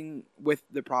running with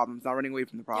the problems, not running away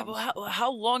from the problems. Yeah, but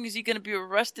how long is he going to be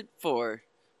arrested for?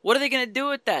 What are they going to do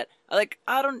with that?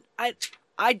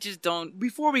 I just don't.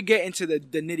 Before we get into the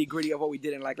nitty gritty of what we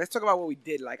didn't like, let's talk about what we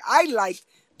did like. I liked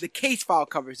the case file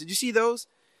covers. Did you see those?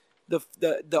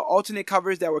 The alternate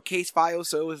covers that were case files.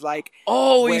 So it was like,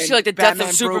 you see like the Batman Death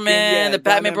of Superman, the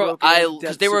Batman broke.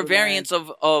 Because they were variants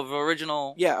of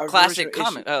original, classic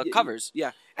covers.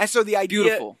 Yeah, and so the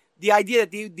idea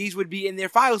that these would be in their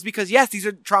files because yes, these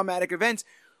are traumatic events.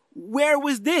 Where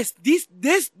was this?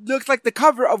 This looks like the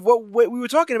cover of what we were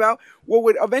talking about. What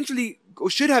would eventually or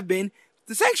should have been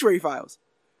the Sanctuary Files.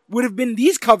 Would have been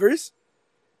these covers,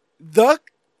 the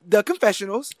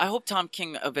confessionals. I hope Tom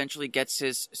King eventually gets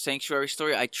his Sanctuary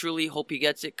story. I truly hope he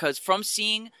gets it, because from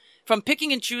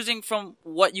picking and choosing from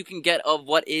what you can get of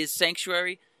what is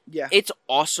Sanctuary, Yeah. it's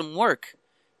awesome work.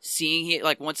 Seeing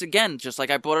like once again, just like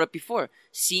I brought it up before,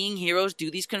 seeing heroes do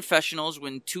these confessionals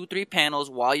in 2-3 panels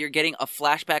while you're getting a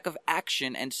flashback of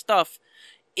action and stuff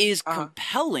is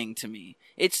compelling to me.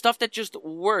 It's stuff that just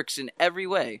works in every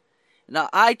way. Now,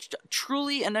 I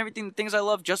truly, and everything, the things I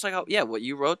love, just like how, what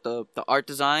you wrote, the art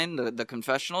design, the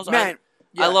confessionals. Man,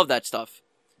 I love that stuff.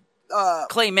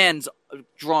 Clay Mann's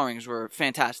drawings were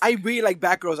fantastic. I really like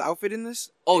Batgirl's outfit in this.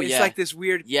 Oh, it's like this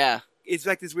weird. Yeah. It's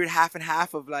like this weird half and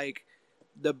half of like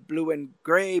the blue and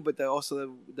gray, but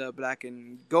also the black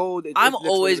and gold. I'm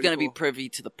always going to be privy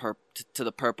to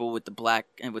the purple with the black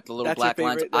and with the little black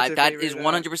lines. That is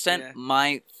 100%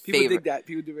 my favorite. People dig that.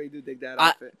 People really do dig that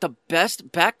outfit. The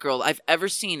best Batgirl I've ever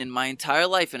seen in my entire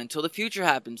life, and until the future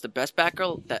happens, the best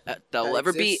Batgirl that will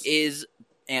ever be is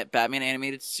Batman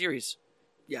animated series.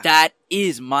 Yeah.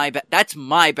 That's my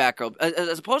Batgirl.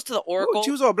 As opposed to the Oracle. Ooh,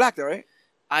 she was all black though, right?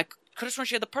 I could have sworn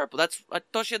she had the purple. I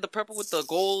thought she had the purple with the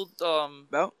gold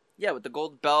belt. Yeah, with the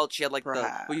gold belt. She had like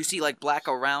where you see like black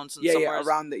around somewhere. Yeah,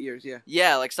 around the ears. Yeah.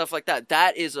 Yeah, like stuff like that.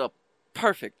 That is a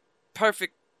perfect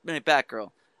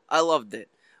Batgirl. I loved it.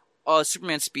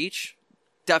 Superman's speech,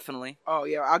 definitely. Oh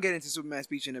yeah, I'll get into Superman's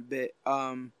speech in a bit.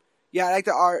 Yeah, I like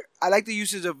the art. I like the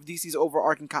uses of DC's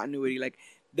overarching continuity, like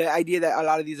the idea that a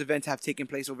lot of these events have taken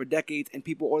place over decades, and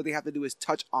all they have to do is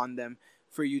touch on them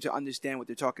for you to understand what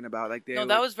they're talking about. Like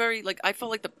that was very like I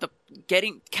felt like the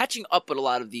catching up with a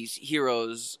lot of these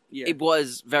heroes. Yeah. It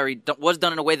was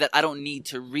done in a way that I don't need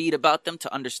to read about them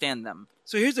to understand them.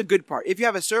 So here's the good part: if you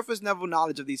have a surface level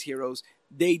knowledge of these heroes,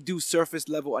 they do surface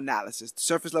level analysis,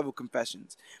 surface level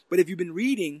confessions. But if you've been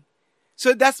reading,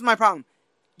 so that's my problem.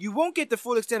 You won't get the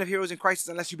full extent of Heroes in Crisis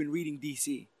unless you've been reading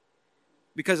DC,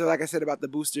 because of, like I said about the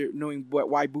Booster, knowing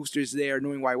why Booster's there,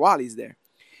 knowing why Wally's there.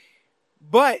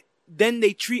 But then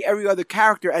they treat every other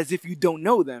character as if you don't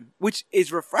know them, which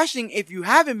is refreshing if you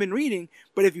haven't been reading,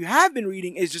 but if you have been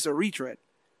reading, it's just a retread.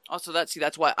 Also,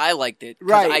 that's why I liked it.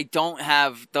 Right. I don't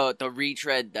have the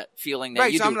retread, that feeling that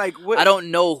right, you so do. I'm like, what? I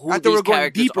don't know who these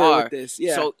characters are. With this.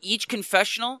 Yeah. So each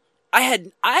confessional, I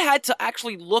had to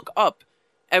actually look up,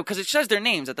 because it says their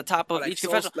names at the top of each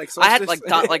confessional. I had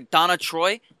like Donna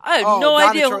Troy. I had no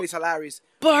idea. Donna Troy's hilarious.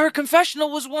 But her confessional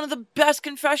was one of the best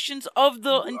confessions of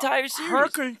the entire series. Her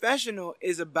confessional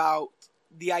is about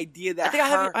the idea that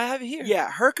I have it here.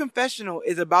 Yeah, her confessional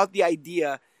is about the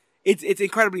idea. It's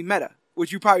incredibly meta,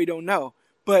 which you probably don't know.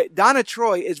 But Donna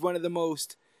Troy is one of the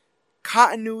most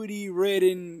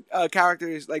continuity-ridden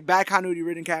characters, like bad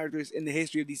continuity-ridden characters in the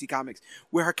history of DC Comics,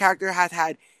 where her character has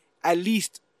had at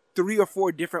least 3 or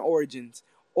 4 different origins,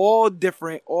 all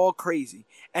different, all crazy.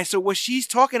 And so what she's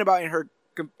talking about in her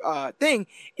thing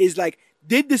is like,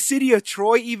 did the city of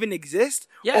Troy even exist?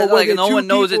 Yeah, like no one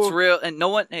knows it's real, and no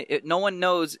one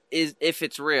knows if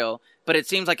it's real, but it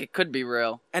seems like it could be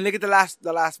real. And look at the last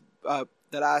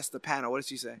panel. What did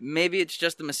she say? Maybe it's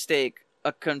just a mistake,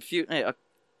 a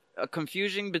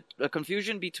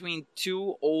confusion between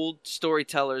 2 old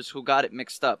storytellers who got it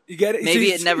mixed up. You get it? Maybe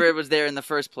it never was there in the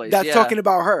first place. That's talking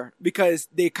about her, because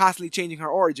they're constantly changing her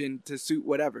origin to suit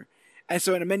whatever. And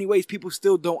so in many ways, people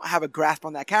still don't have a grasp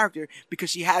on that character because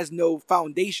she has no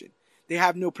foundation. They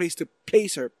have no place to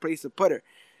place her, place to put her,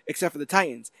 except for the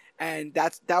Titans. And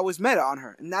that was meta on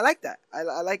her. And I like that. I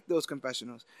like those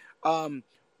confessionals. My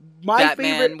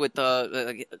Batman favorite with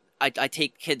the I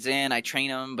take kids in, I train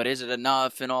them, but is it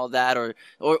enough and all that? Or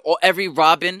every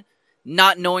Robin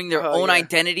not knowing their own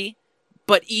identity,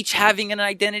 but each having an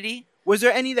identity. Was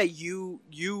there any that you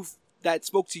that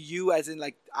spoke to you as in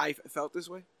like I felt this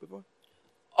way before?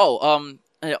 Oh,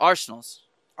 Arsenals.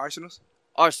 Arsenals?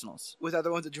 Arsenals. Was that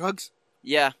the ones with drugs?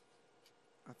 Yeah.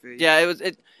 I feel you. Yeah, it was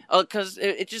because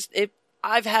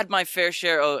I've had my fair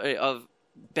share of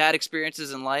bad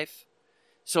experiences in life.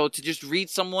 So to just read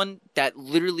someone that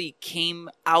literally came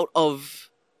out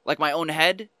of like my own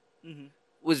head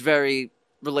was very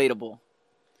relatable.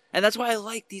 And that's why I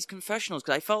like these confessionals,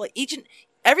 because I felt like each and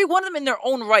every one of them in their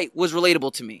own right was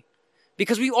relatable to me.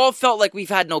 Because we all felt like we've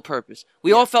had no purpose.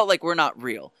 We all felt like we're not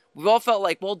real. We all felt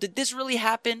like, well, did this really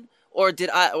happen? Or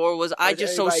was I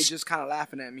just so just kind of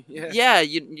laughing at me? Yeah. Yeah,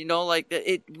 you know, like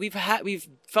we've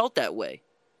felt that way.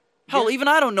 Hell, even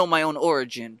I don't know my own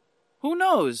origin. Who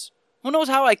knows? Who knows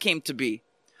how I came to be?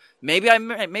 Maybe I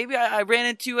ran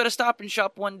into you at a Stop and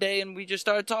Shop one day and we just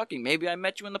started talking. Maybe I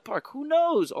met you in the park. Who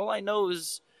knows? All I know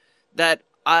is that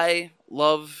I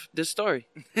love this story.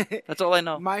 That's all I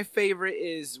know. My favorite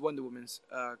is Wonder Woman's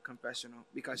confessional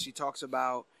because she talks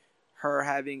about her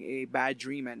having a bad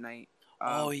dream at night.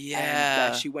 Oh, And yeah.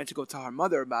 that she went to go tell her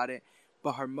mother about it,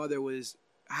 but her mother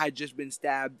had just been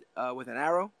stabbed with an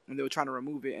arrow, and they were trying to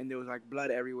remove it, and there was like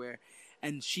blood everywhere,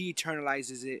 and she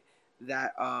internalizes it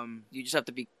that You just have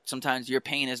to be. Sometimes your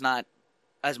pain is not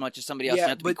as much as somebody else. Yeah, You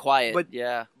have to be quiet.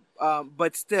 Yeah.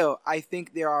 but still, I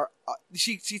think there are.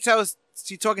 She's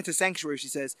talking to Sanctuary. She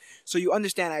says, "So you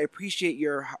understand? I appreciate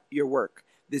your work,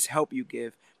 this help you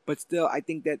give, but still, I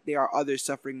think that there are others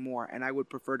suffering more, and I would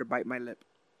prefer to bite my lip."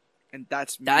 And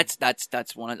that's me.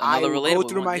 That's one I another would relatable go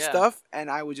through one, my yeah. stuff, and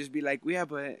I would just be like, "Yeah,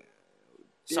 but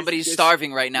Somebody's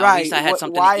starving right now. Right? At least I had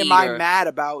something Why to eat. am I or- mad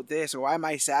about this, or why am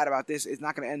I sad about this? It's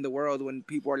not going to end the world when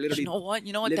people are literally." You know what?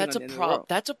 living That's a on the end of the problem. world.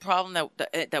 That's a problem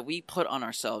that we put on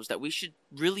ourselves that we should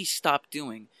really stop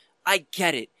doing. I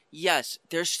get it. Yes,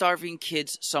 there's starving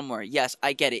kids somewhere. Yes,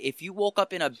 I get it. If you woke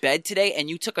up in a bed today and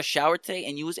you took a shower today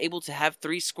and you was able to have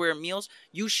 3 square meals,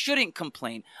 you shouldn't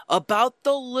complain about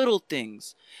the little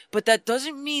things. But that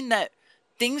doesn't mean that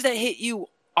things that hit you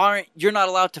you're not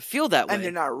allowed to feel that way. And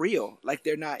they're not real. Like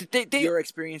they're not. They- your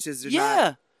experiences are yeah.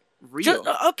 not real.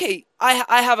 Okay,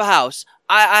 I have a house.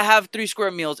 I have 3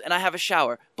 square meals and I have a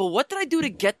shower. But what did I do to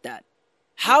get that?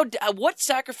 What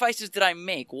sacrifices did I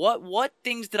make? What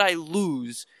things did I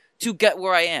lose to get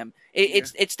where I am?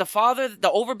 It's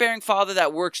the overbearing father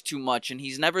that works too much and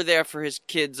he's never there for his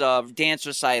kids' dance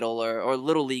recital or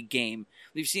little league game.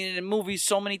 We've seen it in movies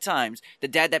so many times. The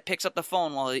dad that picks up the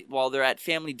phone while they're at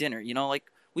family dinner. You know, like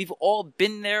we've all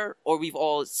been there or we've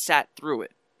all sat through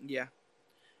it. Yeah.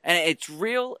 And it's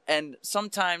real, and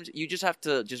sometimes you just have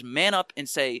to just man up and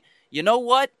say, you know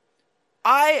what?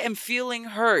 I am feeling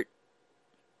hurt.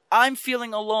 I'm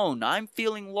feeling alone. I'm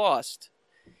feeling lost.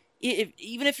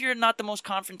 Even if you're not the most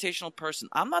confrontational person,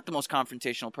 I'm not the most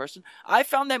confrontational person. I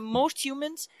found that most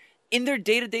humans, in their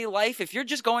day-to-day life, if you're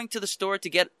just going to the store to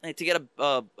get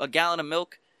a gallon of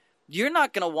milk, you're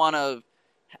not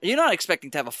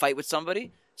expecting to have a fight with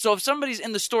somebody. So if somebody's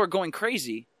in the store going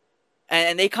crazy,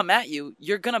 and they come at you,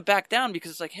 you're going to back down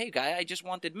because it's like, hey, guy, I just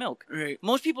wanted milk. Right.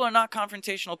 Most people are not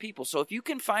confrontational people. So if you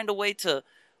can find a way to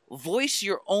voice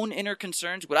your own inner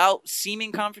concerns without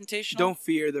seeming confrontational. Don't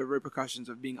fear the repercussions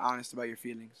of being honest about your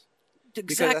feelings.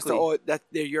 Exactly. Because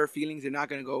they're your feelings. They're not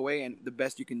going to go away. And the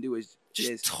best you can do is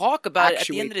just talk about it at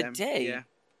the end of the them. day. Yeah.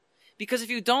 Because if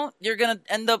you don't, you're going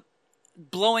to end up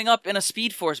blowing up in a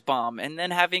Speed Force bomb and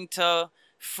then having to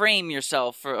frame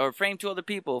yourself or frame 2 other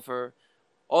people for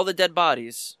all the dead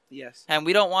bodies. Yes. And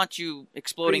we don't want you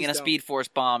exploding Please in a don't. Speed Force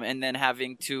bomb and then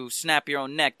having to snap your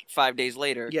own neck 5 days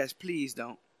later. Yes, please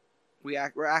don't.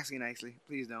 We're asking nicely.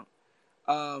 Please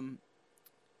don't.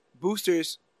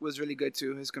 Boosters was really good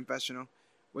too, his confessional.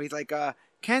 Where he's like,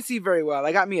 can't see very well.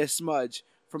 I got me a smudge.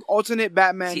 From alternate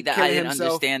Batman See, that killing I didn't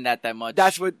himself. understand that much.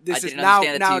 That's what this I is didn't now.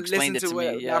 understand it till Now you explained listen it to to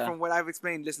it. me, Now yeah. from what I've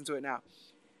explained, listen to it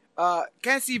now.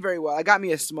 Can't see very well. I got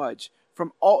me a smudge.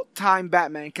 From all-time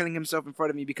Batman killing himself in front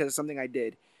of me because of something I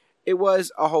did. It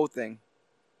was a whole thing.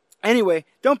 Anyway,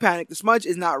 don't panic. The smudge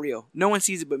is not real. No one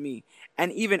sees it but me.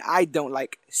 And even I don't,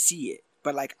 see it.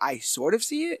 But, I sort of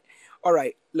see it.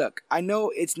 Alright, look. I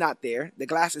know it's not there. The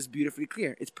glass is beautifully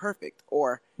clear. It's perfect.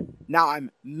 Or, now I'm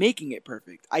making it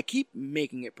perfect. I keep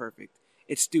making it perfect.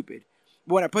 It's stupid.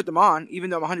 But when I put them on,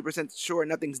 even though I'm 100% sure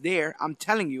nothing's there, I'm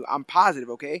telling you, I'm positive,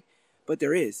 okay? But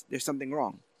there is. There's something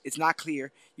wrong. It's not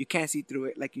clear. You can't see through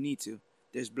it like you need to.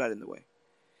 There's blood in the way.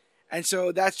 And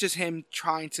so that's just him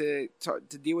trying to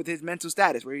deal with his mental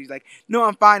status, where he's like, no,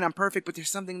 I'm fine, I'm perfect, but there's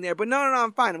something there. But no,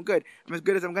 I'm fine, I'm good. I'm as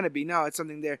good as I'm going to be. No, it's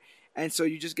something there. And so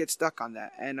you just get stuck on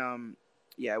that. And,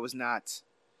 yeah, it was not...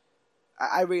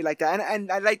 I really like that.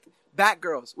 And I like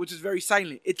Batgirls, which is very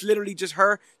silent. It's literally just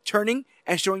her turning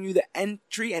and showing you the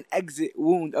entry and exit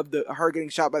wound of her getting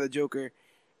shot by the Joker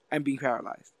and being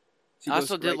paralyzed. I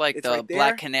also did it's the right there.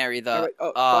 Black Canary, fuck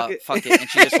it, and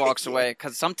she just walks away.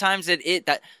 Because sometimes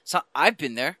I've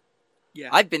been there. Yeah.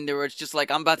 I've been there where it's just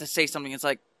like, I'm about to say something, it's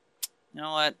like, you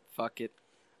know what, fuck it.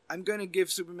 I'm gonna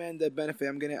give Superman the benefit.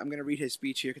 I'm gonna read his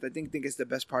speech here because I think it's the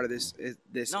best part of this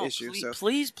issue.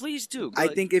 Please do. I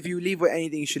think if you leave with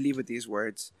anything, you should leave with these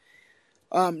words.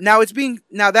 Now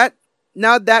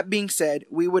that being said,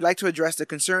 we would like to address the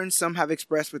concerns some have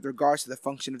expressed with regards to the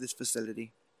function of this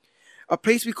facility. A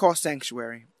place we call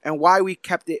Sanctuary, and why we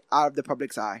kept it out of the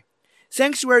public's eye.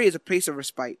 Sanctuary is a place of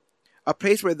respite, a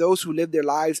place where those who live their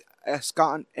lives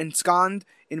ensconced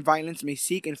in violence may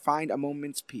seek and find a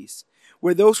moment's peace,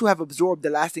 where those who have absorbed the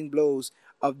lasting blows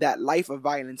of that life of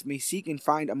violence may seek and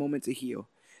find a moment to heal.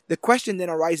 The question then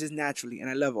arises naturally, and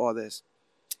I love all this.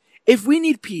 If we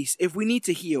need peace, if we need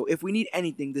to heal, if we need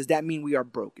anything, does that mean we are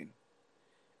broken?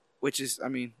 Which is, I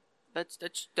mean, That's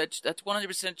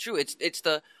 100% true. It's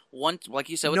the once, like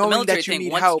you said, with the knowing military that you thing.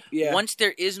 need Once help, yeah. once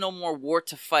there is no more war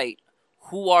to fight,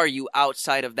 who are you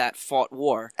outside of that fought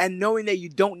war? And knowing that you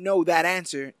don't know that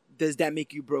answer, does that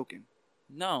make you broken?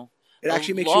 No. It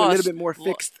actually makes you a little bit more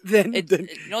fixed than. It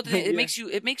yeah.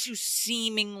 makes you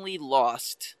seemingly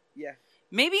lost. Yeah.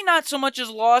 Maybe not so much as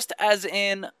lost as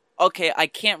in, okay, I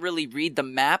can't really read the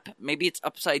map. Maybe it's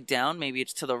upside down. Maybe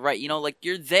it's to the right. You know, like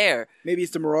you're there. Maybe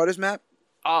it's the Marauders map.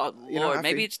 Oh, You know, Lord. I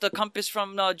Maybe feel- it's the compass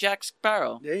from Jack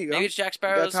Sparrow. There you go. Maybe it's Jack You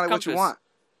Sparrow's gotta tell it compass. what you want.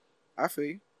 I feel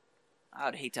you.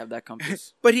 I'd hate to have that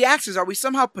compass. But he asks us, are we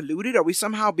somehow polluted? Are we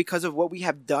somehow, because of what we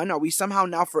have done, are we somehow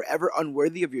now forever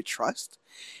unworthy of your trust?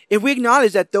 If we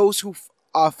acknowledge that those who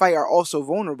fight are also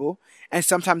vulnerable and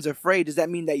sometimes afraid, does that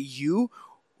mean that you,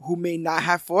 who may not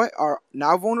have fought, are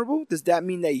now vulnerable? Does that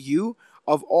mean that you,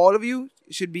 of all of you,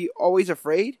 should be always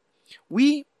afraid?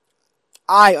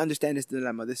 I understand this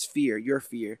dilemma, this fear, your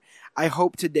fear. I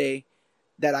hope today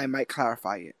that I might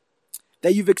clarify it.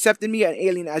 That you've accepted me, an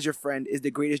alien, as your friend is the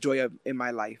greatest joy in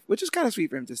my life, which is kind of sweet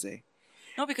for him to say.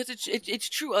 No, because it's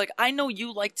true. Like, I know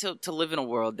you like to live in a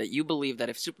world that you believe that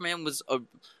if Superman was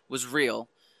real,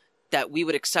 that we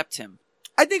would accept him.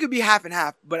 I think it'd be half and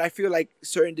half, but I feel like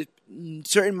certain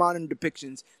modern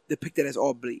depictions depict it as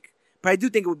all bleak. But I do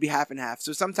think it would be half and half.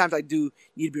 So sometimes I do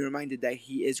need to be reminded that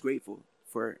he is grateful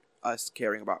for us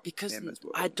caring about Because him as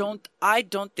well. I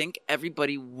don't think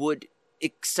everybody would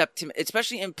accept him,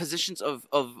 especially in positions of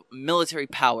military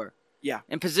power. Yeah.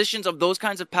 In positions of those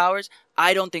kinds of powers,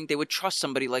 I don't think they would trust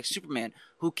somebody like Superman,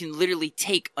 who can literally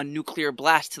take a nuclear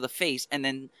blast to the face and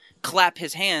then clap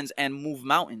his hands and move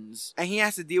mountains. And he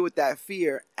has to deal with that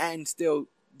fear and still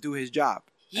do his job.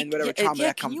 And whatever trauma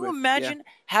that comes with. Can you imagine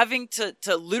having to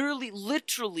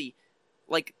literally,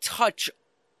 like, touch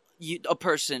a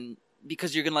person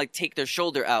because you're going to, like, take their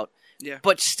shoulder out? Yeah.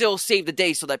 But still save the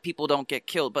day so that people don't get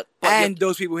killed. But and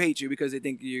those people hate you because they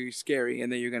think you're scary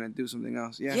and then you're going to do something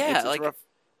else. Yeah. It's like, rough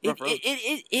road.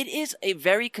 it is a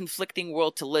very conflicting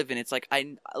world to live in. It's like,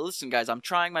 listen, guys, I'm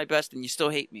trying my best and you still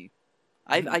hate me.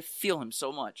 I feel him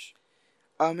so much.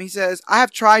 He says, I have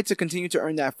tried to continue to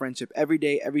earn that friendship every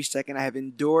day, every second. I have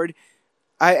endeavored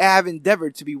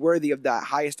to be worthy of that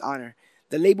highest honor.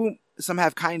 The label some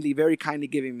have very kindly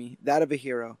given me, that of a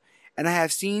hero. And I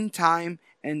have seen time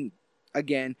and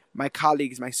again, my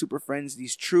colleagues, my super friends,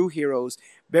 these true heroes,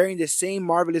 bearing the same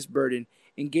marvelous burden,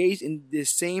 engaged in this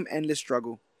same endless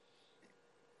struggle.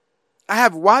 I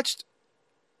have watched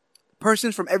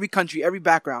persons from every country, every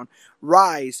background,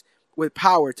 rise with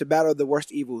power to battle the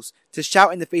worst evils, to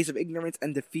shout in the face of ignorance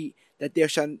and defeat that there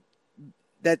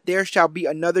shall be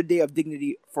another day of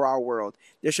dignity for our world.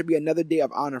 There shall be another day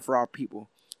of honor for our people.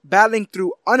 Battling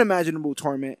through unimaginable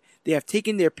torment, they have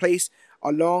taken their place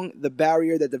along the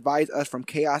barrier that divides us from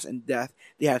chaos and death.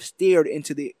 They have stared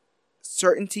into the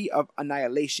certainty of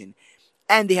annihilation,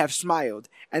 and they have smiled,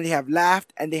 and they have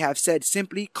laughed, and they have said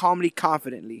simply, calmly,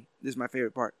 confidently. This is my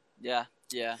favorite part. Yeah.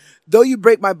 Though you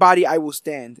break my body, I will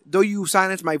stand. Though you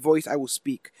silence my voice, I will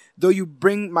speak. Though you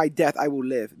bring my death, I will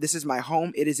live. This is my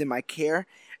home. It is in my care.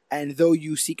 And though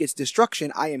you seek its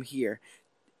destruction, I am here.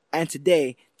 And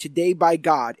today by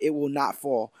God, it will not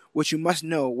fall. What you must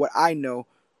know, what I know,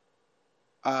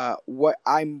 what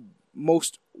I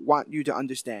most want you to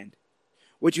understand.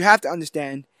 What you have to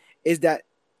understand is that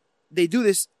they do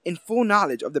this in full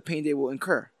knowledge of the pain they will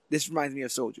incur. This reminds me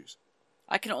of soldiers.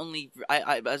 I can only,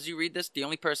 as you read this, the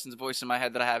only person's voice in my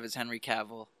head that I have is Henry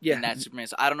Cavill in that Superman.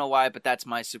 So I don't know why, but that's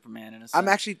my Superman in a sense. I'm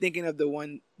actually thinking of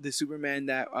the Superman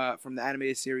that from the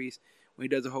animated series when he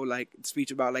does a whole like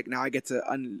speech about like now I get to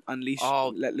unleash,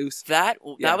 let loose. That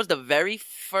was the very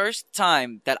first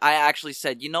time that I actually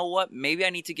said, you know what? Maybe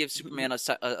I need to give Superman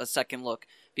a second look,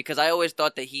 because I always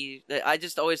thought I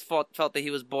just always felt that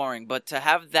he was boring. But to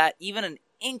have that, even an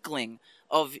inkling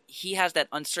of he has that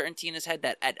uncertainty in his head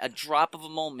that at a drop of a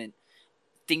moment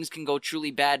things can go truly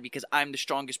bad because I'm the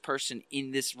strongest person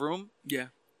in this room. Yeah.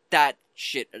 That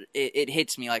shit, it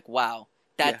hits me like, wow.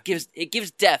 That gives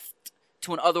depth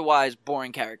to an otherwise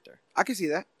boring character. I can see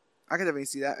that. I can definitely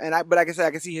see that. But like I said,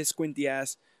 I can see his squinty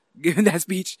ass giving that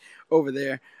speech over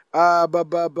there. That was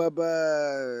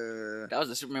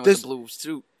the Superman with the blue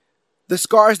suit. The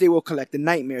scars they will collect, the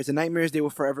nightmares they will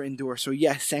forever endure. So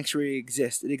yes, Sanctuary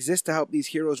exists. It exists to help these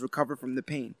heroes recover from the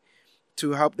pain,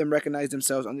 to help them recognize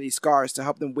themselves under these scars, to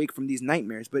help them wake from these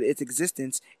nightmares. But its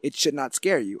existence, it should not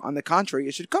scare you. On the contrary,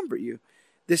 it should comfort you.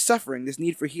 This suffering, this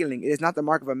need for healing, it is not the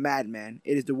mark of a madman.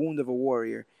 It is the wound of a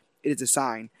warrior. It is a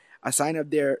sign of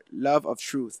their love of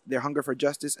truth, their hunger for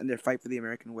justice, and their fight for the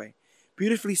American way.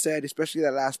 beautifully said, especially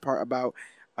that last part about,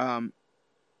 um,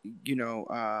 you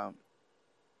know,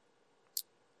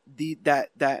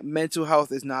 that mental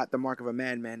health is not the mark of a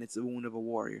man. It's the wound of a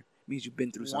warrior. It means you've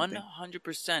been through something.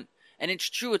 100%. And it's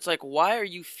true. It's like, why are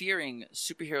you fearing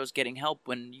superheroes getting help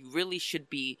when you really should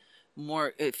be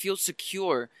more feel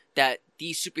secure that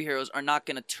these superheroes are not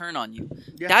going to turn on you?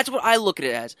 Yeah. That's what I look at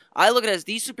it as. I look at it as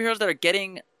these superheroes that are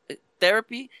getting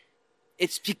therapy.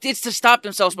 It's to stop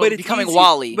themselves from becoming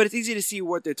Wally. But it's easy to see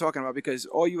what they're talking about because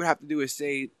all you would have to do is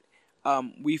say,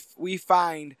 we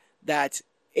find that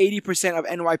 80% of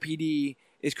NYPD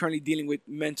is currently dealing with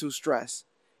mental stress.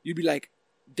 You'd be like,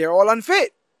 they're all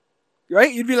unfit,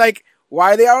 right? You'd be like,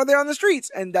 why are they out there on the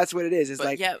streets? And that's what it is. It's but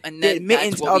like, yeah, and the then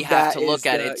admittance that's what we of have that to look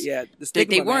is at. the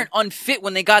stigma, they weren't unfit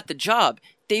when they got the job.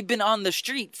 They've been on the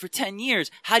street for 10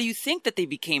 years. How do you think that they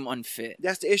became unfit?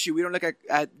 That's the issue. We don't look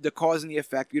at the cause and the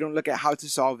effect. We don't look at how to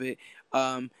solve it.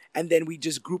 And then we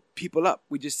just group people up.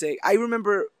 We just say, I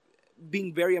remember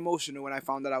being very emotional when I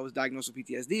found that I was diagnosed with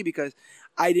PTSD because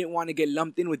I didn't want to get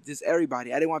lumped in with just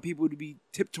everybody. I didn't want people to be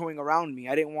tiptoeing around me.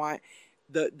 I didn't want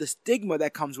the stigma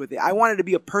that comes with it. I wanted to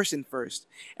be a person first.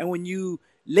 And when you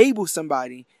label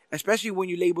somebody, especially when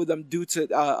you label them due to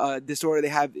a disorder they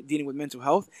have dealing with mental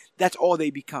health, that's all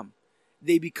they become.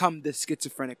 They become the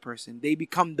schizophrenic person. They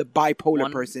become the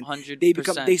bipolar person.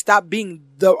 100%. They stop being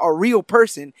a real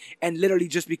person and literally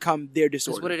just become their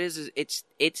disorder. Because what it is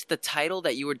it's the title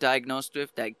that you were diagnosed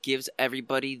with that gives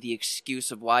everybody the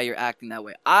excuse of why you're acting that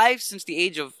way. I've, since the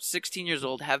age of 16 years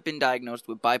old, have been diagnosed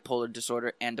with bipolar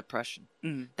disorder and depression.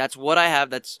 Mm-hmm. That's what I have.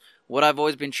 That's what I've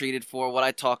always been treated for, what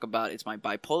I talk about. It's my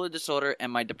bipolar disorder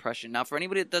and my depression. Now, for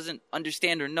anybody that doesn't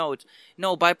understand or know,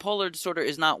 bipolar disorder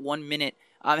is not 1 minute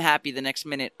I'm happy, the next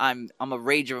minute I'm a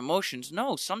rage of emotions.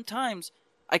 No, sometimes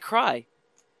I cry.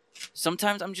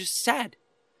 Sometimes I'm just sad.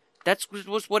 That's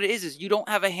what it is you don't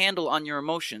have a handle on your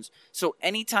emotions. So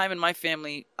anytime in my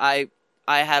family I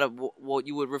had what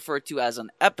you would refer to as an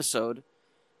episode,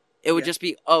 it would just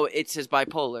be, oh, it's his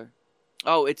bipolar.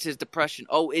 Oh, it's his depression.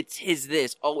 Oh, it's his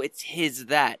this. Oh, it's his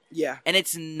that. Yeah. And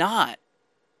it's not.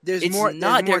 There's more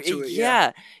to it.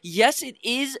 Yeah. Yes, it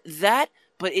is that,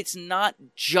 but it's not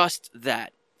just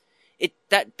that.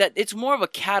 It's more of a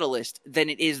catalyst than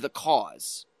it is the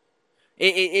cause.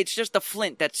 It's just the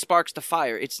flint that sparks the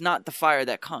fire. It's not the fire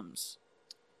that comes.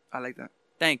 I like that.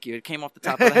 Thank you. It came off the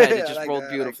top of the head. It just like rolled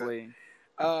that. beautifully.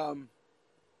 The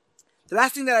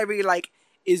last thing that I really like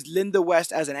is Linda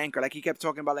West as an anchor. Like, he kept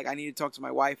talking about, like, I need to talk to my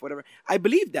wife, whatever. I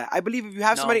believe that. I believe if you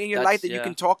have somebody in your life that you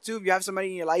can talk to, if you have somebody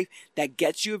in your life that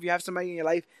gets you, if you have somebody in your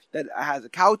life that has a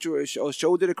couch or a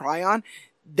shoulder to cry on,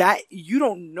 that you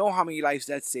don't know how many lives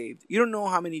that's saved. You don't know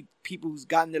how many people who's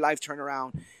gotten their life turned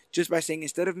around just by saying,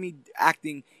 instead of me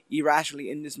acting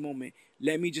irrationally in this moment,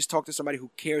 let me just talk to somebody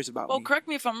who cares about me. Well, correct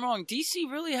me if I'm wrong. DC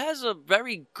really has a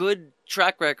very good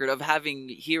track record of having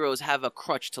heroes have a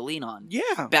crutch to lean on.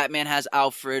 Yeah. Batman has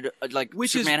Alfred,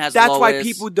 Which Superman has that's Lois. why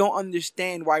people don't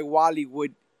understand why Wally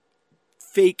would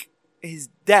fake his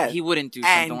death. He wouldn't do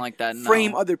something like that. No.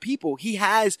 Frame other people. He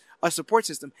has a support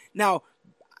system. Now,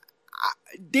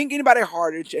 thinking about it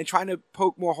harder and trying to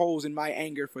poke more holes in my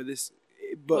anger for this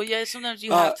book. Well, yeah, sometimes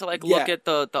you have to look at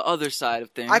the other side of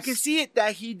things. I can see it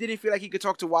that he didn't feel like he could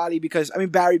talk to Barry because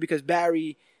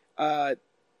Barry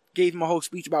gave him a whole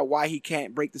speech about why he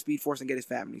can't break the Speed Force and get his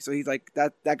family. So he's like,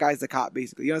 that guy's the cop,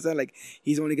 basically. You know what I'm saying? Like,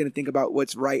 he's only going to think about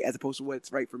what's right as opposed to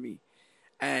what's right for me.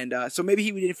 And so maybe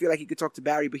he didn't feel like he could talk to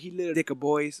Barry, but he literally Dick of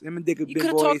boys. Him and Dick of big boys. He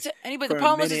could have talked to anybody. The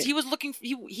problem is he was looking.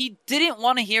 He didn't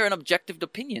want to hear an objective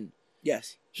opinion.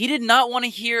 Yes. He did not want to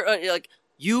hear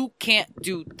you can't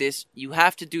do this. You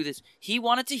have to do this. He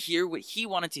wanted to hear what he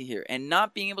wanted to hear, and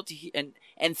not being able to hear,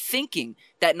 and thinking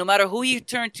that no matter who he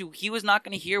turned to, he was not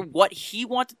going to hear what he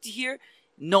wanted to hear.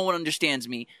 No one understands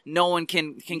me. No one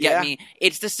can get me.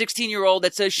 It's the 16-year-old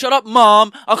that says, "Shut up,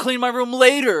 Mom. I'll clean my room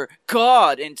later."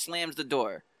 God, and slams the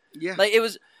door. Yeah. Like, it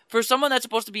was for someone that's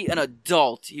supposed to be an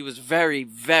adult. He was very,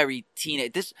 very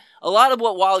teenage. A lot of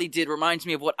what Wally did reminds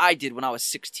me of what I did when I was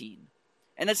 16.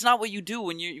 And that's not what you do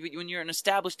when you're an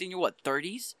established in your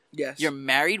 30s. Yes. You're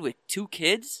married with 2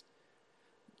 kids.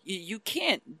 You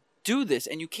can't do this,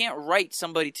 and you can't write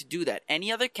somebody to do that.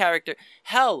 Any other character,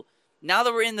 hell, now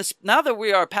that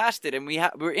we are past it and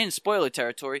we're in spoiler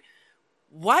territory,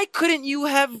 why couldn't you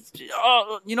have?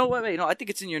 You know what? Wait, no, I think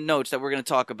it's in your notes that we're going to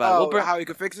talk about. How you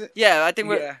could fix it? Yeah, I think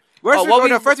we're. Yeah.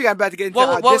 First we got about to get into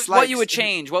dislikes. What you would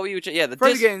change? What would you change? Yeah,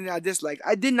 first we get into dislikes.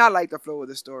 I did not like the flow of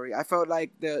the story. I felt like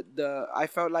the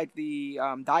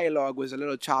dialogue was a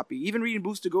little choppy. Even reading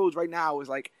Booster Gold right now was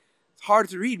like, it's hard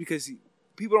to read because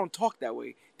people don't talk that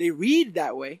way. They read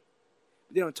that way,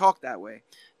 but they don't talk that way.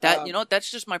 That that's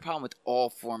just my problem with all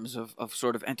forms of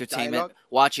sort of entertainment. Dialogue?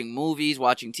 Watching movies,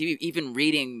 watching TV, even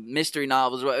reading mystery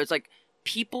novels. It's like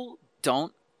people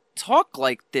don't talk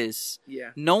like this.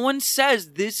 Yeah. No one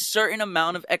says this certain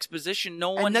amount of exposition.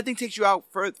 No And one. nothing takes you out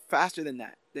faster than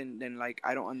that. Than like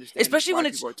I don't understand. Especially why when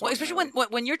it's people are talking especially that way.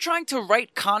 when you're trying to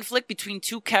write conflict between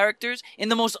two characters in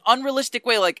the most unrealistic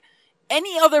way. Like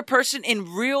any other person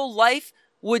in real life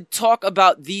would talk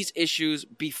about these issues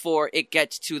before it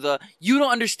gets to the "you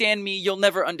don't understand me, you'll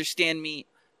never understand me"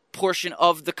 portion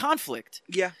of the conflict.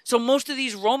 Yeah. So most of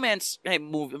these most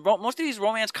of these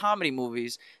romance comedy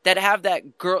movies that have that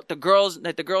the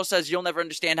girl says you'll never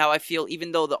understand how I feel,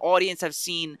 even though the audience have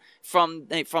seen from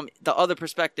the other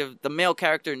perspective, the male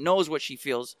character knows what she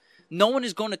feels. No one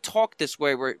is going to talk this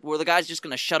way where the guy's just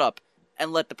going to shut up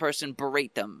and let the person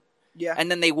berate them. Yeah. And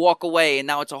then they walk away, and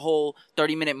now it's a whole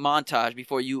 30-minute montage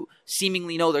before you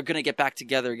seemingly know they're going to get back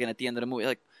together again at the end of the movie.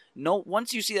 Like, no,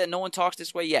 once you see that no one talks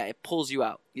this way, yeah, it pulls you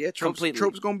out. Yeah, tropes. Completely.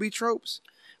 Tropes gonna be tropes.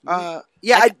 I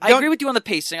agree with you on the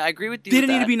pacing. I agree with you. Didn't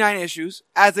with need that. to be 9 issues.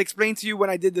 As explained to you when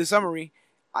I did the summary,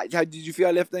 did you feel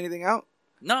I left anything out?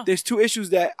 No. There's 2 issues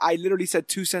that I literally said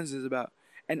 2 sentences about,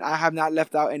 and I have not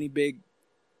left out any big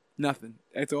nothing.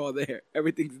 It's all there.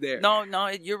 Everything's there. No,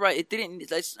 you're right. It didn't.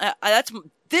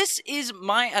 This is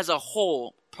my as a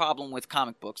whole problem with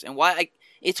comic books, and why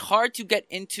it's hard to get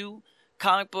into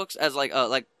comic books as like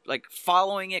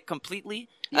following it completely,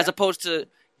 as opposed to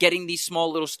getting these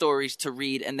small little stories to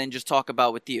read and then just talk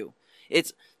about with you.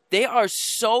 They are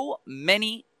so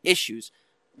many issues.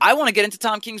 I want to get into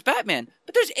Tom King's Batman,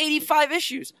 but there's 85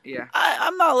 issues. Yeah.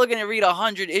 I'm not looking to read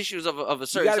 100 issues of a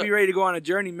certain. You gotta be ready to go on a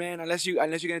journey, man. Unless you're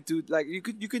gonna do like you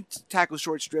could tackle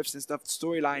short strips and stuff,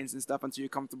 storylines and stuff until you're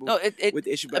comfortable with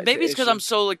issue. Maybe it's because I'm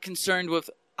so concerned with.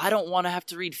 I don't want to have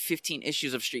to read 15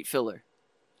 issues of street filler,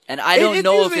 and I don't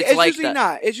know if it's like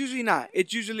that. It's usually not.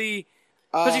 It's usually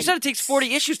because you said it takes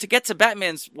 40 issues to get to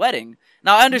Batman's wedding.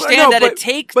 Now I understand it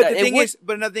takes. But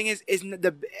another thing is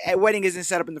the wedding isn't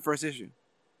set up in the first issue.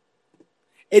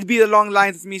 It'd be along the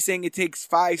lines of me saying it takes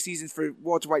 5 seasons for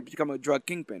Walter White to become a drug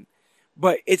kingpin.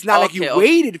 But it's not like you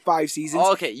waited 5 seasons.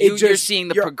 Okay, you're seeing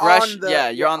the progression.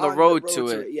 You're on the road to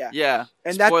it. Yeah.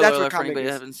 And Spoiler that's alert what for comic anybody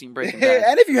is. that haven't seen Breaking Bad.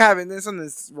 And if you haven't, then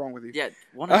something's wrong with you. Yeah,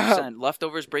 100%.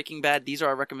 Leftovers, Breaking Bad, these are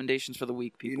our recommendations for the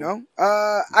week, people. You know?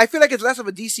 I feel like it's less of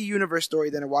a DC Universe story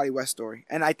than a Wally West story.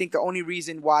 And I think the only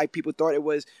reason why people thought it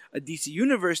was a DC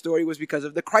Universe story was because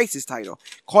of the Crisis title.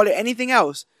 Call it anything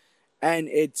else, and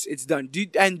it's done.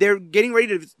 And they're getting ready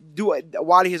to do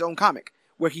Wally his own comic,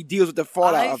 where he deals with the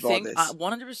fallout of all this.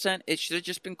 100% it should have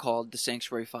just been called The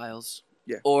Sanctuary Files.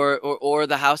 Yeah. Or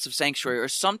The House of Sanctuary, or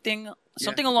something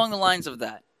along the lines of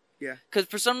that. Yeah. Because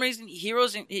for some reason,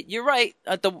 you're right.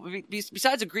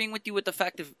 Besides agreeing with you with the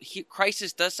fact that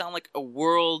Crisis does sound like a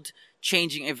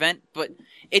world-changing event, but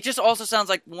it just also sounds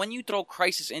like when you throw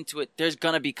Crisis into it, there's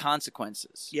going to be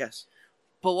consequences. Yes.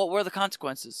 But what were the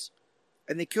consequences?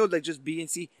 And they killed like just B and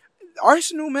C.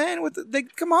 Arsenal, man,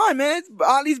 come on, man, it's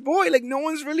Ali's boy. Like, no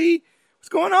one's really, what's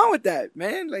going on with that,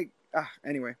 man? Like,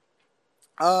 anyway.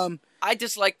 I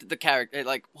disliked the character,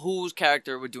 like whose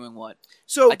character were doing what.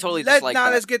 So I totally disliked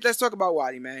that. Let's talk about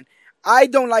Wally, man. I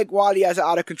don't like Wally as an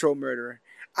out of control murderer.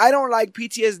 I don't like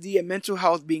PTSD and mental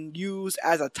health being used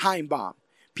as a time bomb.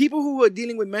 People who are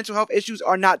dealing with mental health issues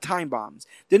are not time bombs.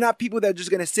 They're not people that are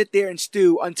just gonna sit there and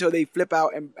stew until they flip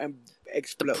out and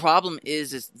explode. The problem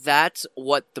is that's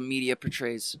what the media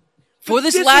portrays. For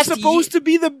this was last supposed to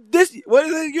be you're supposed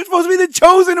to be the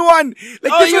chosen one.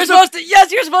 Like, you're supposed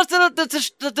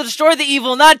to destroy the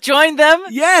evil, not join them.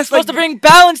 Yes, supposed to bring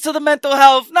balance to the mental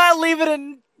health, not leave it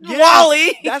in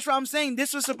Wally. That's what I'm saying.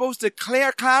 This was supposed to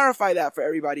clarify that for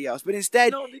everybody else, but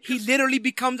instead he literally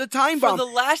becomes a time bomb. For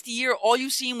the last year, all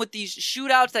you've seen with these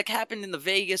shootouts that happened in the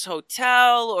Vegas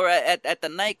hotel or at the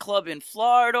nightclub in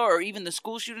Florida, or even the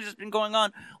school shootings that's been going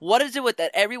on, what is it with that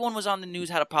everyone was on the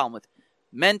news had a problem with?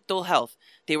 Mental health.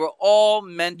 They were all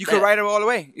You could write it all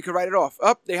away. You could write it off.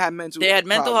 They had mental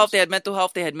health. They had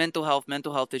mental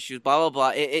health issues, blah,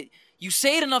 blah, blah. You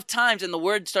say it enough times and the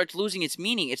word starts losing its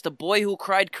meaning. It's the boy who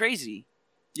cried crazy.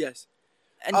 Yes.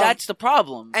 And that's the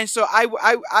problem. And so I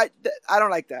don't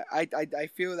like that. I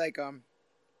feel like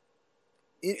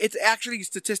it's actually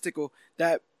statistical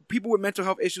that people with mental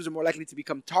health issues are more likely to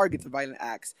become targets of violent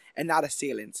acts and not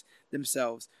assailants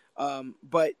themselves.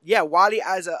 But yeah, Wally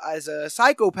as a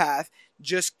psychopath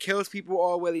just kills people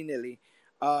all willy-nilly.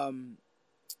 And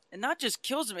not just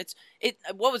kills them. It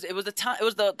was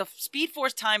the Speed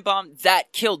Force time bomb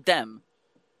that killed them.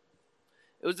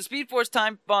 It was the Speed Force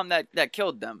time bomb that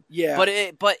killed them. Yeah. But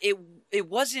it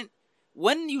wasn't,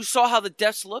 when you saw how the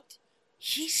deaths looked,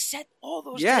 he set all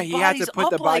those Yeah, dead he had to bodies put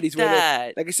the up bodies like with that.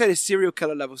 it. Like I said, it's serial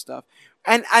killer level stuff,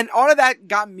 and all of that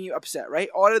got me upset. Right,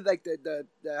 all of like the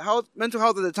mental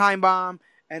health of the time bomb,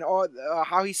 and all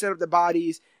how he set up the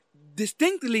bodies.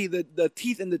 Distinctly, the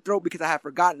teeth in the throat, because I have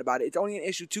forgotten about it. It's only in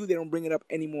issue 2 they don't bring it up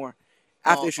anymore.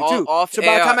 After issue 2, so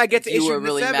by the time I get to you issue were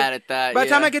really 7, mad at that. by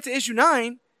the time I get to issue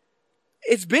 9.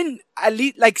 It's been at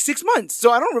least like 6 months, so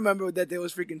I don't remember that there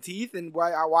was freaking teeth and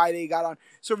why they got on.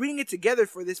 So reading it together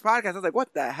for this podcast, I was like,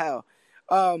 "What the hell?"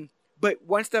 But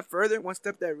one step further, one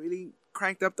step that really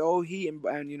cranked up the old heat and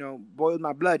boiled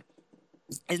my blood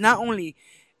is not only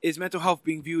is mental health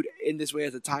being viewed in this way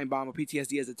as a time bomb, or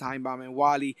PTSD as a time bomb, and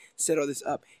Wally set all this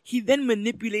up. He then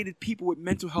manipulated people with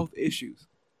mental health issues.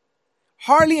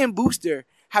 Harley and Booster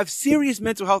have serious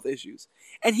mental health issues.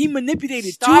 And he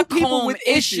manipulated two people with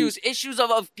issues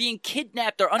of being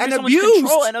kidnapped or under and someone's abused.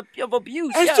 control and of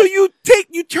abuse. And yes. so you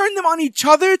turn them on each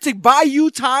other to buy you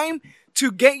time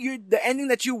to get the ending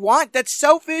that you want. That's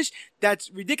selfish. That's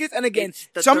ridiculous. And again,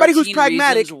 somebody who's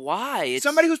pragmatic,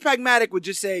 somebody who's pragmatic would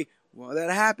just say, well,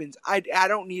 that happens. I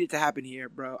don't need it to happen here,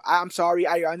 bro. I'm sorry.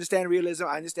 I understand realism.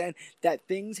 I understand that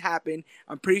things happen.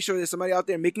 I'm pretty sure there's somebody out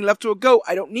there making love to a goat.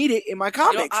 I don't need it in my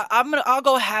comics. I'll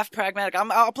go half pragmatic.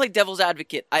 I'll play devil's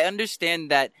advocate. I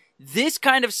understand that this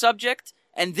kind of subject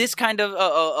and this kind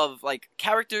of like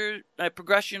character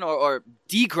progression or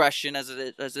degression as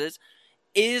it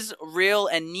is real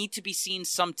and need to be seen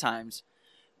sometimes,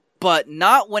 but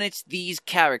not when it's these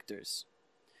characters.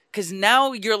 Because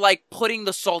now you're like putting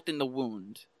the salt in the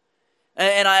wound.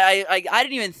 And I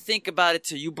didn't even think about it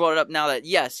till you brought it up now that,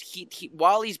 yes,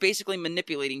 Wally's basically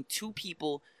manipulating two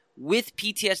people with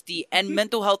PTSD and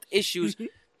mental health issues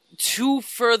to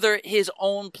further his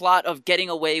own plot of getting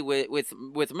away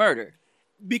with murder.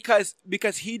 Because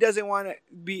he doesn't want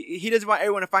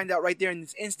everyone to find out right there in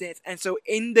this instance. And so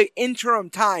in the interim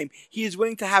time, he is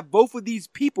willing to have both of these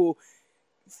people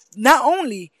not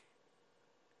only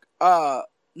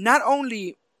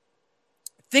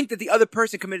think that the other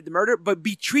person committed the murder, but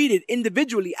be treated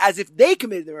individually as if they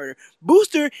committed the murder.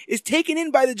 Booster is taken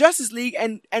in by the Justice League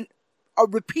and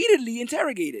repeatedly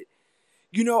interrogated.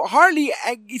 Harley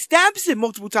stabs him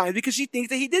multiple times because she thinks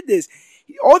that he did this.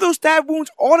 All those stab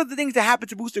wounds, all of the things that happen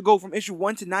to Booster go from issue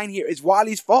 1 to 9 here is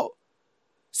Wally's fault.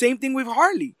 Same thing with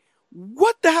Harley.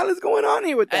 What the hell is going on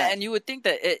here with that? And you would think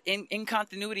that in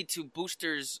continuity to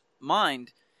Booster's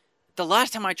mind, the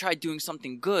last time I tried doing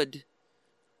something good,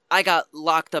 I got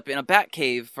locked up in a bat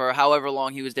cave for however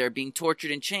long he was there, being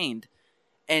tortured and chained.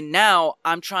 And now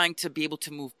I'm trying to be able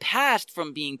to move past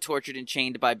from being tortured and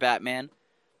chained by Batman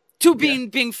to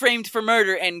being framed for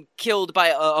murder and killed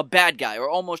by a bad guy, or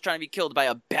almost trying to be killed by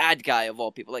a bad guy of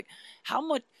all people. Like, how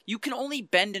much you can only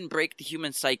bend and break the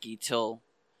human psyche till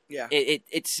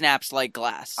it snaps like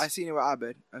glass. I've seen it with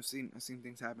Abed. I've seen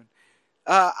things happen.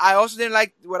 I also didn't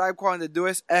like what I'm calling the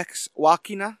Deus Ex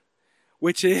Machina,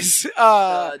 which is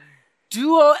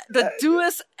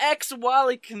Deus Ex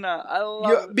Machina. I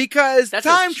love it. Because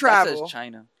time travel.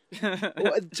 That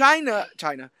says China.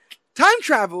 Time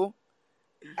travel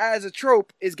as a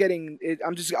trope is getting.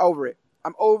 I'm just over it.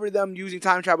 I'm over them using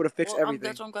time travel to fix everything.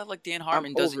 That's why I'm glad Dan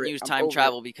Harmon doesn't use time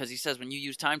travel, because he says when you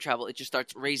use time travel, it just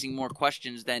starts raising more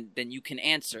questions than you can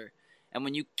answer. And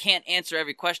when you can't answer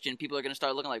every question, people are going to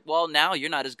start looking like, well, now you're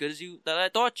not as good as that I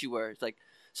thought you were. It's like,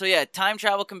 so yeah, time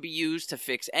travel can be used to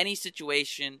fix any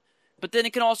situation, but then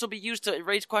it can also be used to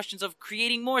raise questions of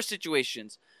creating more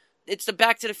situations. It's the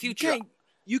Back to the Future.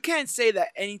 You can't say that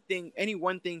any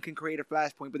one thing can create a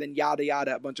flashpoint, but then yada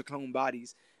yada, a bunch of clone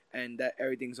bodies, and that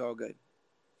everything's all good.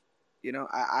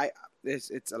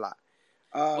 It's a lot.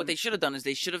 What they should have done is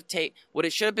what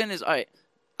it should have been is, all right,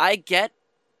 I get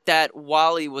that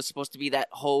Wally was supposed to be that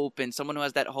hope, and someone who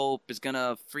has that hope is going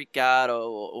to freak out,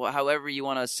 or however you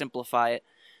want to simplify it.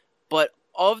 But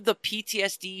of the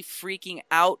PTSD freaking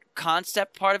out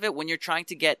concept part of it, when you're trying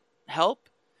to get help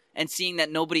and seeing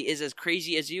that nobody is as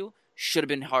crazy as you, should have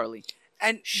been Harley.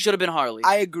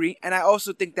 I agree. And I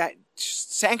also think that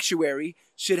Sanctuary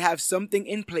should have something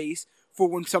in place for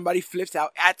when somebody flips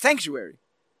out at Sanctuary.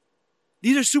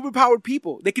 These are superpowered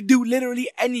people. They could do literally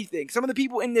anything. Some of the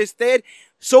people in their stead,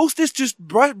 Solstice just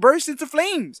burst into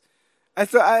flames.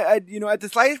 At the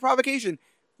slightest provocation.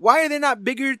 Why are there not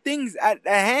bigger things at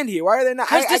hand here? Why are there not?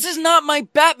 Because this is not my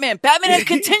Batman. Batman has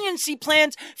contingency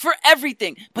plans for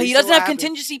everything, but he doesn't have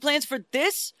contingency plans for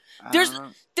this.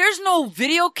 There's no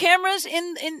video cameras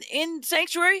in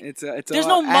Sanctuary. There's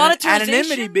no monetization.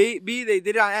 Anonymity, B. They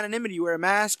did it on anonymity. You wear a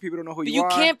mask. People don't know who you are.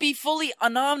 You can't be fully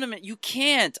anonymous. You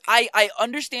can't. I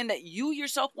understand that you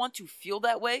yourself want to feel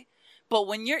that way, but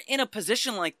when you're in a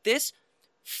position like this,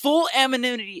 Full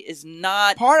anonymity is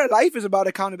not. Part of life is about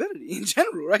accountability in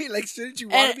general, right? Like, shouldn't you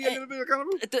want to be a little bit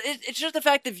accountable? It's just the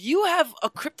fact that if you have a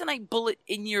kryptonite bullet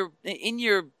in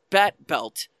your bat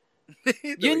belt,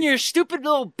 you're in your stupid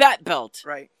little bat belt,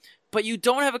 right? But you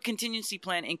don't have a contingency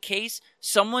plan in case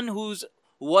someone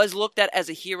was looked at as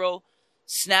a hero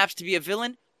snaps to be a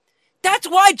villain. That's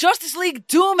why Justice League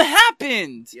Doom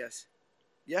happened. Yes.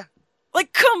 Yeah.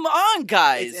 Like, come on,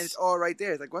 guys. It's all right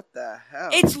there. It's like, what the hell?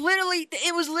 It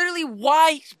was literally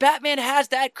why Batman has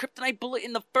that kryptonite bullet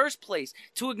in the first place.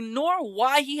 To ignore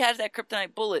why he has that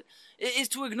kryptonite bullet is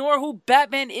to ignore who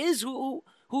Batman is, who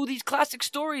these classic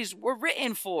stories were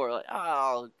written for. Like,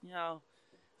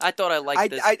 I thought I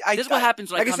liked this. This is what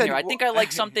happens when I come here. I think I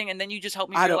like something, and then you just help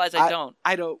me realize I don't.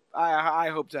 I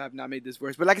hope to have not made this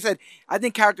worse. But like I said, I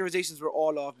think characterizations were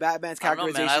all off. Batman's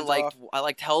characterizations were off. I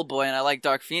liked Hellboy, and I liked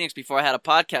Dark Phoenix before I had a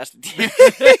podcast with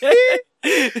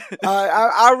you.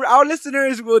 Our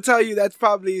listeners will tell you that's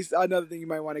probably another thing you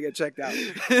might want to get checked out.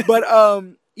 But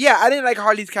yeah, I didn't like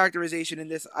Harley's characterization in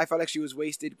this. I felt like she was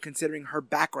wasted considering her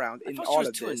background in all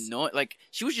of this. Like,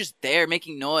 she was just there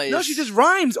making noise. No, she just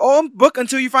rhymes all book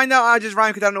until you find out I just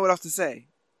rhyme because I don't know what else to say.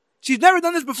 She's never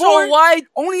done this before. So why?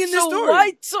 Only in this story.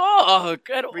 So why talk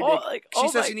at all? Like, she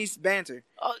says she needs banter.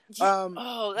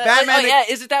 Batman.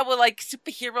 Isn't that what like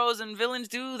superheroes and villains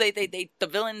do? The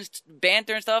villains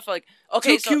banter and stuff. Like,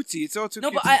 okay, cutesy. It's all too.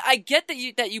 No, cutesy. but I get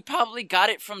that you probably got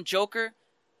it from Joker.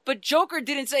 But Joker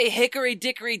didn't say, hickory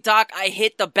dickory dock, I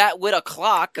hit the bat with a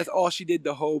clock. That's all she did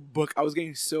the whole book. I was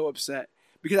getting so upset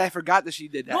because I forgot that she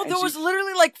did that. No, there was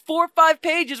literally like 4 or 5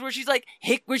 pages where she's like,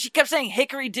 where she kept saying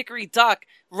hickory dickory dock,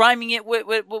 rhyming it with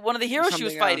one of the heroes she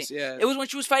was fighting. Yeah. It was when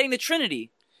she was fighting the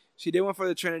Trinity. She did one for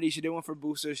the Trinity. She did one for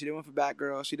Booster. She did one for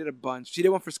Batgirl. She did a bunch. She did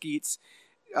one for Skeets.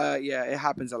 Yeah, it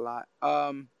happens a lot.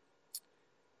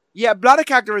 Yeah, a lot of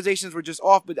characterizations were just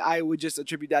off, but I would just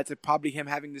attribute that to probably him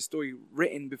having the story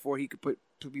written before he could put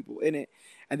 2 people in it,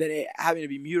 and then it having to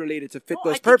be mutilated to fit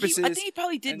those purposes. I think he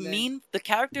probably did mean the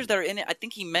characters that are in it. I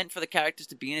think he meant for the characters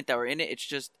to be in it that were in it. It's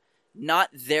just not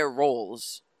their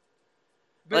roles.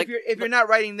 But like, if you're not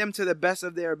writing them to the best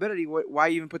of their ability, why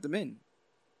even put them in?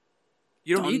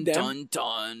 You don't need them.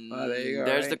 Dun. Oh, there you go,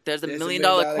 there's the $1 million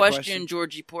question,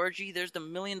 Georgie Porgy. There's the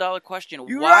 $1 million question.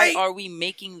 You're Why right. are we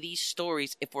making these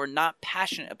stories if we're not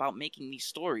passionate about making these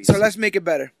stories? So let's make it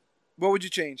better. What would you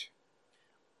change?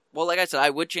 Well, like I said, I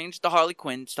would change the Harley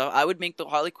Quinn stuff. I would make the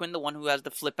Harley Quinn the one who has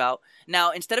the flip out. Now,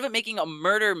 instead of it making a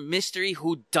murder mystery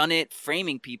whodunit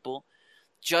framing people,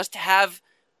 just have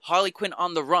Harley Quinn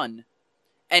on the run.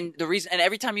 And the reason, and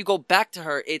every time you go back to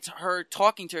her, it's her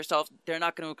talking to herself. They're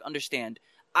not going to understand.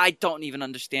 I don't even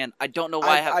understand. I don't know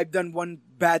why I've done one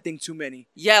bad thing too many.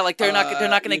 Yeah, like they're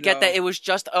not going to get that it was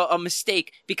just a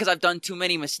mistake because I've done too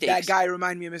many mistakes. That guy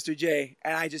reminded me of Mr. J,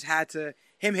 and I just had to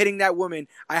him hitting that woman.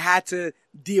 I had to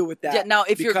deal with that. Yeah. Now,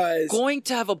 if you're going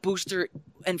to have a Booster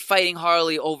and fighting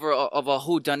Harley over a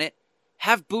whodunit,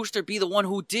 have Booster be the one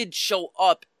who did show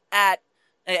up at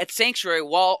Sanctuary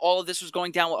while all of this was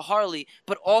going down with Harley,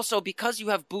 but also because you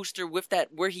have Booster with that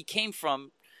where he came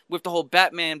from with the whole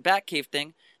Batman Batcave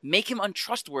thing, make him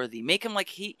untrustworthy. Make him like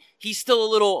he's still a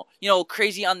little,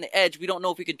 crazy on the edge. We don't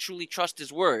know if we can truly trust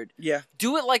his word. Yeah.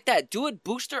 Do it like that. Do it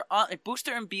Booster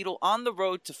and Beetle on the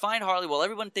road to find Harley while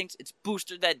everyone thinks it's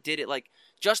Booster that did it, like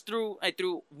just through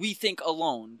we think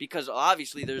alone, because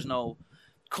obviously there's no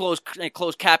closed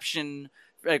caption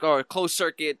or closed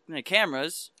circuit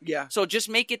cameras. Yeah. So just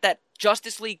make it that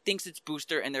Justice League thinks it's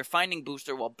Booster and they're finding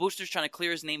Booster while Booster's trying to clear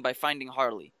his name by finding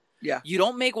Harley. Yeah. You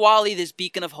don't make Wally this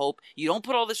beacon of hope. You don't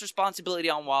put all this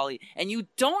responsibility on Wally. And you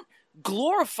don't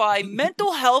glorify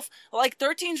mental health like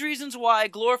 13 Reasons Why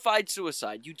glorified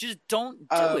suicide. You just don't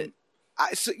do it.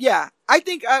 I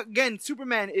think, again,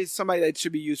 Superman is somebody that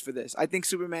should be used for this. I think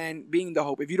Superman being the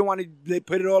hope. If you don't want to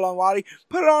put it all on Wally,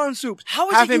 put it all on Soups. How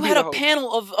is it you had a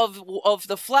panel of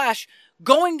the Flash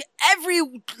going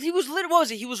he was literally, what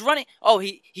was it? He was running. Oh,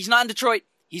 he's not in Detroit.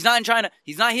 He's not in China.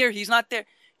 He's not here. He's not there.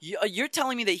 You're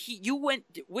telling me that you went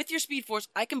with your Speed Force.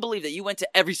 I can believe that you went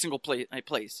to every single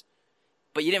place,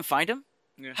 but you didn't find him.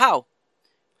 Yeah. How?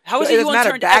 How is it you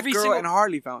unturned every single? And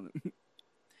Harley found him.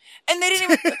 And they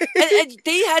didn't even. and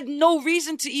they had no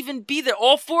reason to even be there.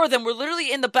 All 4 of them were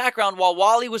literally in the background while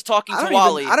Wally was talking to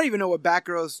Wally. I don't even know what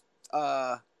Batgirl's.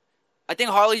 I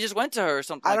think Harley just went to her or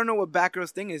something. I don't know what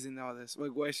Batgirl's thing is in all this. Like,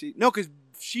 where because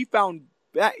she found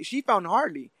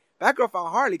Harley. Batgirl found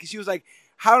Harley because she was like,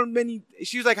 how long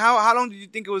did you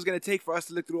think it was going to take for us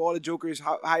to look through all the Joker's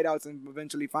hideouts and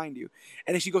eventually find you?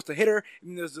 And then she goes to hit her,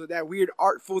 and there's that weird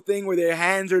artful thing where their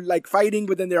hands are like fighting,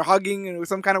 but then they're hugging and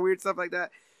some kind of weird stuff like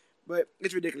that. but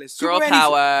it's ridiculous. Girl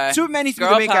power. Superman needs to be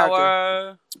Girl the main character.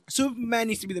 power. Superman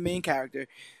needs to be the main character.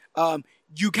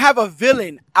 You have a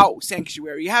villain out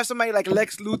Sanctuary. You have somebody like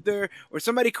Lex Luthor or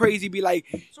somebody crazy be like,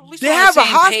 So at least they we're on have the a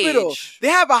same hospital. page. They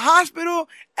have a hospital,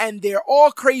 and they're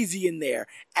all crazy in there.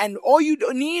 And all you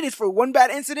need is for one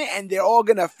bad incident, and they're all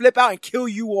gonna flip out and kill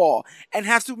you all. And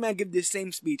have Superman give this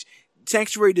same speech.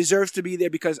 Sanctuary deserves to be there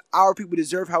because our people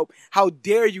deserve help. How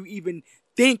dare you even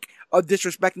think of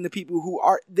disrespecting the people who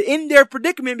are in their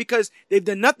predicament because they've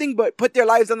done nothing but put their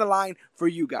lives on the line for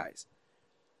you guys.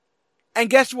 And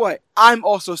guess what? I'm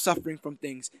also suffering from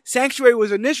things. Sanctuary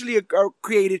was initially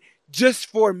created just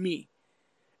for me.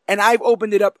 And I've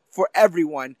opened it up for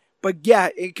everyone. But yeah,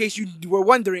 in case you were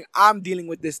wondering, I'm dealing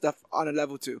with this stuff on a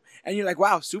level 2. And you're like,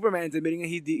 wow, Superman's admitting that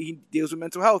he deals with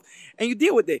mental health. And you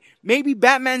deal with it. Maybe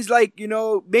Batman's like,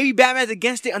 maybe Batman's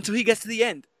against it until he gets to the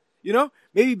end.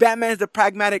 Maybe Batman's the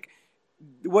pragmatic,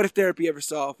 what if therapy ever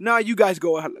solved? No, you guys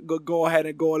go ahead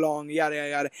and go along, yada, yada,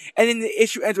 yada. And then the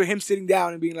issue ends with him sitting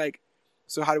down and being like,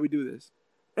 so how do we do this?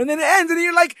 And then it ends, and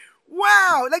you're like,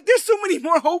 wow, like there's so many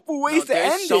more hopeful ways to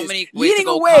end so this. many ways Leading to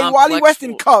go away Wally West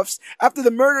in complex. cuffs after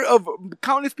the murder of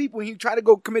countless people, and he tried to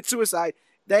go commit suicide.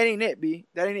 That ain't it, B.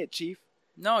 That ain't it, Chief.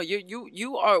 No,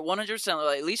 you are 100%.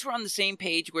 Like, at least we're on the same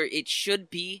page where it should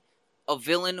be a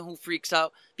villain who freaks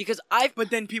out. Because But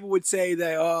then people would say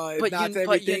that, it's But not you- but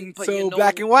everything you- but so you know-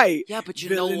 black and white. Yeah, but you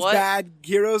Villains know what? bad,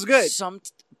 heroes good.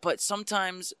 But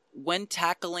sometimes when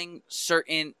tackling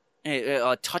certain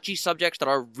touchy subjects that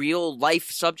are real life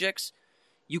subjects,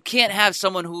 you can't have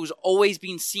someone who's always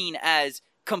been seen as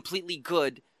completely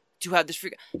good to have this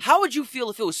freak. How would you feel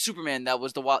if it was Superman that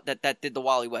was that did the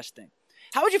Wally West thing?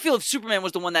 How would you feel if Superman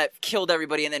was the one that killed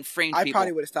everybody and then framed I people?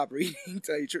 probably would have stopped reading, to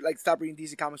tell you the truth. Like, stop reading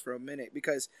DC Comics for a minute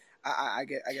because I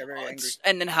get very angry.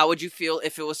 And then how would you feel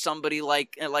if it was somebody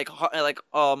like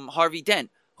Harvey Dent,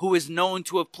 who is known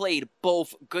to have played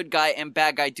both good guy and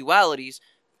bad guy dualities,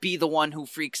 be the one who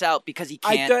freaks out because he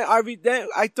can't?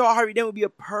 I thought Harvey Dent would be a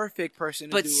perfect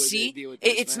person to But deal see, with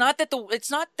this, it's man.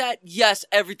 not that yes,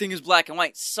 everything is black and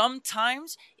white.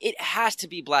 Sometimes it has to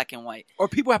be black and white. Or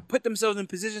people have put themselves in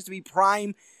positions to be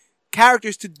prime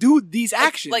characters to do these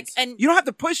actions. and you don't have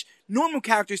to push normal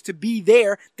characters to be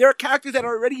there. There are characters that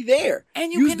are already there.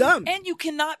 And Use them. And you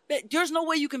cannot. There's no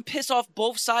way you can piss off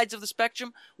both sides of the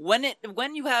spectrum when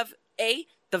you have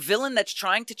the villain that's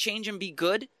trying to change and be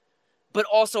good, but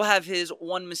also have his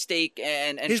one mistake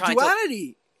and His trying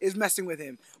duality is messing with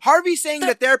him. Harvey's saying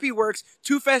that therapy works.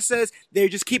 Two-Face says they're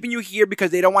just keeping you here because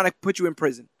they don't want to put you in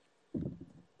prison.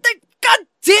 God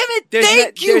damn it!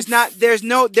 Thank you. There's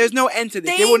no end to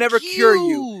this. They will never cure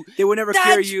you. They will never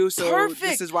cure That's you. So perfect.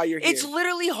 this is why you're here. It's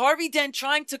literally Harvey Dent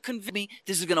trying to convince me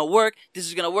this is gonna work. This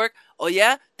is gonna work. Oh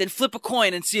yeah? Then flip a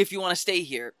coin and see if you want to stay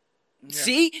here. Yeah.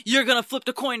 See, you're gonna flip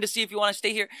the coin to see if you want to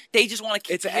stay here. They just want to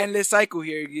keep. It's an endless cycle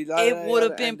here. It would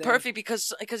have been perfect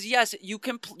because yes, you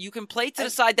can play to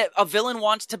the side that a villain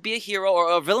wants to be a hero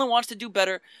or a villain wants to do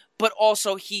better, but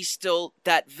also he's still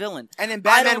that villain. And then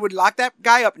Batman would lock that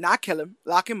guy up, not kill him,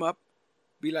 lock him up,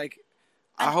 be like,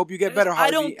 "I hope you get better,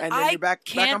 Harvey," and then you're back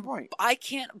on point. I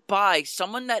can't buy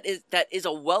someone that is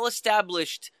a well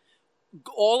established,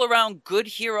 all around good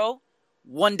hero,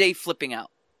 one day flipping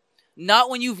out. Not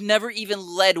when you've never even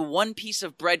led one piece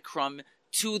of breadcrumb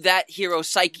to that hero's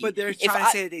psyche. But they're trying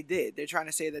to say that they did. They're trying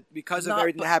to say that because of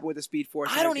everything that happened with the Speed Force.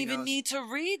 I don't even need to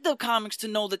read the comics to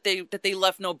know that they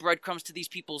left no breadcrumbs to these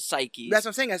people's psyches. That's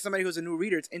what I'm saying. As somebody who's a new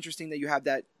reader, it's interesting that you have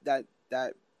that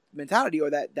mentality or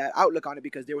that outlook on it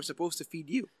because they were supposed to feed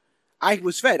you. I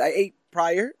was fed. I ate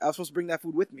prior. I was supposed to bring that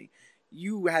food with me.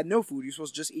 You had no food. You're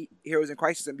supposed to just eat Heroes in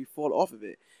Crisis and be full off of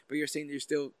it. But you're saying that you're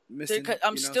still missing.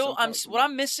 What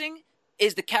I'm missing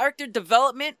is the character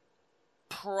development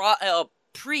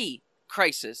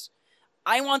pre-Crisis.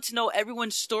 I want to know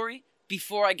everyone's story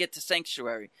before I get to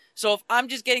Sanctuary. So if I'm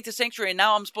just getting to Sanctuary and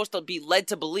now I'm supposed to be led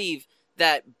to believe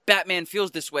that Batman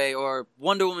feels this way or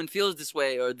Wonder Woman feels this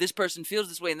way or this person feels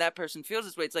this way and that person feels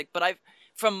this way. It's like, but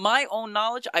from my own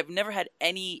knowledge, I've never had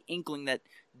any inkling that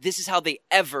this is how they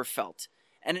ever felt.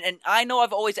 And I know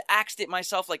I've always asked it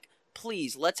myself, like,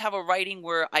 please, let's have a writing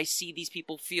where I see these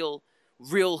people feel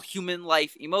real human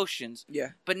life emotions. Yeah.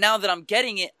 But now that I'm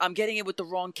getting it with the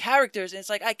wrong characters, and it's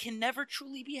like I can never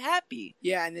truly be happy.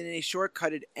 Yeah, and then they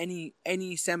shortcutted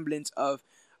any semblance of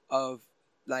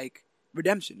like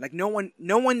redemption. Like no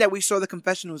one that we saw the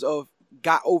confessionals of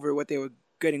got over what they were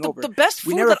getting over. The best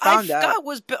food never that I found that. got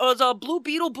was Blue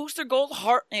Beetle, Booster Gold,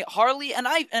 Harley,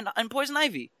 and Poison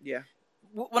Ivy. Yeah.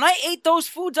 When I ate those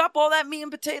foods up, all that meat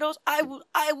and potatoes, I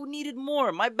needed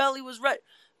more. My belly was red.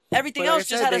 Everything But like I else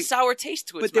just said, had a sour taste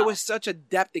to its But there mouth. was such a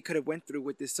depth they could have went through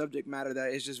with this subject matter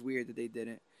that it's just weird that they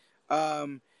didn't.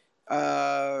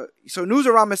 So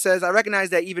Newsarama says, I recognize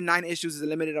that even 9 issues is a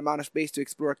limited amount of space to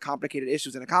explore complicated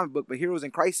issues in a comic book, but Heroes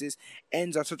in Crisis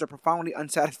ends on such a profoundly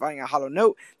unsatisfying and hollow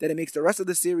note that it makes the rest of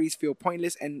the series feel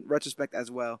pointless in retrospect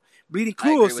as well. Bleeding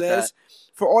Cool says,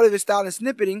 for all of its style and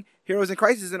snippeting, Heroes in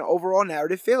Crisis is an overall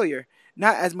narrative failure.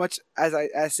 Not as much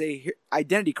as say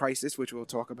Identity Crisis, which we'll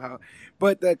talk about,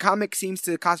 but the comic seems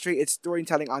to concentrate its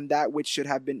storytelling on that which should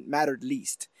have been mattered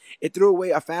least. It threw away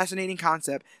a fascinating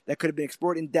concept that could have been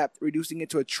explored in depth, reducing it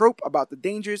to a trope about the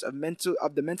dangers of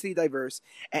the mentally diverse,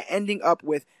 and ending up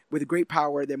with great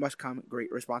power there must come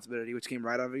great responsibility, which came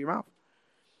right out of your mouth.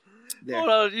 There. Hold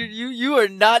on, you are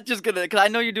not just gonna, because I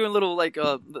know you're doing little like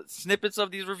snippets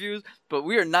of these reviews, but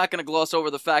we are not gonna gloss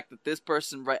over the fact that this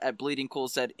person right at Bleeding Cool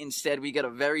said instead we get a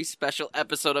very special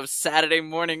episode of Saturday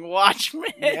Morning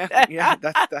Watchmen.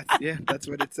 That's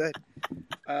what it said.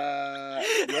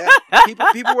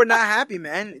 People were not happy,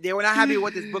 man. They were not happy with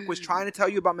what this book was trying to tell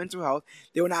you about mental health.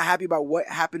 They were not happy about what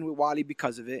happened with Wally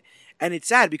because of it. And it's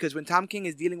sad because when Tom King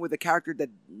is dealing with a character that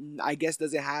I guess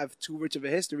doesn't have too rich of a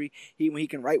history, when he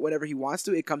can write whatever he wants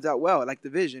to, it comes out well, like The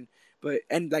Vision,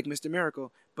 and like Mr.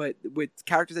 Miracle. But with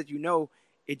characters that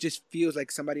it just feels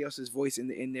like somebody else's voice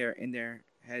in their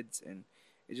heads, and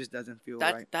it just doesn't feel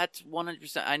right. That's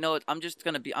 100%. I know. I'm just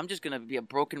gonna be a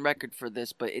broken record for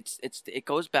this, but it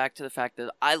goes back to the fact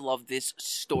that I love this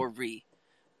story.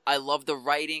 I love the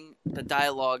writing, the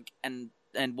dialogue, and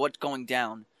what's going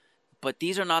down. But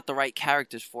these are not the right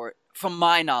characters for it, from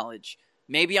my knowledge.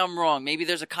 Maybe I'm wrong. Maybe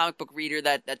there's a comic book reader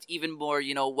that's even more,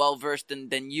 well versed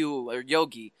than you or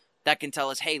Yogi that can tell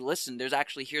us, hey, listen,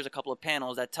 here's a couple of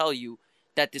panels that tell you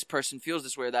that this person feels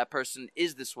this way or that person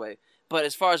is this way. But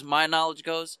as far as my knowledge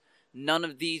goes, none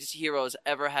of these heroes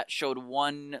ever showed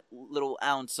one little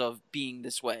ounce of being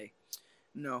this way.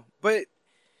 No, but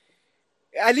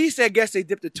at least I guess they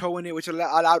dipped a toe in it, which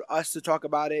allowed us to talk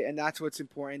about it, and that's what's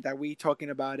important, that we talking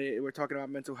about it. We're talking about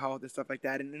mental health and stuff like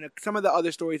that, and some of the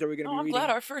other stories that we're going to be reading. I'm glad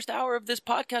our first hour of this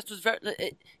podcast was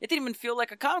it didn't even feel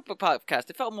like a comic book podcast.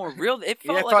 It felt more real. It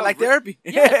felt like therapy.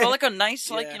 Yeah, it felt like a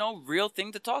nice, real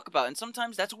thing to talk about. And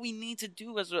sometimes that's what we need to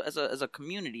do as a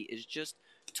community, is just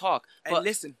talk. And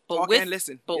listen. But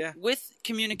with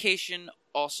communication,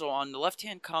 also on the left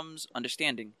hand comes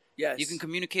understanding. Yes. You can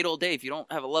communicate all day. If you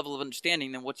don't have a level of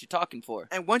understanding, then what you talking for?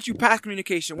 And once you pass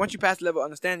communication, once you pass the level of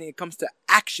understanding, it comes to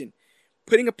action.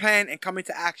 Putting a plan and coming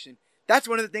to action. That's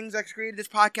one of the things that's created this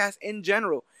podcast in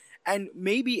general. And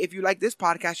maybe if you like this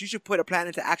podcast, you should put a plan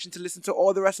into action to listen to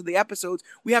all the rest of the episodes.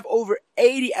 We have over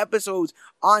 80 episodes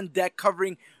on deck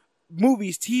covering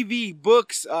movies, TV,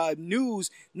 books,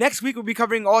 news. Next week we'll be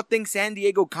covering all things San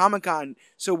Diego Comic-Con.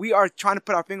 So we are trying to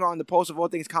put our finger on the pulse of all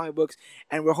things comic books,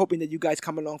 and we're hoping that you guys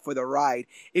come along for the ride.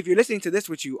 If you're listening to this,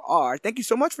 which you are, thank you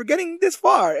so much for getting this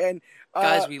far. And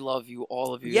guys, we love you,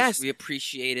 all of you. Yes, we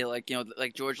appreciate it. Like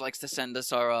like George likes to send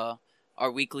us our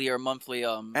weekly or monthly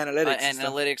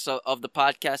analytics of the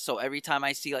podcast. So every time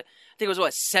I see, I think it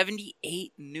was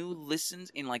 78 new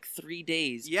listens in 3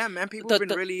 days. Yeah, man, people have been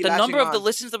really the number of the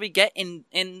listens that we get in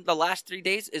the last 3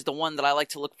 days is the one that I like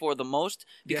to look for the most,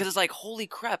 because it's like, holy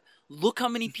crap, look how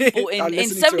many people in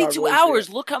 72 hours.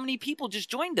 Yeah. Look how many people just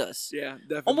joined us. Yeah,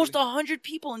 definitely. Almost 100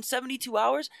 people in 72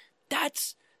 hours.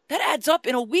 That adds up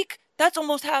in a week. That's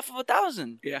almost half of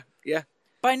 1,000. Yeah.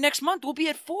 By next month, we'll be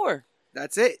at 4.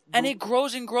 That's it. And it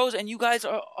grows and grows, and you guys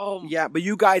are... Yeah, but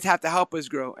you guys have to help us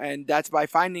grow, and that's by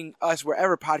finding us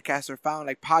wherever podcasts are found,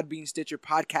 like Podbean, Stitcher,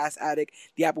 Podcast Addict,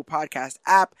 the Apple Podcast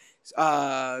app,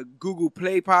 Google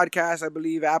Play Podcast, I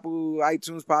believe, Apple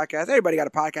iTunes Podcast. Everybody got a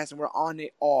podcast, and we're on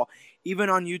it all, even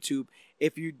on YouTube.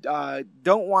 If you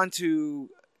don't want to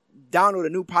download a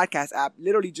new podcast app,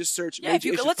 literally just search Major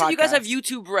Issues Podcast. Let's say you guys have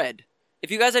YouTube Red. If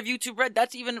you guys have YouTube Red,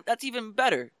 that's even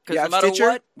better. We have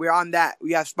Stitcher, we're on that.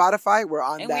 We have Spotify, we're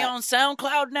on that. And we on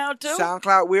SoundCloud now too.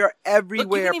 SoundCloud, we're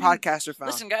everywhere podcasts are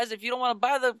found. Listen, guys, if you don't want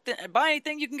to buy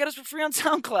anything, you can get us for free on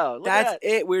SoundCloud. That's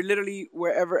it. We're literally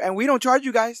wherever, and we don't charge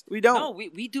you guys. We don't. No,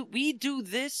 we do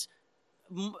this.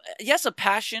 Yes, a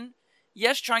passion.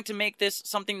 Yes, trying to make this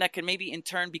something that can maybe in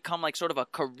turn become sort of a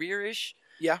career-ish.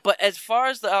 Yeah. But as far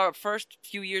as our first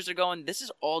few years are going, this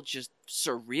is all just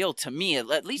surreal to me.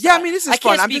 At least this is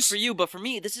fun. I can't speak for you, but for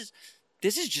me, this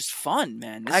is just fun,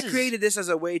 man. I created this as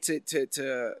a way to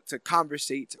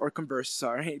conversate or converse.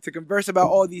 Sorry, to converse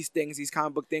about all these things, these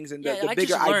comic book things, and the bigger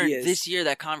just learned ideas. This year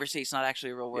that conversate's not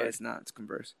actually a real word. Yeah, it's not. It's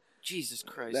converse. Jesus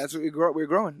Christ. That's what we're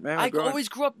growing, man. I always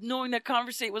grew up knowing that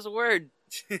conversate was a word.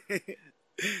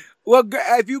 Well,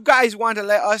 if you guys want to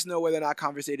let us know whether or not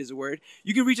conversate is a word,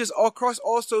 you can reach us all across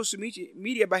all social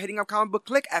media by hitting up Comic Book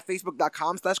Click at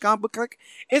facebook.com/Comic Book Click,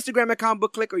 Instagram at Comic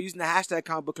Book Click, or using the hashtag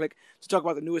Comic Book Click to talk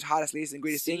about the newest, hottest, latest, and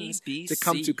greatest things to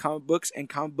come to comic books and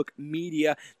comic book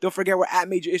media. Don't forget, we're at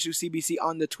Major Issue CBC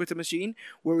on the Twitter machine,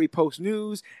 where we post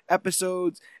news,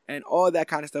 episodes, and all that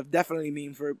kind of stuff. Definitely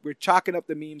memes. We're chalking up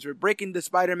the memes. We're breaking the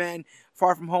Spider-Man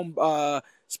Far From Home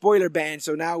spoiler ban,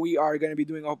 so now we are going to be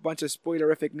doing a bunch of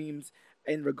spoilerific memes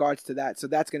in regards to that. So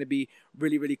that's going to be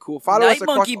really, really cool. Follow us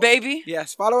across Monkey, baby.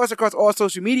 Yes, follow us across all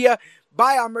social media.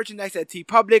 Buy our merchandise at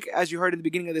TeePublic, as you heard at the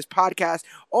beginning of this podcast.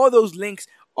 All those links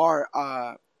are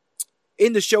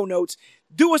in the show notes.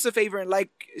 Do us a favor and like,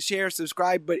 share,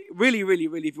 subscribe. But really, really,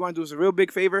 really, if you want to do us a real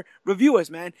big favor, review us,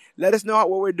 man. Let us know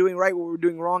what we're doing right, what we're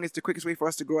doing wrong. It's the quickest way for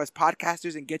us to grow as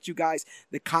podcasters and get you guys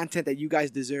the content that you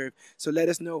guys deserve. So let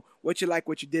us know what you like,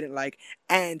 what you didn't like.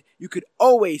 And you could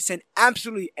always send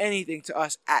absolutely anything to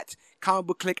us at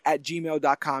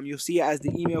comicbookclick@gmail.com. You'll see it as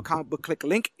the email Comic Book Click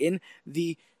link in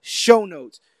the show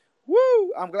notes.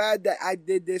 Woo! I'm glad that I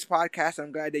did this podcast.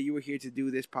 I'm glad that you were here to do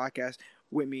this podcast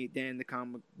with me, Dan the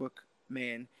Comic Book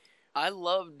Man. I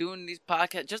love doing these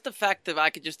podcasts. Just the fact that I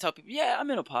could just tell people, yeah, I'm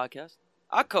in a podcast.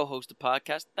 I co-host a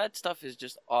podcast. That stuff is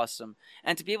just awesome.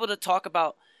 And to be able to talk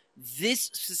about this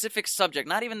specific subject,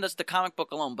 not even the comic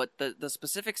book alone, but the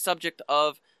specific subject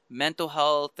of mental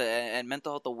health and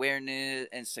mental health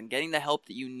awareness and getting the help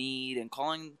that you need and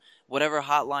calling whatever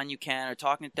hotline you can or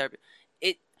talking to therapy.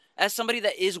 As somebody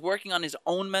that is working on his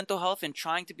own mental health and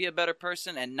trying to be a better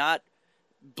person and not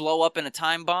blow up in a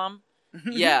time bomb,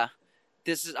 yeah.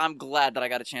 I'm glad that I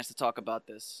got a chance to talk about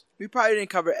this. We probably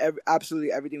didn't cover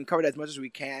absolutely everything. We covered as much as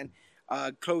we can,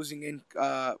 closing in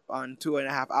on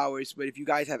 2.5 hours. But if you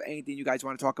guys have anything you guys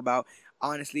want to talk about,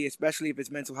 honestly, especially if it's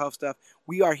mental health stuff,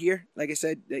 we are here. Like I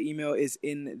said, the email is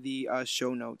in the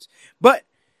show notes. But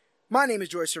my name is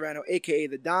George Serrano, a.k.a.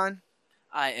 The Don.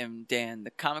 I am Dan,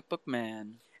 the Comic Book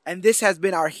Man. And this has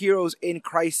been our Heroes in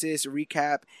Crisis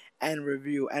recap and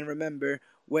review. And remember,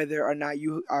 whether or not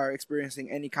you are experiencing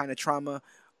any kind of trauma,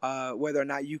 whether or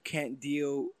not you can't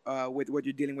deal with what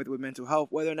you're dealing with mental health,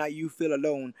 whether or not you feel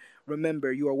alone,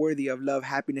 remember, you are worthy of love,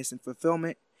 happiness, and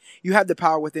fulfillment. You have the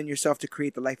power within yourself to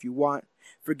create the life you want.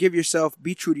 Forgive yourself,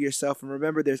 be true to yourself, and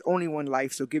remember, there's only one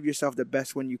life, so give yourself the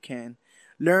best one you can.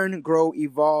 Learn, grow,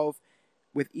 evolve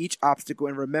with each obstacle,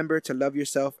 and remember to love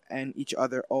yourself and each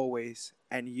other always.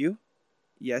 And you,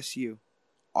 yes, you,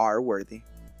 are worthy.